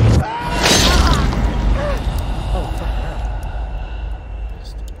 Oh, fuck that.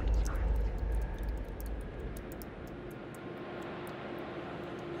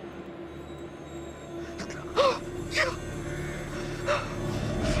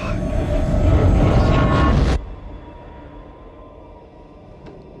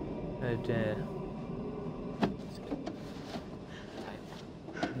 Oh dear.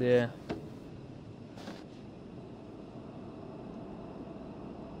 Yeah.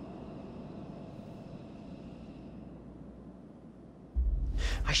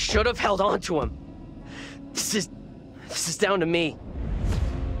 I should have held on to him. This is down to me.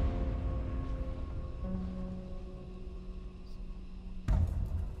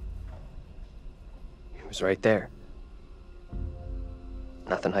 He was right there.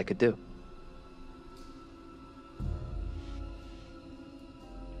 Nothing I could do.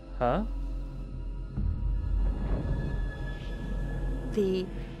 Huh? The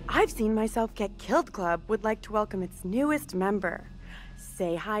I've Seen Myself Get Killed Club would like to welcome its newest member.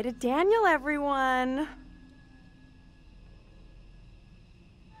 Say hi to Daniel, everyone.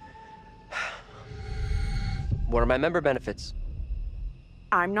 What are my member benefits?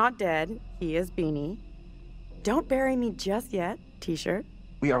 I'm not dead. He is Beanie. Don't bury me just yet. T-shirt.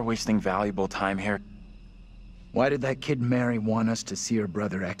 We are wasting valuable time here. Why did that kid Mary want us to see her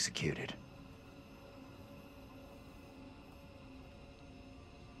brother executed?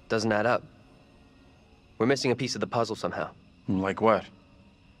 Doesn't add up. We're missing a piece of the puzzle somehow. Like what?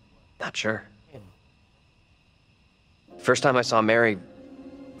 Not sure. First time I saw Mary,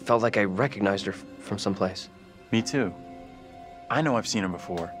 felt like I recognized her from someplace. Me too. I know I've seen her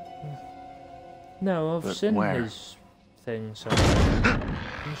before. No, I've But seen where? his thing, so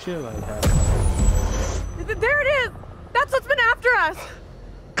I'm sure I have. There it is! That's what's been after us!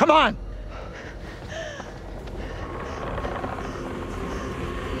 Come on!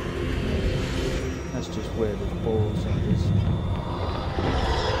 That's just where the balls in this.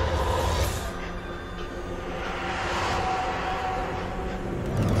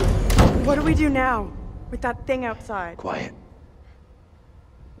 What do we do now? With that thing outside? Quiet.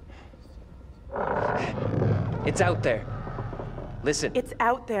 It's out there. Listen. It's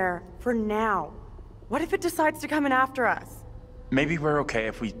out there for now. What if it decides to come in after us? Maybe we're okay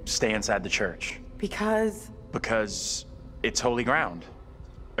if we stay inside the church. Because it's holy ground.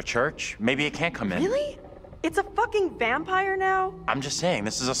 A church? Maybe it can't come in. Really? It's a fucking vampire now? I'm just saying,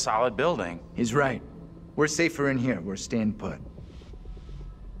 this is a solid building. He's right. We're safer in here. We're staying put.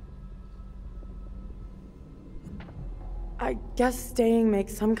 I guess staying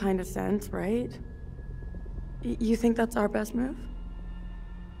makes some kind of sense, right? You think that's our best move?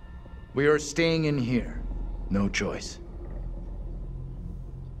 We are staying in here. No choice.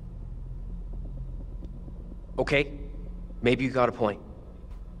 Okay, maybe you got a point.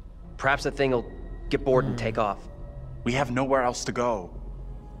 Perhaps the thing will get bored and take off. We have nowhere else to go.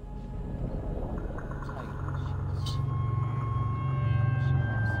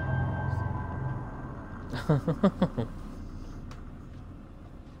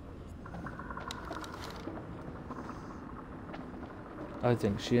 I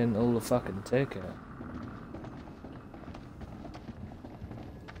think she ain't all the fucking ticket.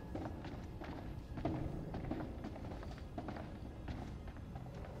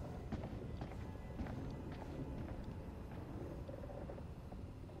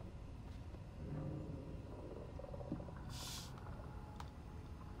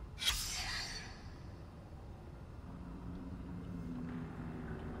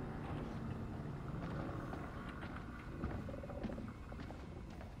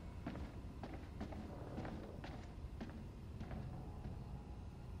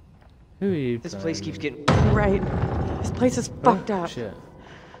 Who are you? This place keeps getting... Right. This place is fucked up. Shit.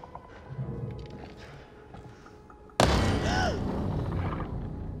 I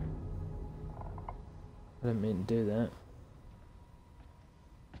didn't mean to do that.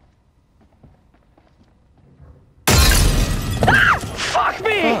 Fuck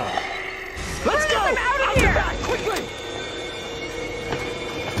me! Oh. Let's go! I'm out of here! Back, quickly!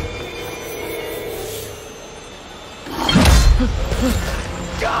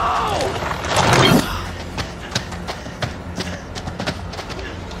 Go!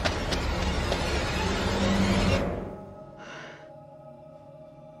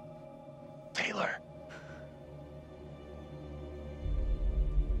 sailor.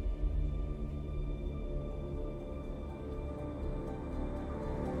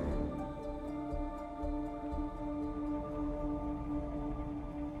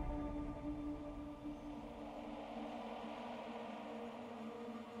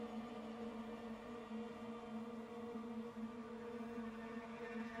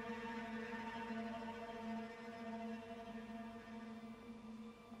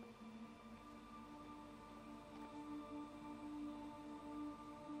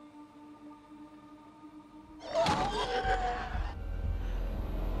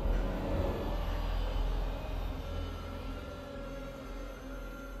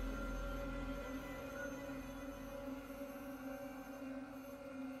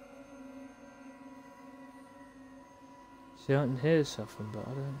 See, I can hear something, but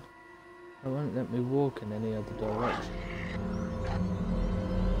it won't let me walk in any other direction.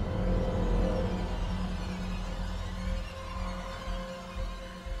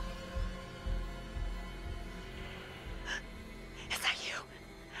 Is that you?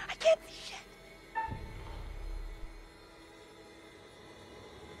 I can't see shit.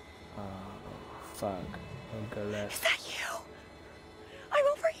 Oh, fuck. I'll go left. Is that you? I'm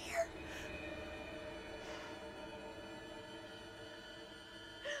over here.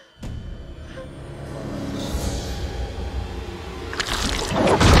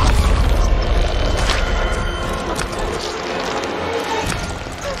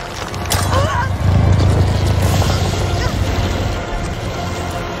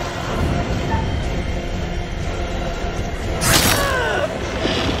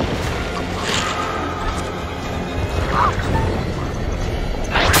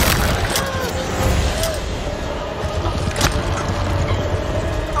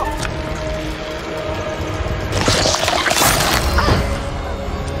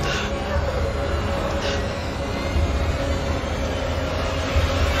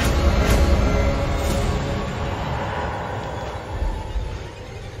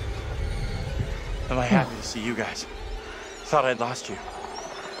 Am I happy to see you guys? Thought I'd lost you.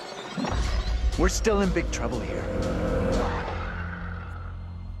 We're still in big trouble here.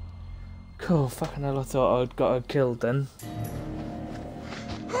 Cool, fucking hell, I thought I'd got her killed then.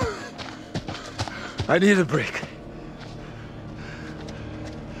 I need a break.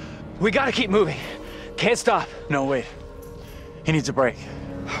 We gotta keep moving. Can't stop. No, wait. He needs a break.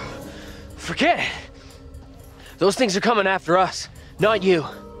 Forget it. Those things are coming after us, not you.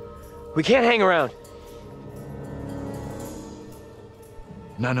 We can't hang around.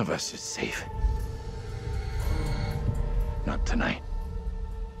 None of us is safe. Not tonight.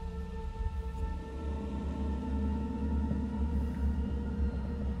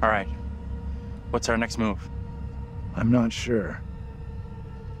 All right. What's our next move? I'm not sure.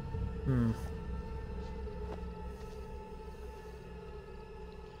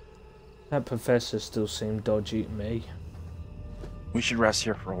 That professor still seemed dodgy to me. We should rest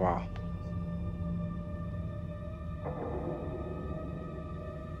here for a while.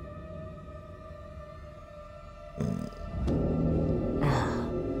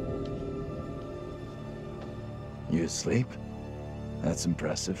 You asleep? That's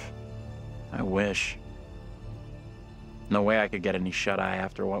impressive. I wish. No way I could get any shut-eye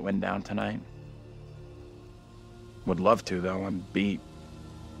after what went down tonight. Would love to, though. I'm beat.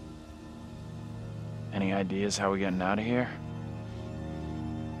 Any ideas how we getting out of here?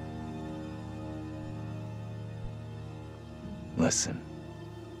 Listen.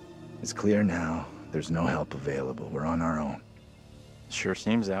 It's clear now. There's no help available. We're on our own. Sure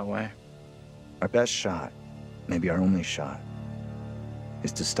seems that way. Our best shot, maybe our only shot,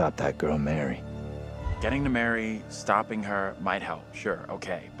 is to stop that girl, Mary. Getting to Mary, stopping her might help, sure,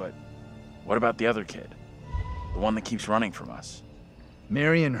 okay, but what about the other kid? The one that keeps running from us?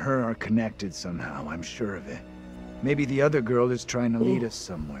 Mary and her are connected somehow, I'm sure of it. Maybe the other girl is trying to lead us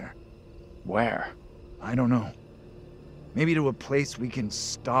somewhere. Where? I don't know. Maybe to a place we can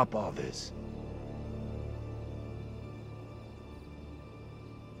stop all this.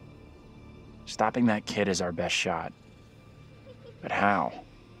 Stopping that kid is our best shot. But how?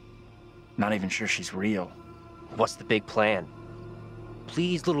 Not even sure she's real. What's the big plan?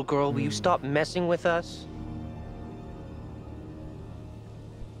 Please, little girl, will you stop messing with us?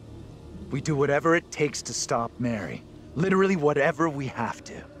 We do whatever it takes to stop Mary. Literally whatever we have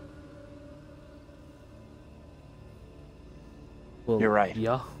to. Well, you're right.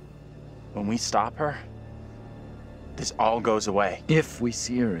 Yeah. When we stop her, this all goes away. If we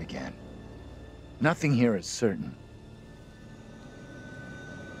see her again. Nothing here is certain.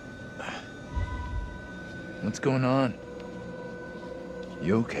 What's going on?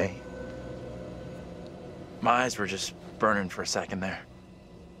 You okay? My eyes were just burning for a second there.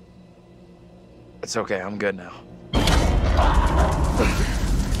 It's okay, I'm good now.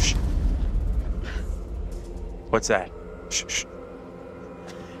 Shh. What's that? Shh, shh.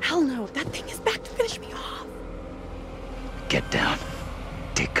 Hell no, that thing is back to finish me off. Get down.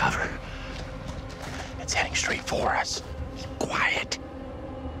 Take cover. It's heading straight for us. Quiet.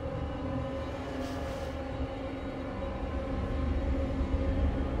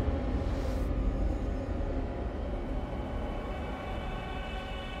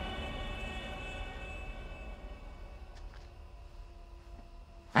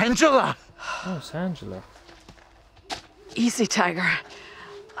 Angela! Oh, it's Angela. Easy, Tiger.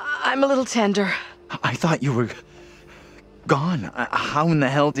 I'm a little tender. I thought you were gone. How in the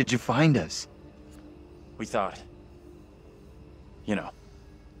hell did you find us? We thought. You know.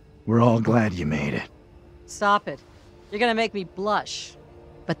 We're all glad you made it. Stop it. You're gonna make me blush.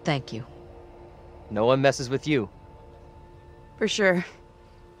 But thank you. No one messes with you. For sure.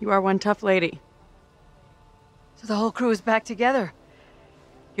 You are one tough lady. So the whole crew is back together.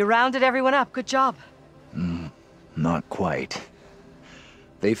 You rounded everyone up. Good job. Not quite.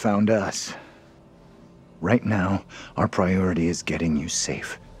 They found us. Right now, our priority is getting you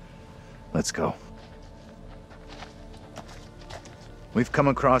safe. Let's go. We've come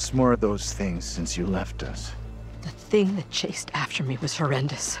across more of those things since you left us. The thing that chased after me was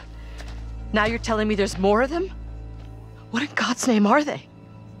horrendous. Now you're telling me there's more of them? What in God's name are they?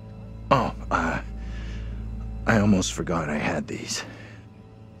 Oh, I almost forgot I had these.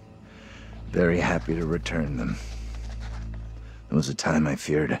 Very happy to return them. There was a time I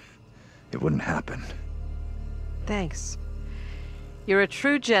feared it wouldn't happen. Thanks. You're a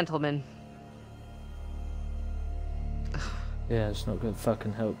true gentleman. Yeah, it's not gonna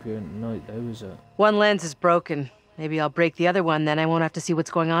fucking help you at night though, is it? One lens is broken. Maybe I'll break the other one, then I won't have to see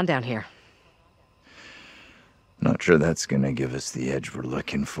what's going on down here. Not sure that's gonna give us the edge we're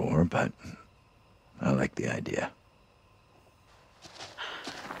looking for, but I like the idea.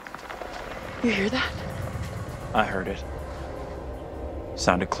 You hear that? I heard it.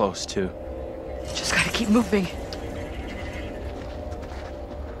 Sounded close, too. Just gotta keep moving.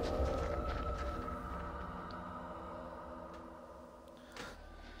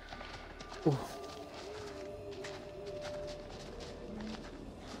 Ooh.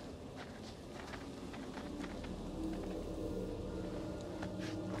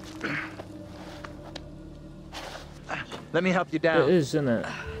 Let me help you down. It is, isn't it?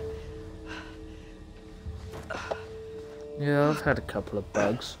 Yeah, I've had a couple of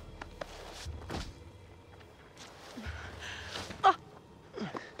bugs.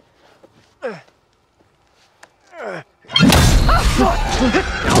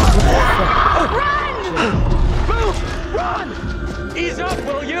 Move! Run! Ease up,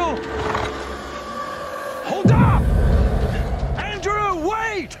 will you? Hold up! Andrew,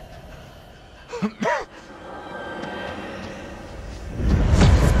 wait!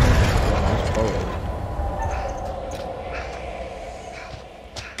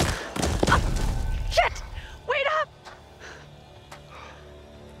 Shit! Wait up!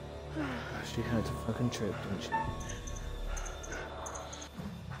 She had to fucking trip, didn't she?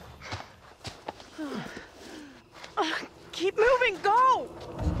 Keep moving, go!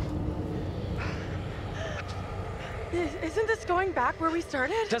 Isn't this going back where we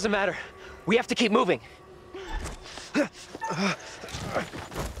started? Doesn't matter. We have to keep moving.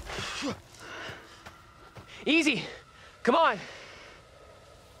 Easy. Come on.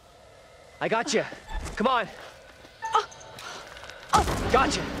 I got you. Come on.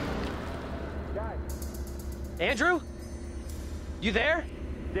 Gotcha. Andrew? You there?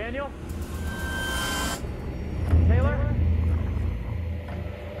 Daniel? Taylor?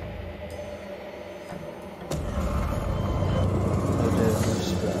 Oh dear, I'm gonna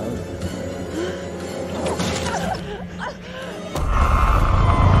split out.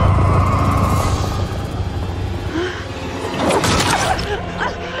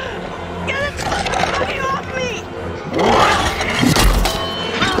 Get it fucking off me!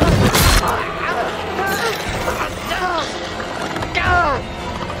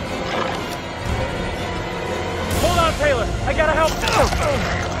 Hold on, Taylor. I gotta help.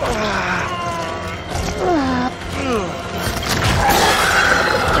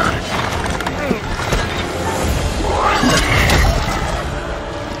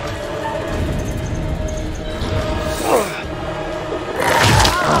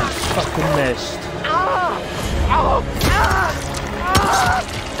 Fucking missed.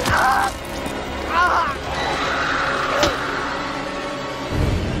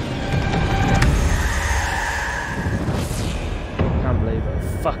 Can't believe I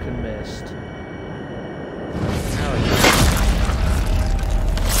fucking missed.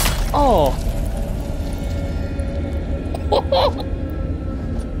 Oh!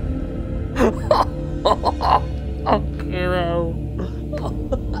 Hero.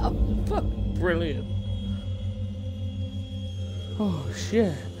 Brilliant. Oh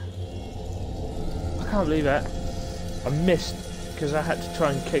shit. I can't believe that. I missed because I had to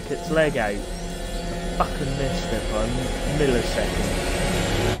try and kick its leg out. I fucking missed it by a millisecond.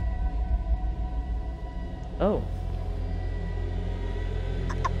 Oh.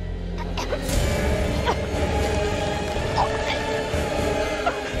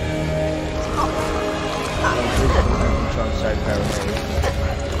 Try and save Paranoid.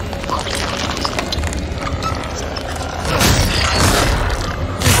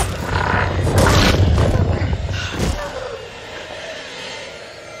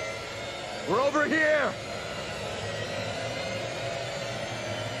 We're over here!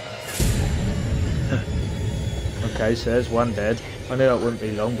 Okay, so there's one dead. I knew that wouldn't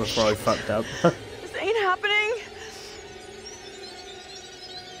be long before I fucked up. This ain't happening.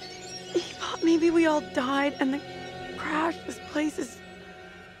 He thought maybe we all died and the crash. This place is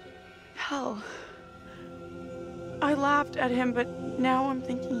hell. I laughed at him, but now I'm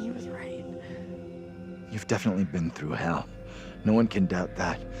thinking he was right. You've definitely been through hell. No one can doubt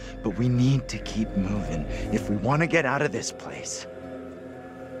that. But we need to keep moving if we want to get out of this place.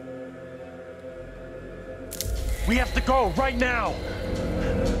 We have to go right now!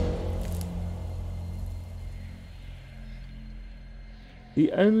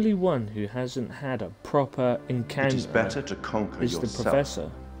 The only one who hasn't had a proper encounter It is better to conquer is yourself the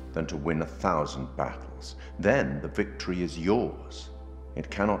professor. than to win 1,000 battles. Then the victory is yours. It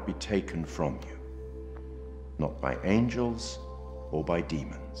cannot be taken from you. Not by angels or by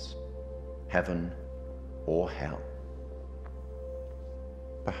demons. Heaven or hell.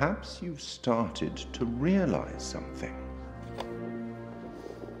 Perhaps you've started to realize something.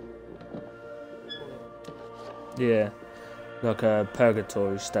 Yeah, like a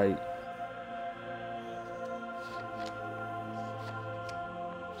purgatory state.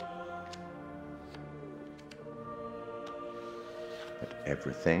 But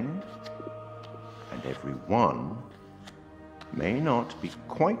everything and everyone may not be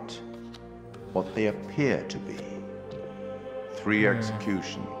quite what they appear to be. 3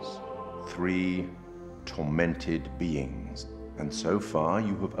 executions, 3 tormented beings, and so far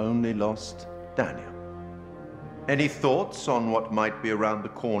you have only lost Daniel. Any thoughts on what might be around the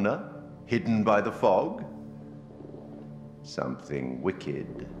corner, hidden by the fog? Something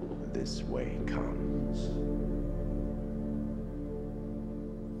wicked this way comes.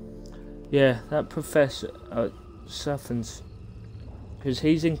 Yeah, that professor suffers because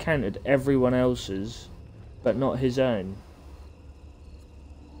he's encountered everyone else's, but not his own.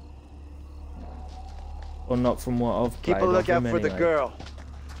 Or not from what I've played. Keep a lookout for the anyway. girl.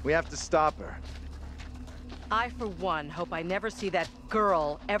 We have to stop her. I, for one, hope I never see that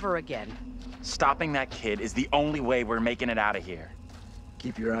girl ever again. Stopping that kid is the only way we're making it out of here.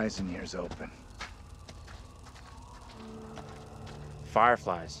 Keep your eyes and ears open.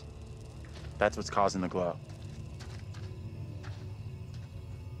 Fireflies. That's what's causing the glow.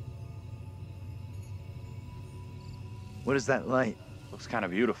 What is that light? Looks kind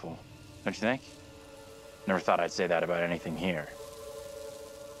of beautiful, don't you think? Never thought I'd say that about anything here.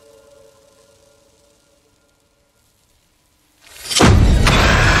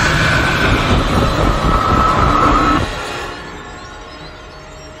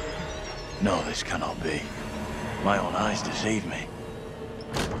 No, this cannot be. My own eyes deceive me.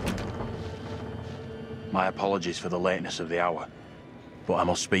 My apologies for the lateness of the hour, but I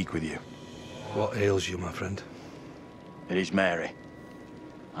must speak with you. What ails you, my friend? It is Mary.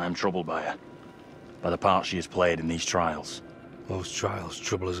 I am troubled by her, by the part she has played in these trials. Those trials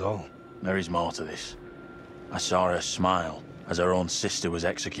trouble us all. There is more to this. I saw her smile as her own sister was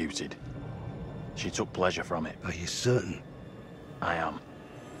executed. She took pleasure from it. Are you certain? I am.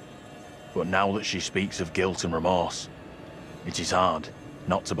 But now that she speaks of guilt and remorse, it is hard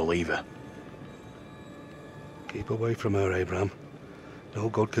not to believe her. Keep away from her, Abraham. No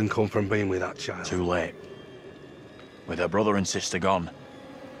good can come from being with that child. Too late. With her brother and sister gone,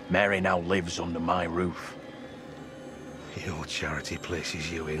 Mary now lives under my roof. Your charity places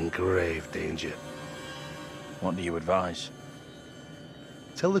you in grave danger. What do you advise?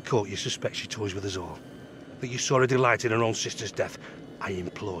 Tell the court you suspect she toys with us all. That you saw her delight in her own sister's death. I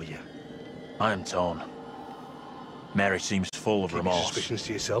implore you. I am torn. Mary seems full of Keep your remorse. suspicions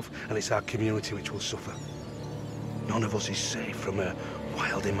to yourself, and it's our community which will suffer. None of us is safe from her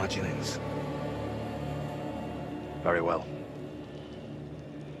wild imaginings. Very well.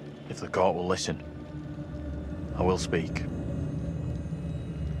 If the court will listen, I will speak.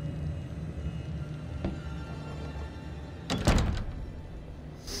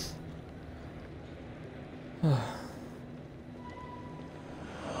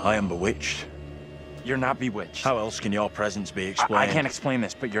 I am bewitched. You're not bewitched. How else can your presence be explained? I can't explain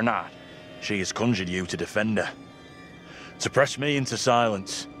this, but you're not. She has conjured you to defend her. To press me into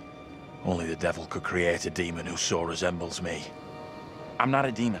silence. Only the devil could create a demon who so resembles me. I'm not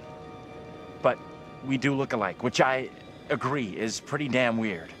a demon. But we do look alike, which I agree is pretty damn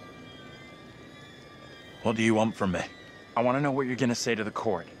weird. What do you want from me? I want to know what you're gonna say to the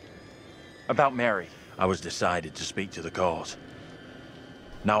court. About Mary. I was decided to speak to the court.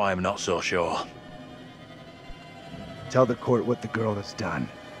 Now I am not so sure. Tell the court what the girl has done.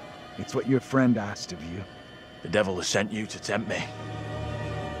 It's what your friend asked of you. The devil has sent you to tempt me.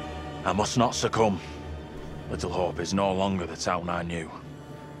 I must not succumb. Little Hope is no longer the town I knew.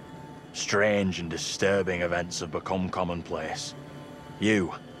 Strange and disturbing events have become commonplace.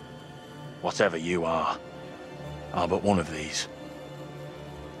 You, whatever you are but one of these.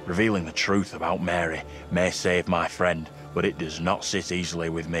 Revealing the truth about Mary may save my friend, but it does not sit easily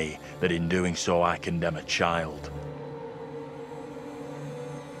with me that in doing so I condemn a child.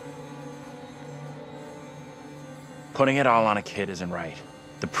 Putting it all on a kid isn't right.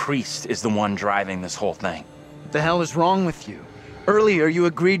 The priest is the one driving this whole thing. What the hell is wrong with you? Earlier you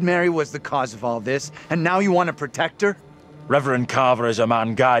agreed Mary was the cause of all this, and now you want to protect her? Reverend Carver is a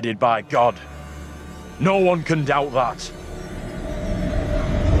man guided by God. No one can doubt that.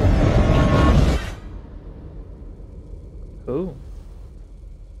 Cool.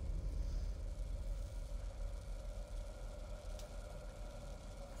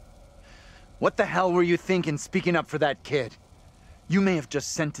 What the hell were you thinking speaking up for that kid? You may have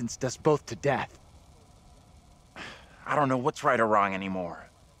just sentenced us both to death. I don't know what's right or wrong anymore.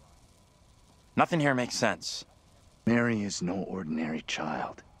 Nothing here makes sense. Mary is no ordinary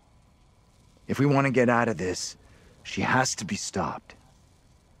child. If we want to get out of this, she has to be stopped.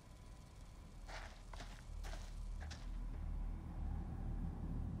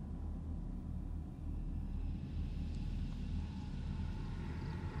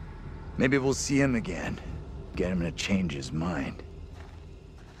 Maybe we'll see him again. Get him to change his mind.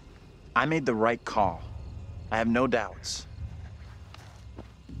 I made the right call. I have no doubts.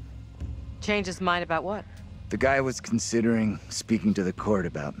 Change his mind about what? The guy was considering speaking to the court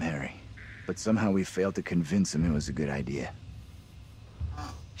about Mary, but somehow we failed to convince him it was a good idea.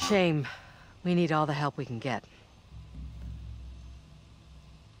 Shame. We need all the help we can get.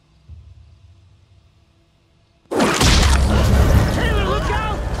 Taylor, look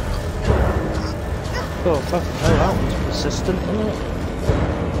out! Oh, fucking hell, that was persistent, isn't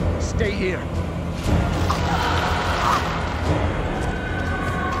it? Stay here.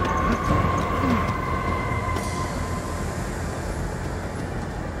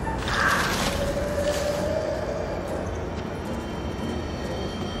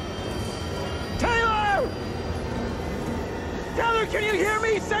 Taylor! Taylor, can you hear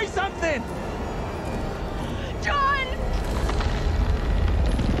me? Say something! John!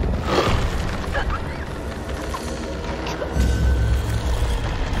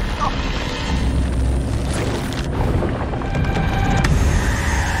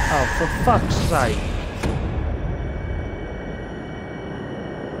 Oh, for fuck's sake.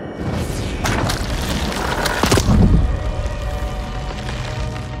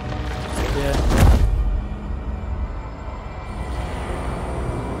 Yeah.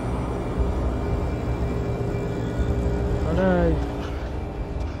 Oh no.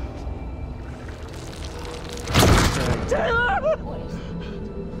 Taylor!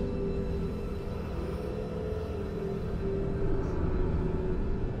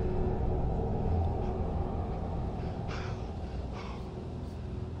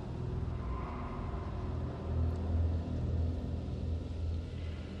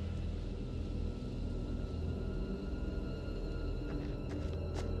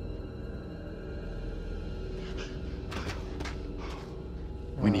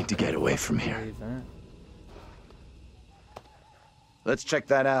 We need to get away from here. Let's check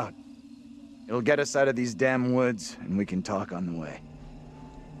that out. It'll get us out of these damn woods, and we can talk on the way.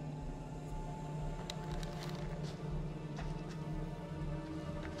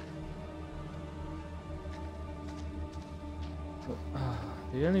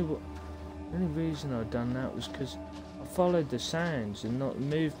 The only reason I'd done that was because I followed the sounds and not the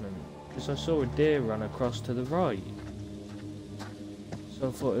movement, because I saw a deer run across to the right. So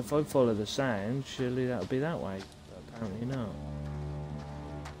I thought if I follow the sound, surely that'll be that way, but apparently not.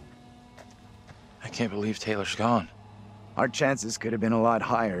 I can't believe Taylor's gone. Our chances could have been a lot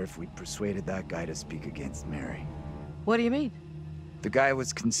higher if we'd persuaded that guy to speak against Mary. What do you mean? The guy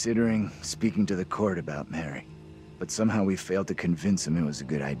was considering speaking to the court about Mary, but somehow we failed to convince him it was a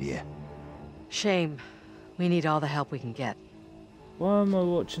good idea. Shame. We need all the help we can get. Why am I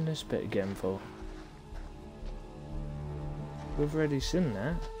watching this bit again for? We've already seen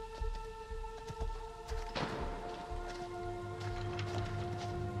that.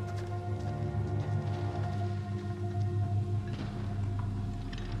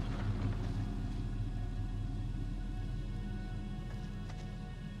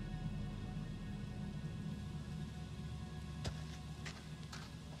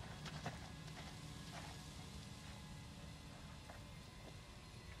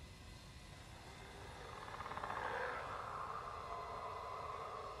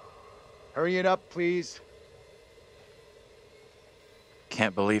 Hurry it up, please.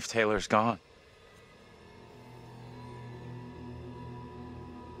 Can't believe Taylor's gone.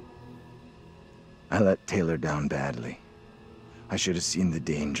 I let Taylor down badly. I should have seen the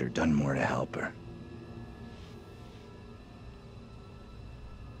danger, done more to help her.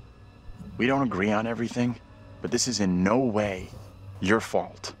 We don't agree on everything, but this is in no way your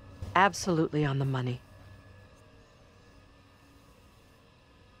fault. Absolutely on the money.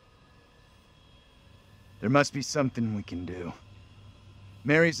 There must be something we can do.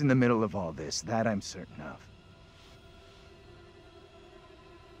 Mary's in the middle of all this, that I'm certain of.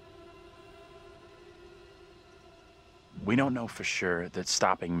 We don't know for sure that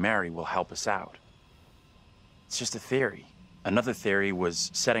stopping Mary will help us out. It's just a theory. Another theory was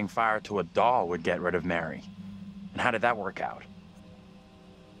setting fire to a doll would get rid of Mary. And how did that work out?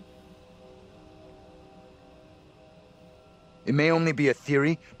 It may only be a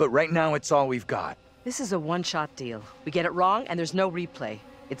theory, but right now it's all we've got. This is a one-shot deal. We get it wrong, and there's no replay.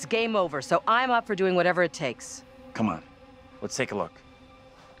 It's game over, so I'm up for doing whatever it takes. Come on, let's take a look.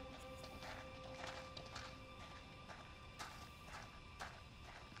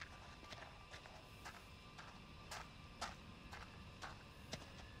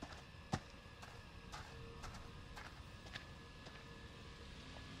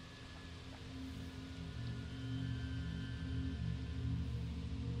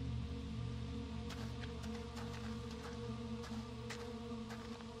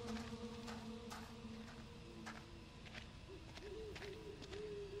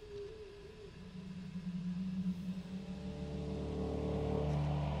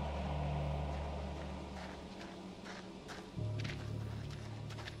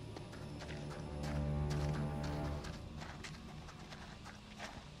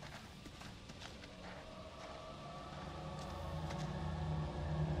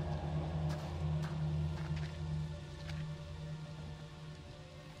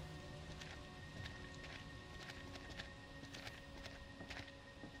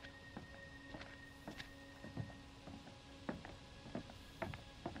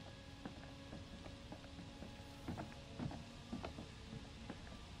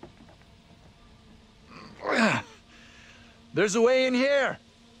 There's a way in here!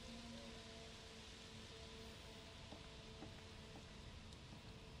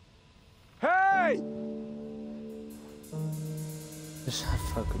 Hey! Just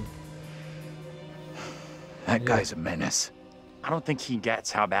fucking... That guy's a menace. I don't think he gets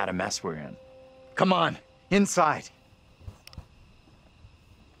how bad a mess we're in. Come on, inside.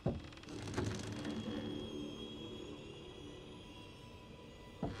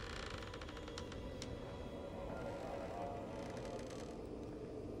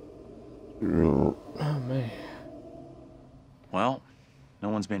 Oh, me. Well, no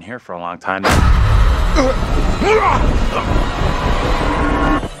one's been here for a long time.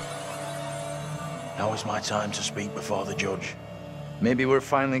 Now is my time to speak before the judge. Maybe we're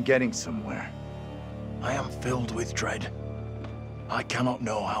finally getting somewhere. I am filled with dread. I cannot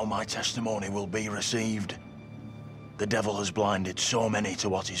know how my testimony will be received. The devil has blinded so many to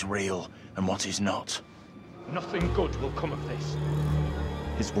what is real and what is not. Nothing good will come of this.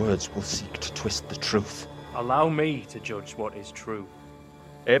 His words will seek to twist the truth. Allow me to judge what is true.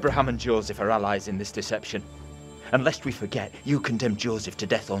 Abraham and Joseph are allies in this deception. And lest we forget, you condemned Joseph to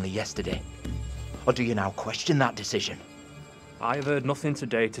death only yesterday. Or do you now question that decision? I have heard nothing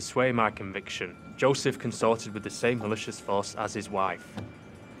today to sway my conviction. Joseph consorted with the same malicious force as his wife.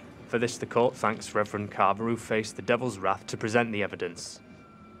 For this the court thanks Reverend Carver, who faced the devil's wrath to present the evidence.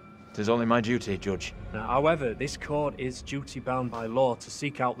 'Tis only my duty, Judge. Now, however, this court is duty-bound by law to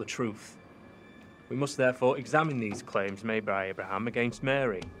seek out the truth. We must therefore examine these claims made by Abraham against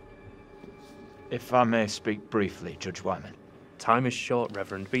Mary. If I may speak briefly, Judge Wyman. Time is short,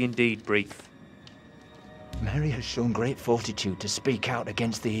 Reverend. Be indeed brief. Mary has shown great fortitude to speak out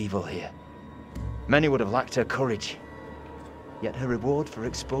against the evil here. Many would have lacked her courage. Yet her reward for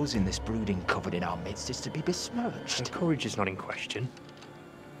exposing this brooding covered in our midst is to be besmirched. Her courage is not in question.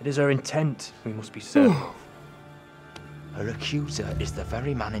 It is her intent we must be certain of. Her accuser is the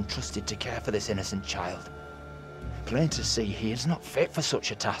very man entrusted to care for this innocent child. Plain to see, he is not fit for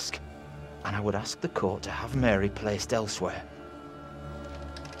such a task. And I would ask the court to have Mary placed elsewhere.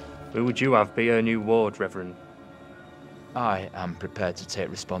 Who would you have be her new ward, Reverend? I am prepared to take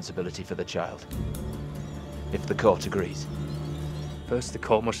responsibility for the child. If the court agrees. First, the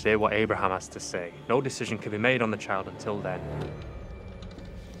court must hear what Abraham has to say. No decision can be made on the child until then.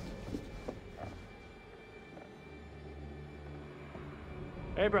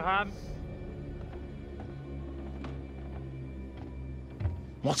 Abraham!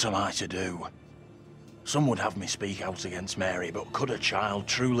 What am I to do? Some would have me speak out against Mary, but could a child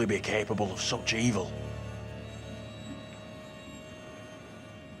truly be capable of such evil?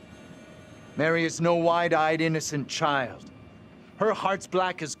 Mary is no wide-eyed, innocent child. Her heart's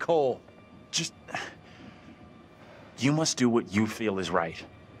black as coal. Just... You must do what you feel is right.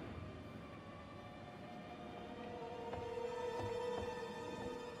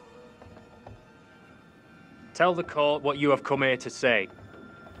 Tell the court what you have come here to say.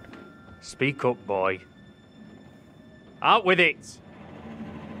 Speak up, boy. Out with it!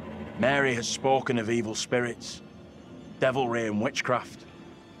 Mary has spoken of evil spirits, devilry and witchcraft.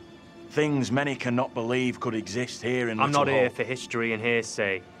 Things many cannot believe could exist here in I'm Little not here Hope. for history and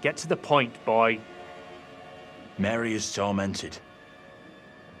hearsay. Get to the point, boy. Mary is tormented.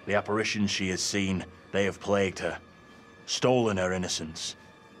 The apparitions she has seen, they have plagued her, stolen her innocence.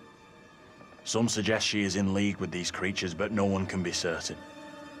 Some suggest she is in league with these creatures, but no one can be certain.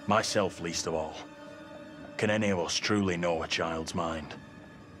 Myself least of all. Can any of us truly know a child's mind?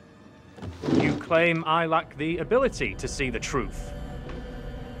 You claim I lack the ability to see the truth.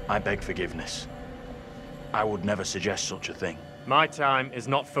 I beg forgiveness. I would never suggest such a thing. My time is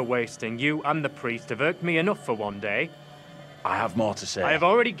not for wasting. You and the priest have irked me enough for one day. I have more to say. I have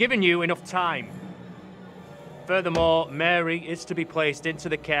already given you enough time. Furthermore, Mary is to be placed into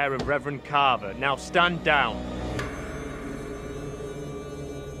the care of Reverend Carver. Now stand down.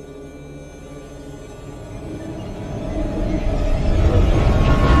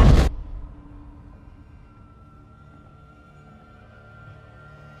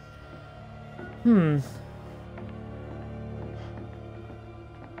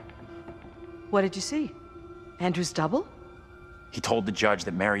 What did you see? Andrew's double? He told the judge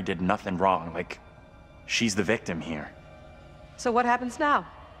that Mary did nothing wrong, like she's the victim here. So what happens now?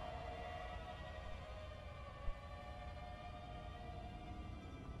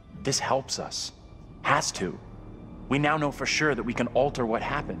 This helps us. Has to. We now know for sure that we can alter what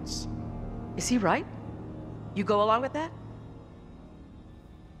happens. Is he right? You go along with that?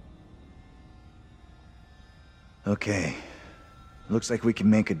 Okay. Looks like we can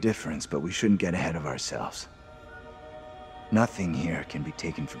make a difference, but we shouldn't get ahead of ourselves. Nothing here can be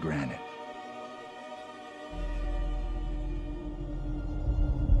taken for granted.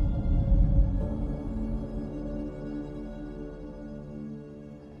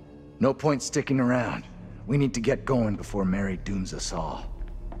 No point sticking around. We need to get going before Mary dooms us all.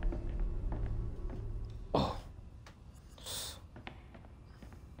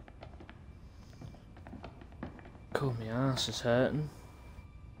 Cool, my ass is hurting.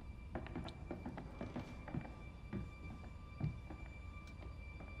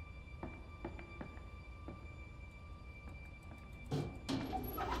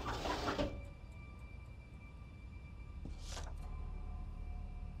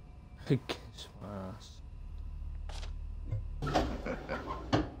 Kiss my ass.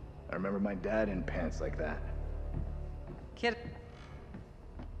 I remember my dad in pants like that. Kid.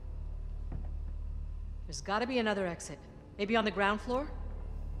 There's gotta be another exit. Maybe on the ground floor?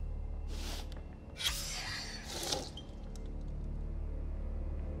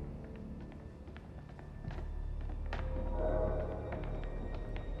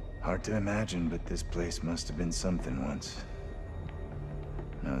 Hard to imagine, but this place must have been something once.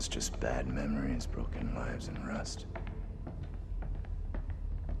 Now it's just bad memories, broken lives, and rust.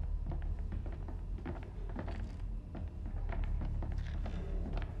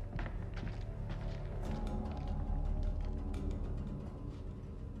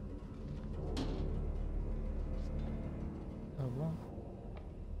 Oh, what?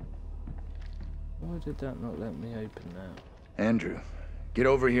 Why did that not let me open now? Andrew, get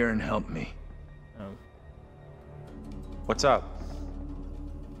over here and help me. Oh. What's up?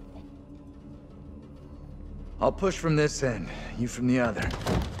 I'll push from this end, you from the other.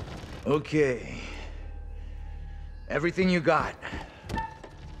 Okay. Everything you got.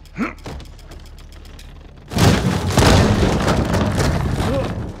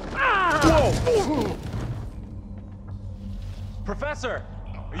 Whoa! Professor,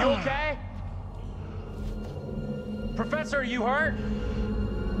 are you okay? Professor, are you hurt?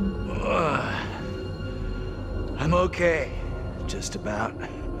 I'm okay. Just about.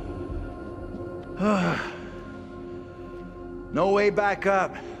 No way back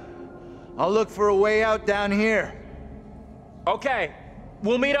up. I'll look for a way out down here. Okay,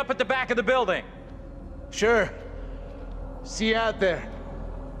 we'll meet up at the back of the building. Sure. See you out there.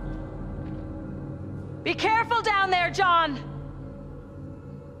 Be careful down there, John!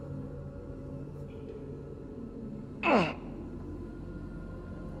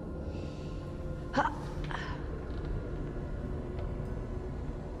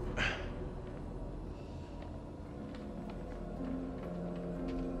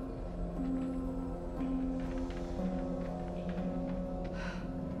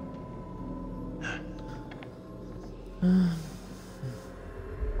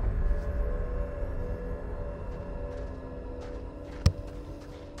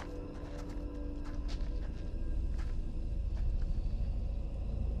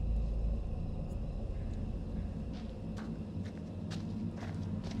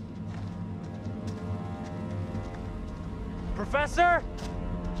 Professor?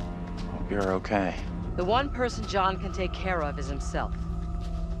 Hope you're okay. The one person John can take care of is himself.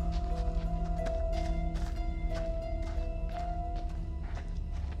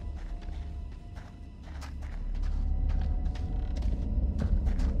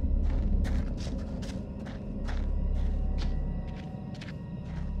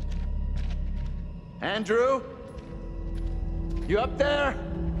 Andrew? You up there?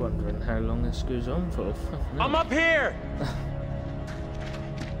 Wondering how long this goes on for. I'm up here!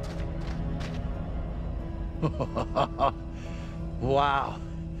 Wow.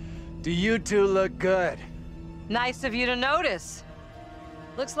 Do you two look good? Nice of you to notice.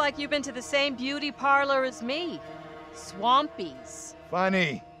 Looks like you've been to the same beauty parlor as me. Swampy's.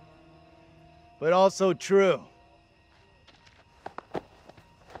 Funny. But also true.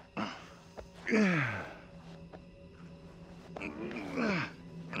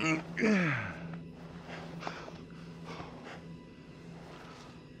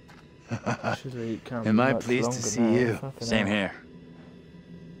 Am I pleased to see you? Same here.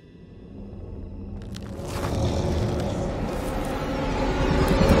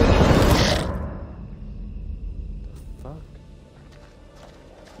 Fuck.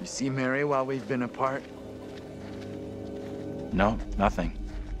 You see Mary while we've been apart? No, nothing.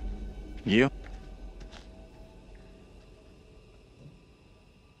 You?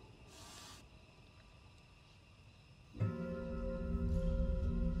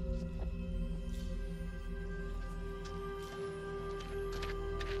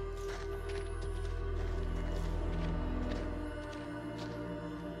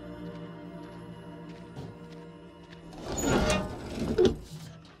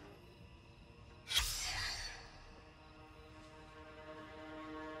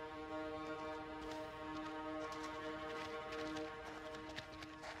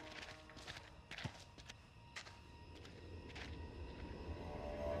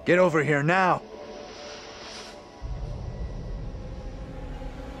 Get over here now!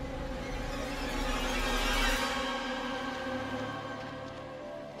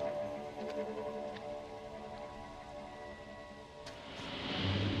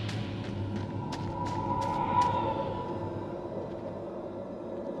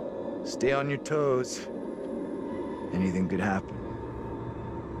 Stay on your toes. Anything could happen.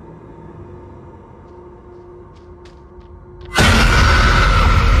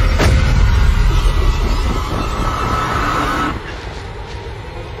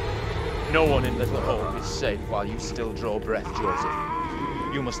 No one in Little Hope is safe while you still draw breath,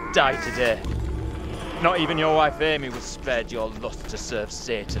 Joseph. You must die today. Not even your wife Amy was spared your lust to serve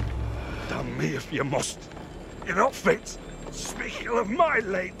Satan. Damn me if you must. You're not fit. Speaking of my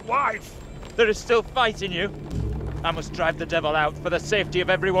late wife. There is still fight in you. I must drive the devil out for the safety of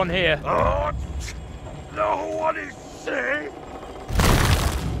everyone here. Oh, no one is safe.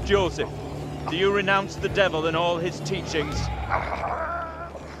 Joseph, do you renounce the devil and all his teachings?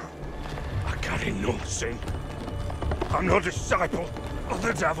 I carry no sin. I'm no disciple of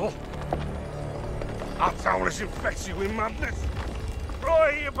the devil. Our town is infected with madness.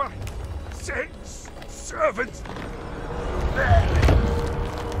 Brought here by Satan's servants.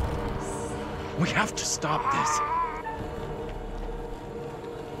 We have to stop this.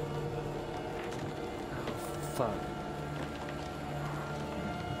 Fuck.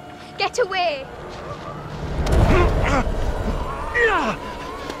 Get away!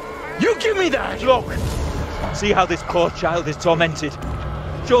 You give me that! Look! See how this poor child is tormented.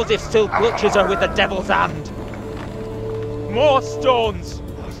 Joseph still clutches her with the devil's hand. More stones!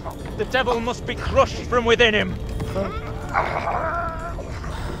 The devil must be crushed from within him.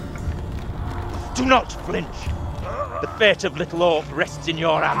 Do not flinch. The fate of little Hope rests in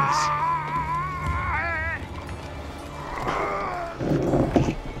your hands.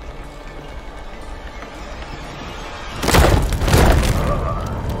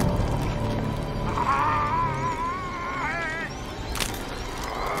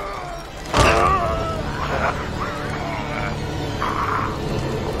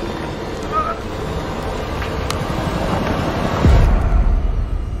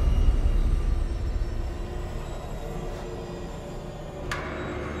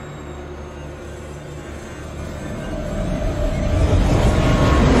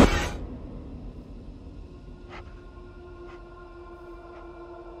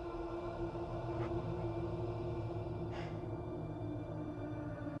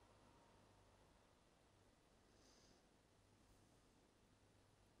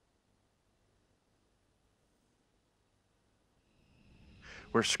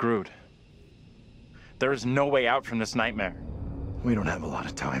 We're screwed. There is no way out from this nightmare. We don't have a lot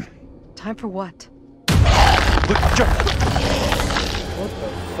of time. Time for what? Look, What the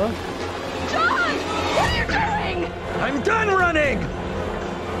fuck? John! What are you doing? I'm done running!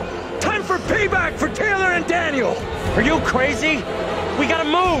 Time for payback for Taylor and Daniel! Are you crazy? We gotta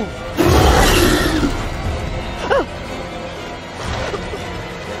move!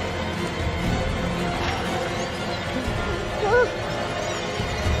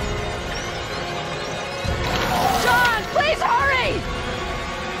 John, please hurry!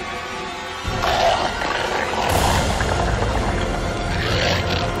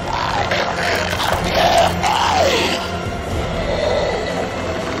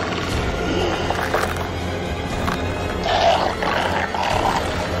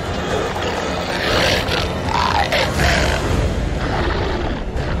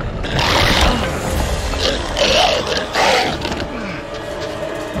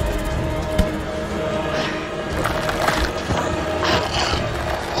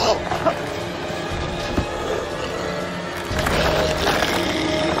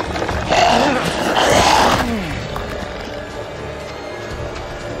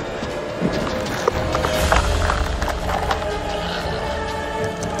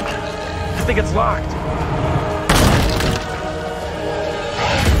 I think it's locked.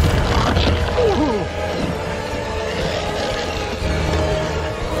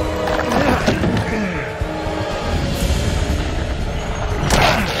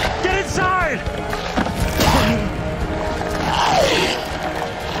 Get inside!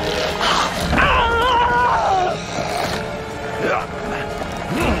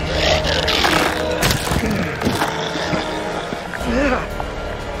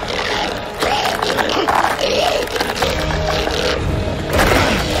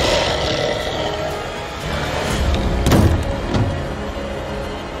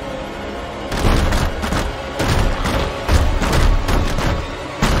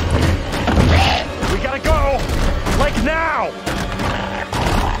 We gotta go! Like now!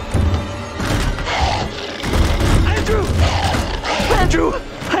 Andrew! Andrew!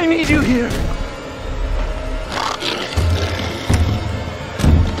 I need you here!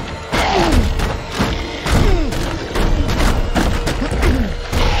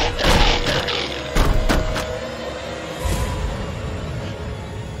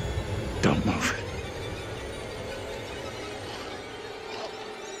 Don't move.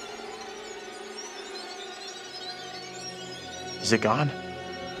 Is it gone?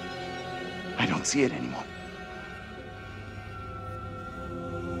 I don't see it anymore.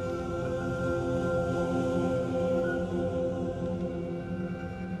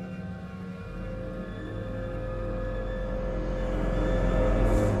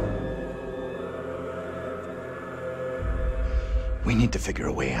 We need to figure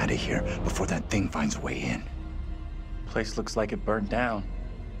a way out of here before that thing finds a way in. Place looks like it burned down.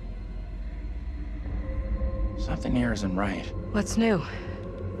 Something here isn't right. What's new?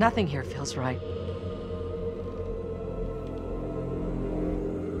 Nothing here feels right.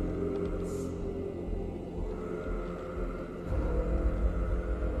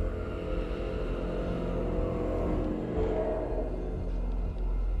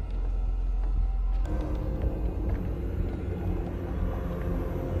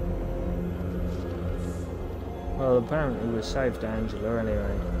 Well, apparently we saved Angela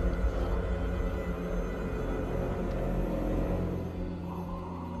anyway.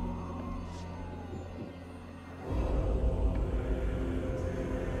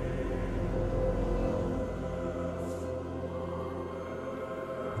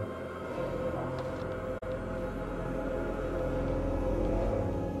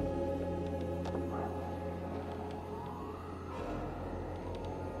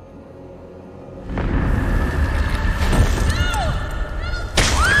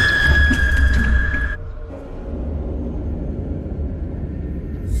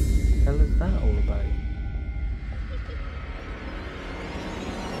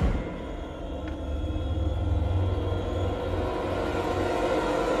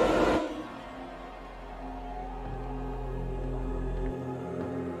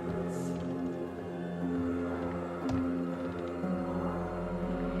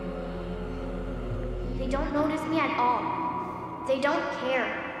 They don't notice me at all. They don't care.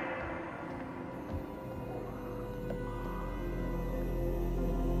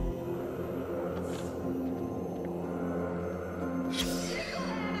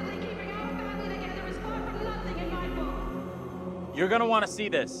 You're gonna want to see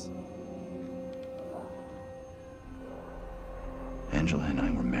this. Angela and I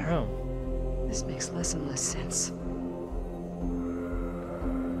were married. Oh. This makes less and less sense.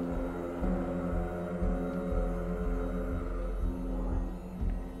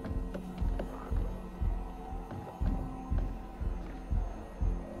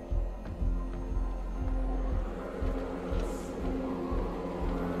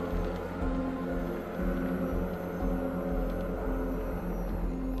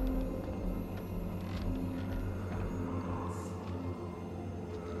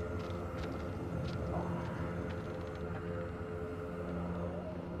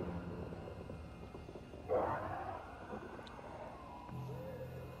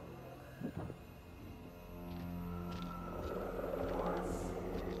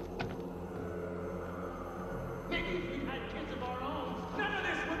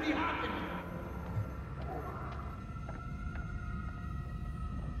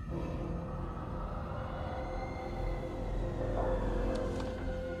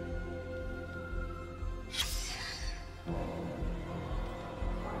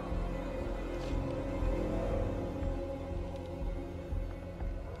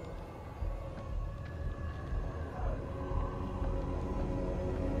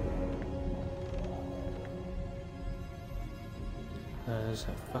 There's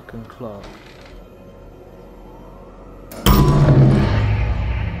that fucking clock.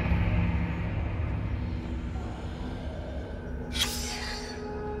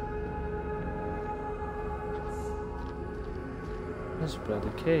 There's a bloody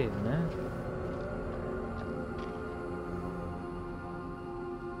key in there.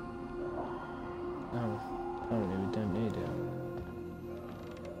 Oh, apparently we don't need it.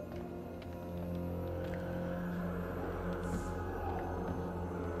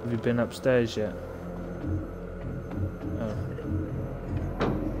 Have you been upstairs yet? Oh.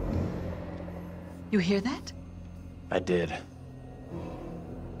 You hear that? I did.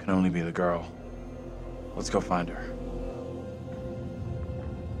 Can only be the girl. Let's go find her.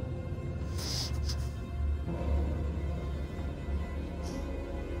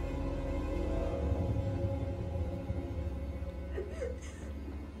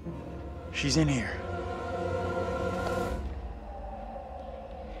 She's in here.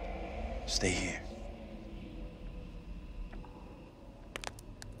 Stay here.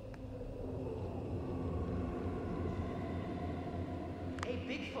 Hey,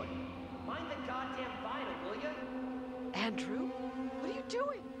 Bigfoot, mind the goddamn vinyl, will ya? Andrew, what are you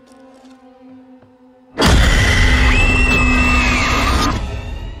doing?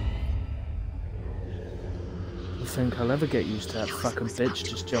 You think I'll ever get used to that fucking bitch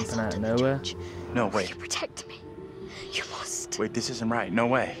just jumping out of nowhere? No, wait. Protect me. You must. Wait, this isn't right. No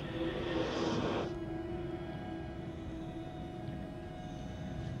way.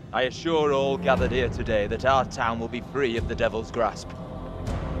 I assure all gathered here today that our town will be free of the devil's grasp.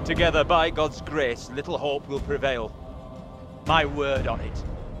 Together, by God's grace, little hope will prevail. My word on it.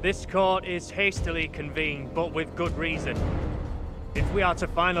 This court is hastily convened, but with good reason. If we are to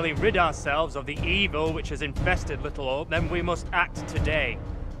finally rid ourselves of the evil which has infested Little Hope, then we must act today.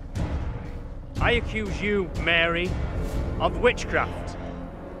 I accuse you, Mary, of witchcraft.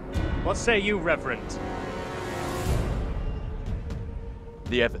 What say you, Reverend?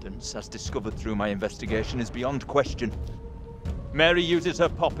 The evidence, as discovered through my investigation, is beyond question. Mary uses her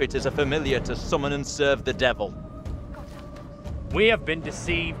puppet as a familiar to summon and serve the devil. We have been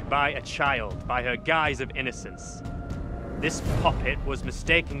deceived by a child, by her guise of innocence. This puppet was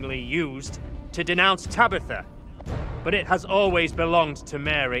mistakenly used to denounce Tabitha, but it has always belonged to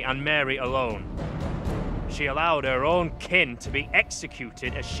Mary and Mary alone. She allowed her own kin to be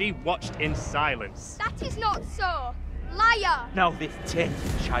executed as she watched in silence. That is not so. Liar! Now this tainted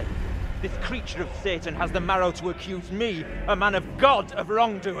child, this creature of Satan, has the marrow to accuse me, a man of God, of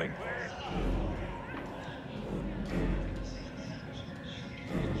wrongdoing.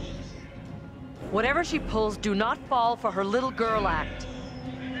 Whatever she pulls, do not fall for her little girl act.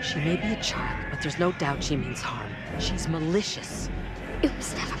 She may be a child, but there's no doubt she means harm. She's malicious. It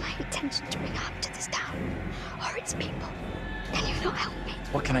was never my intention to bring harm to this town or its people. Can you not help me?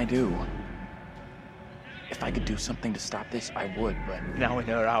 What can I do? If I could do something to stop this, I would, but... Now in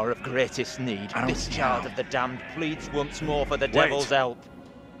her hour of greatest need, I don't this see child how. of the damned pleads once more for the devil's help.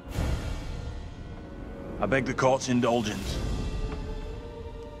 I beg the court's indulgence.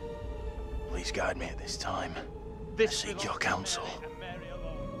 please guide me at this time. I seek your counsel.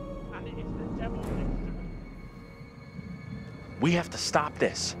 We have to stop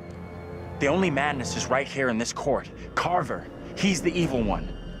this. The only madness is right here in this court. Carver, he's the evil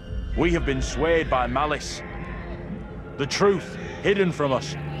one. We have been swayed by malice. The truth hidden from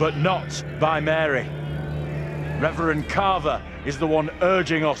us, but not by Mary. Reverend Carver is the one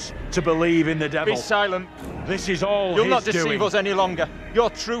urging us to believe in the devil. Be silent. This is all You'll his not deceive doing. us any longer. Your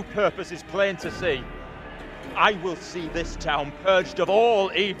true purpose is plain to see. I will see this town purged of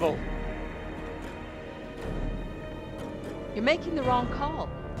all evil. You're making the wrong call.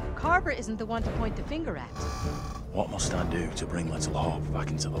 Carver isn't the one to point the finger at. What must I do to bring Little Hope back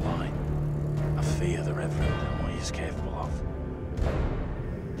into the light? I fear the Reverend and what he is capable of.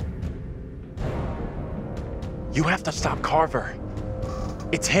 You have to stop Carver.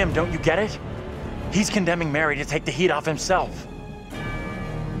 It's him, don't you get it? He's condemning Mary to take the heat off himself.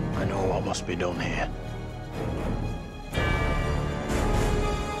 I know what must be done here.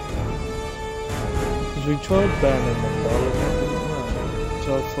 Because we tried burning them all and it didn't work.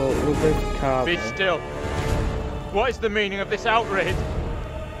 So I thought we'll go for Carver. Be still. What is the meaning of this outrage?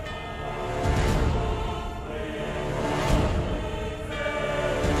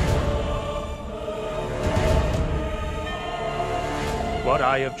 What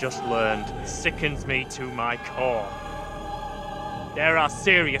I have just learned sickens me to my core. There are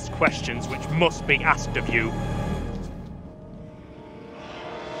serious questions which must be asked of you.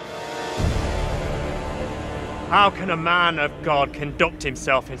 How can a man of God conduct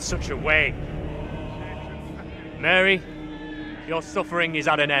himself in such a way? Mary, your suffering is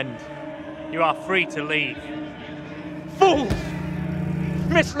at an end. You are free to leave. Fool!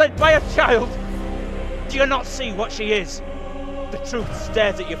 Misled by a child! Do you not see what she is? The truth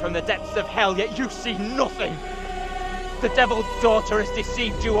stares at you from the depths of hell, yet you see nothing. The devil's daughter has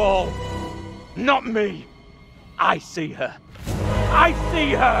deceived you all. Not me. I see her. I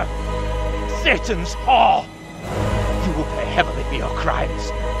see her! Satan's whore! You will pay heavily for your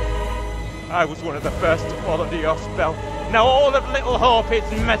crimes. I was one of the first to fall under your spell. Now all of Little Hope is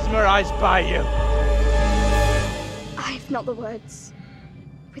mesmerized by you. I have not the words.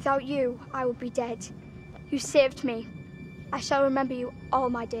 Without you, I would be dead. You saved me. I shall remember you all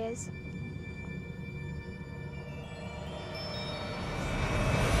my days.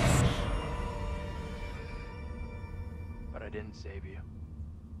 But I didn't save you.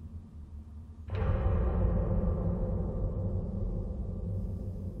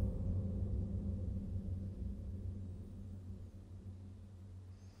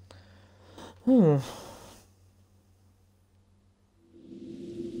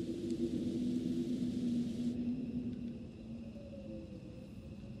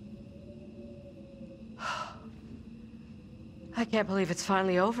 I can't believe it's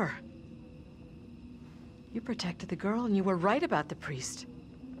finally over. You protected the girl, and you were right about the priest.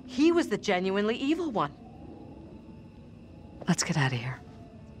 He was the genuinely evil one. Let's get out of here.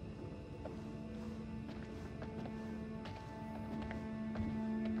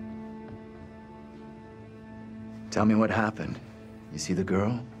 Tell me what happened. You see the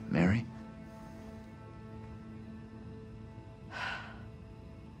girl, Mary?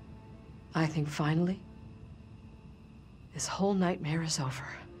 I think finally, this whole nightmare is over.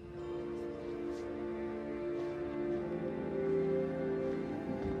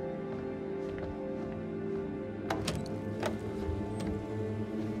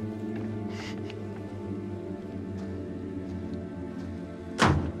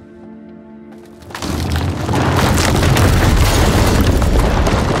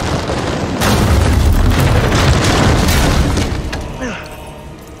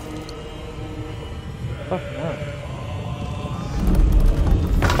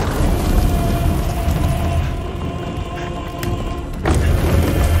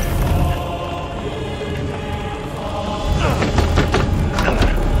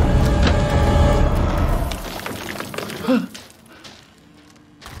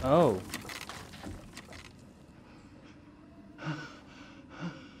 Oh.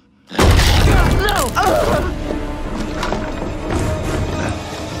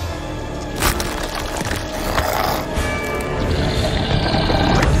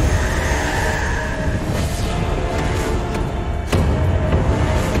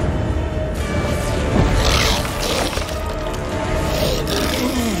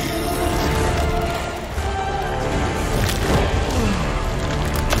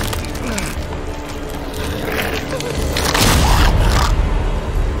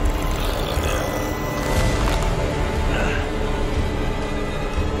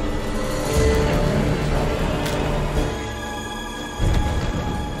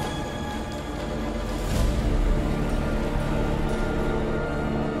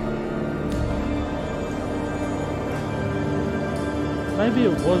 Maybe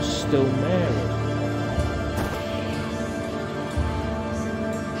it was still Mary.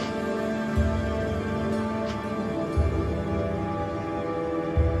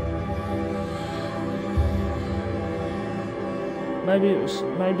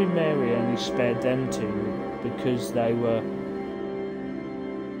 Maybe Mary only spared them two because they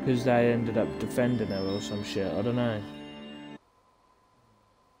ended up defending her or some shit. I don't know.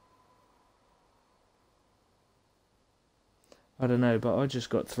 I don't know, but I just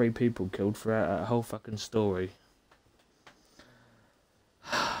got 3 people killed throughout that whole fucking story.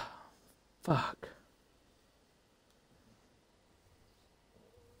 Fuck.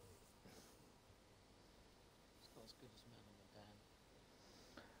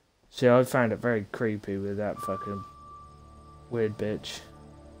 See, I found it very creepy with that fucking weird bitch.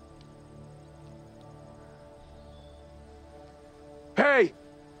 Hey!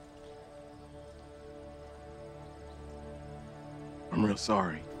 I'm real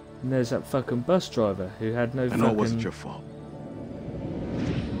sorry. And there's that fucking bus driver who had no fucking... I know it wasn't your fault.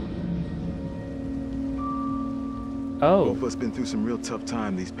 Oh. Both of us been through some real tough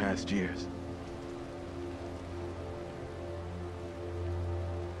time these past years.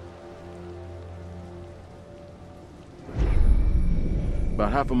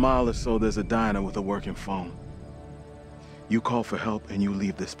 About half a mile or so, there's a diner with a working phone. You call for help and you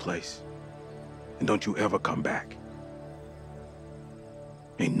leave this place. And don't you ever come back.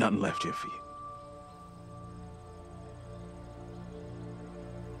 Ain't nothing left here for you.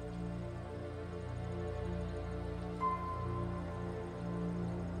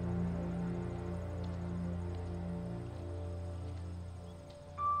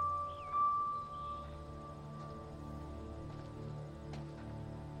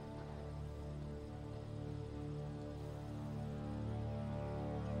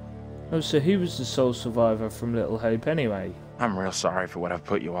 Oh, so he was the sole survivor from Little Hope anyway. I'm real sorry for what I've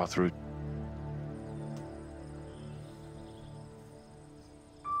put you all through.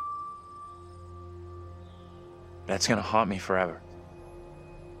 That's gonna haunt me forever.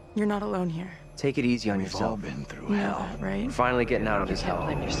 You're not alone here. Take it easy on We've yourself. all been through You know hell. that, right? We're finally getting out of this hell.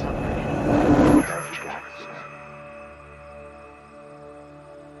 Blame yourself.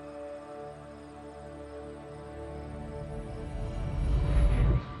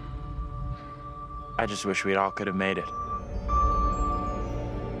 I just wish we all could have made it.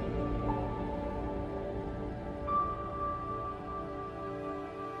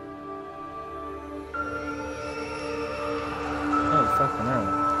 Oh, fucking hell.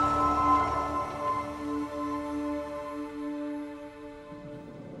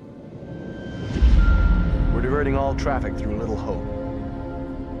 We're diverting all traffic through Little Hope.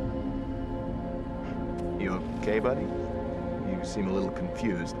 You okay, buddy? You seem a little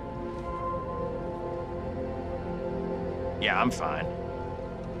confused. Yeah, I'm fine.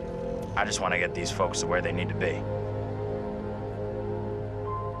 I just want to get these folks to where they need to be.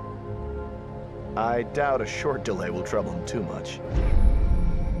 I doubt a short delay will trouble him too much.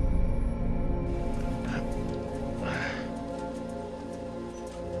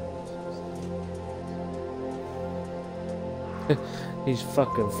 He's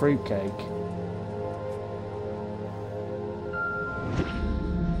fucking fruitcake.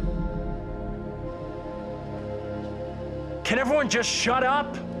 Can everyone just shut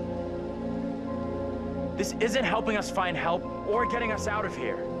up? This isn't helping us find help or getting us out of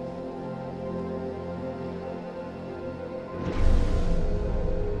here.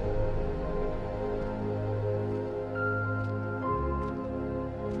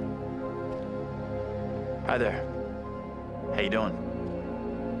 Hi there. How you doing?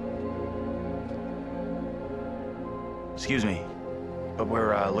 Excuse me, but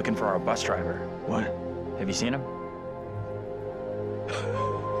we're looking for our bus driver. What? Have you seen him?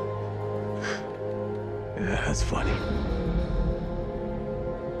 Yeah, that's funny.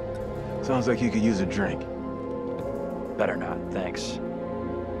 Sounds like you could use a drink. Better not, thanks.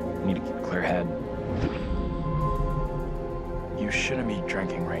 Need to keep a clear head. You shouldn't be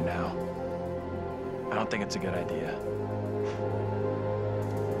drinking right now. I don't think it's a good idea.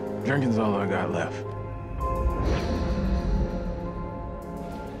 Drinking's all I got left.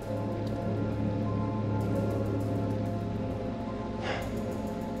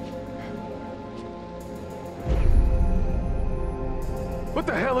 What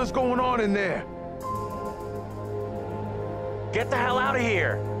the hell is going on in there? Get the hell out of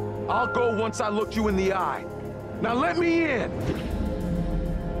here! I'll go once I look you in the eye. Now let me in!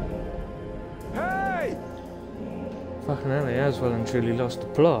 Hey! Fucking hell, he has well and truly lost the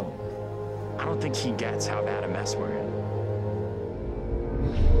plot. I don't think he gets how bad a mess we're in.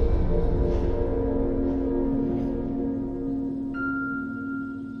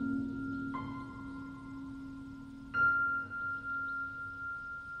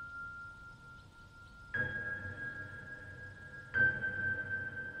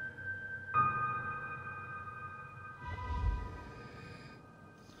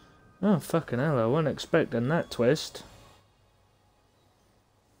 Oh, fucking hell, I wasn't expecting that twist.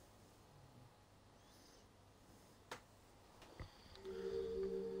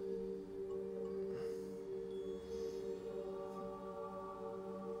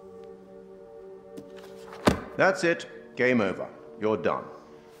 That's it. Game over. You're done.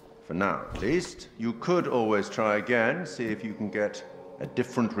 For now, at least. You could always try again, see if you can get a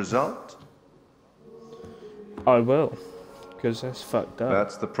different result. I will, because that's fucked up.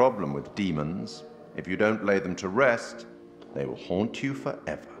 That's the problem with demons. If you don't lay them to rest, they will haunt you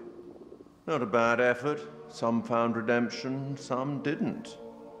forever. Not a bad effort. Some found redemption, some didn't.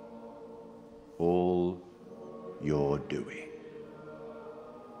 All your doing.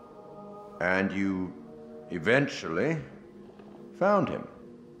 And you eventually found him.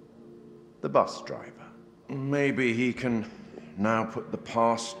 The bus driver. Maybe he can now put the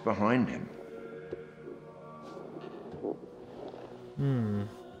past behind him.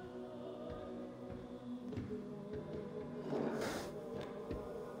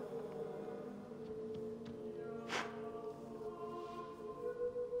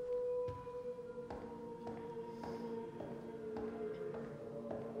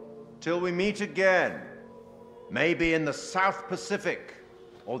 Till we meet again. Maybe in the South Pacific,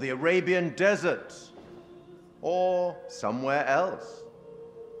 or the Arabian Desert, or somewhere else.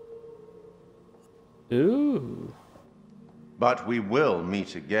 Ooh. But we will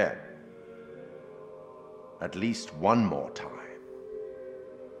meet again. At least one more time.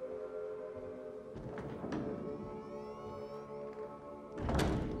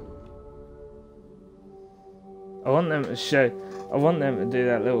 I want them to do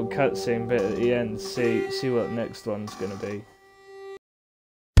that little cutscene bit at the end, see what the next one's gonna be.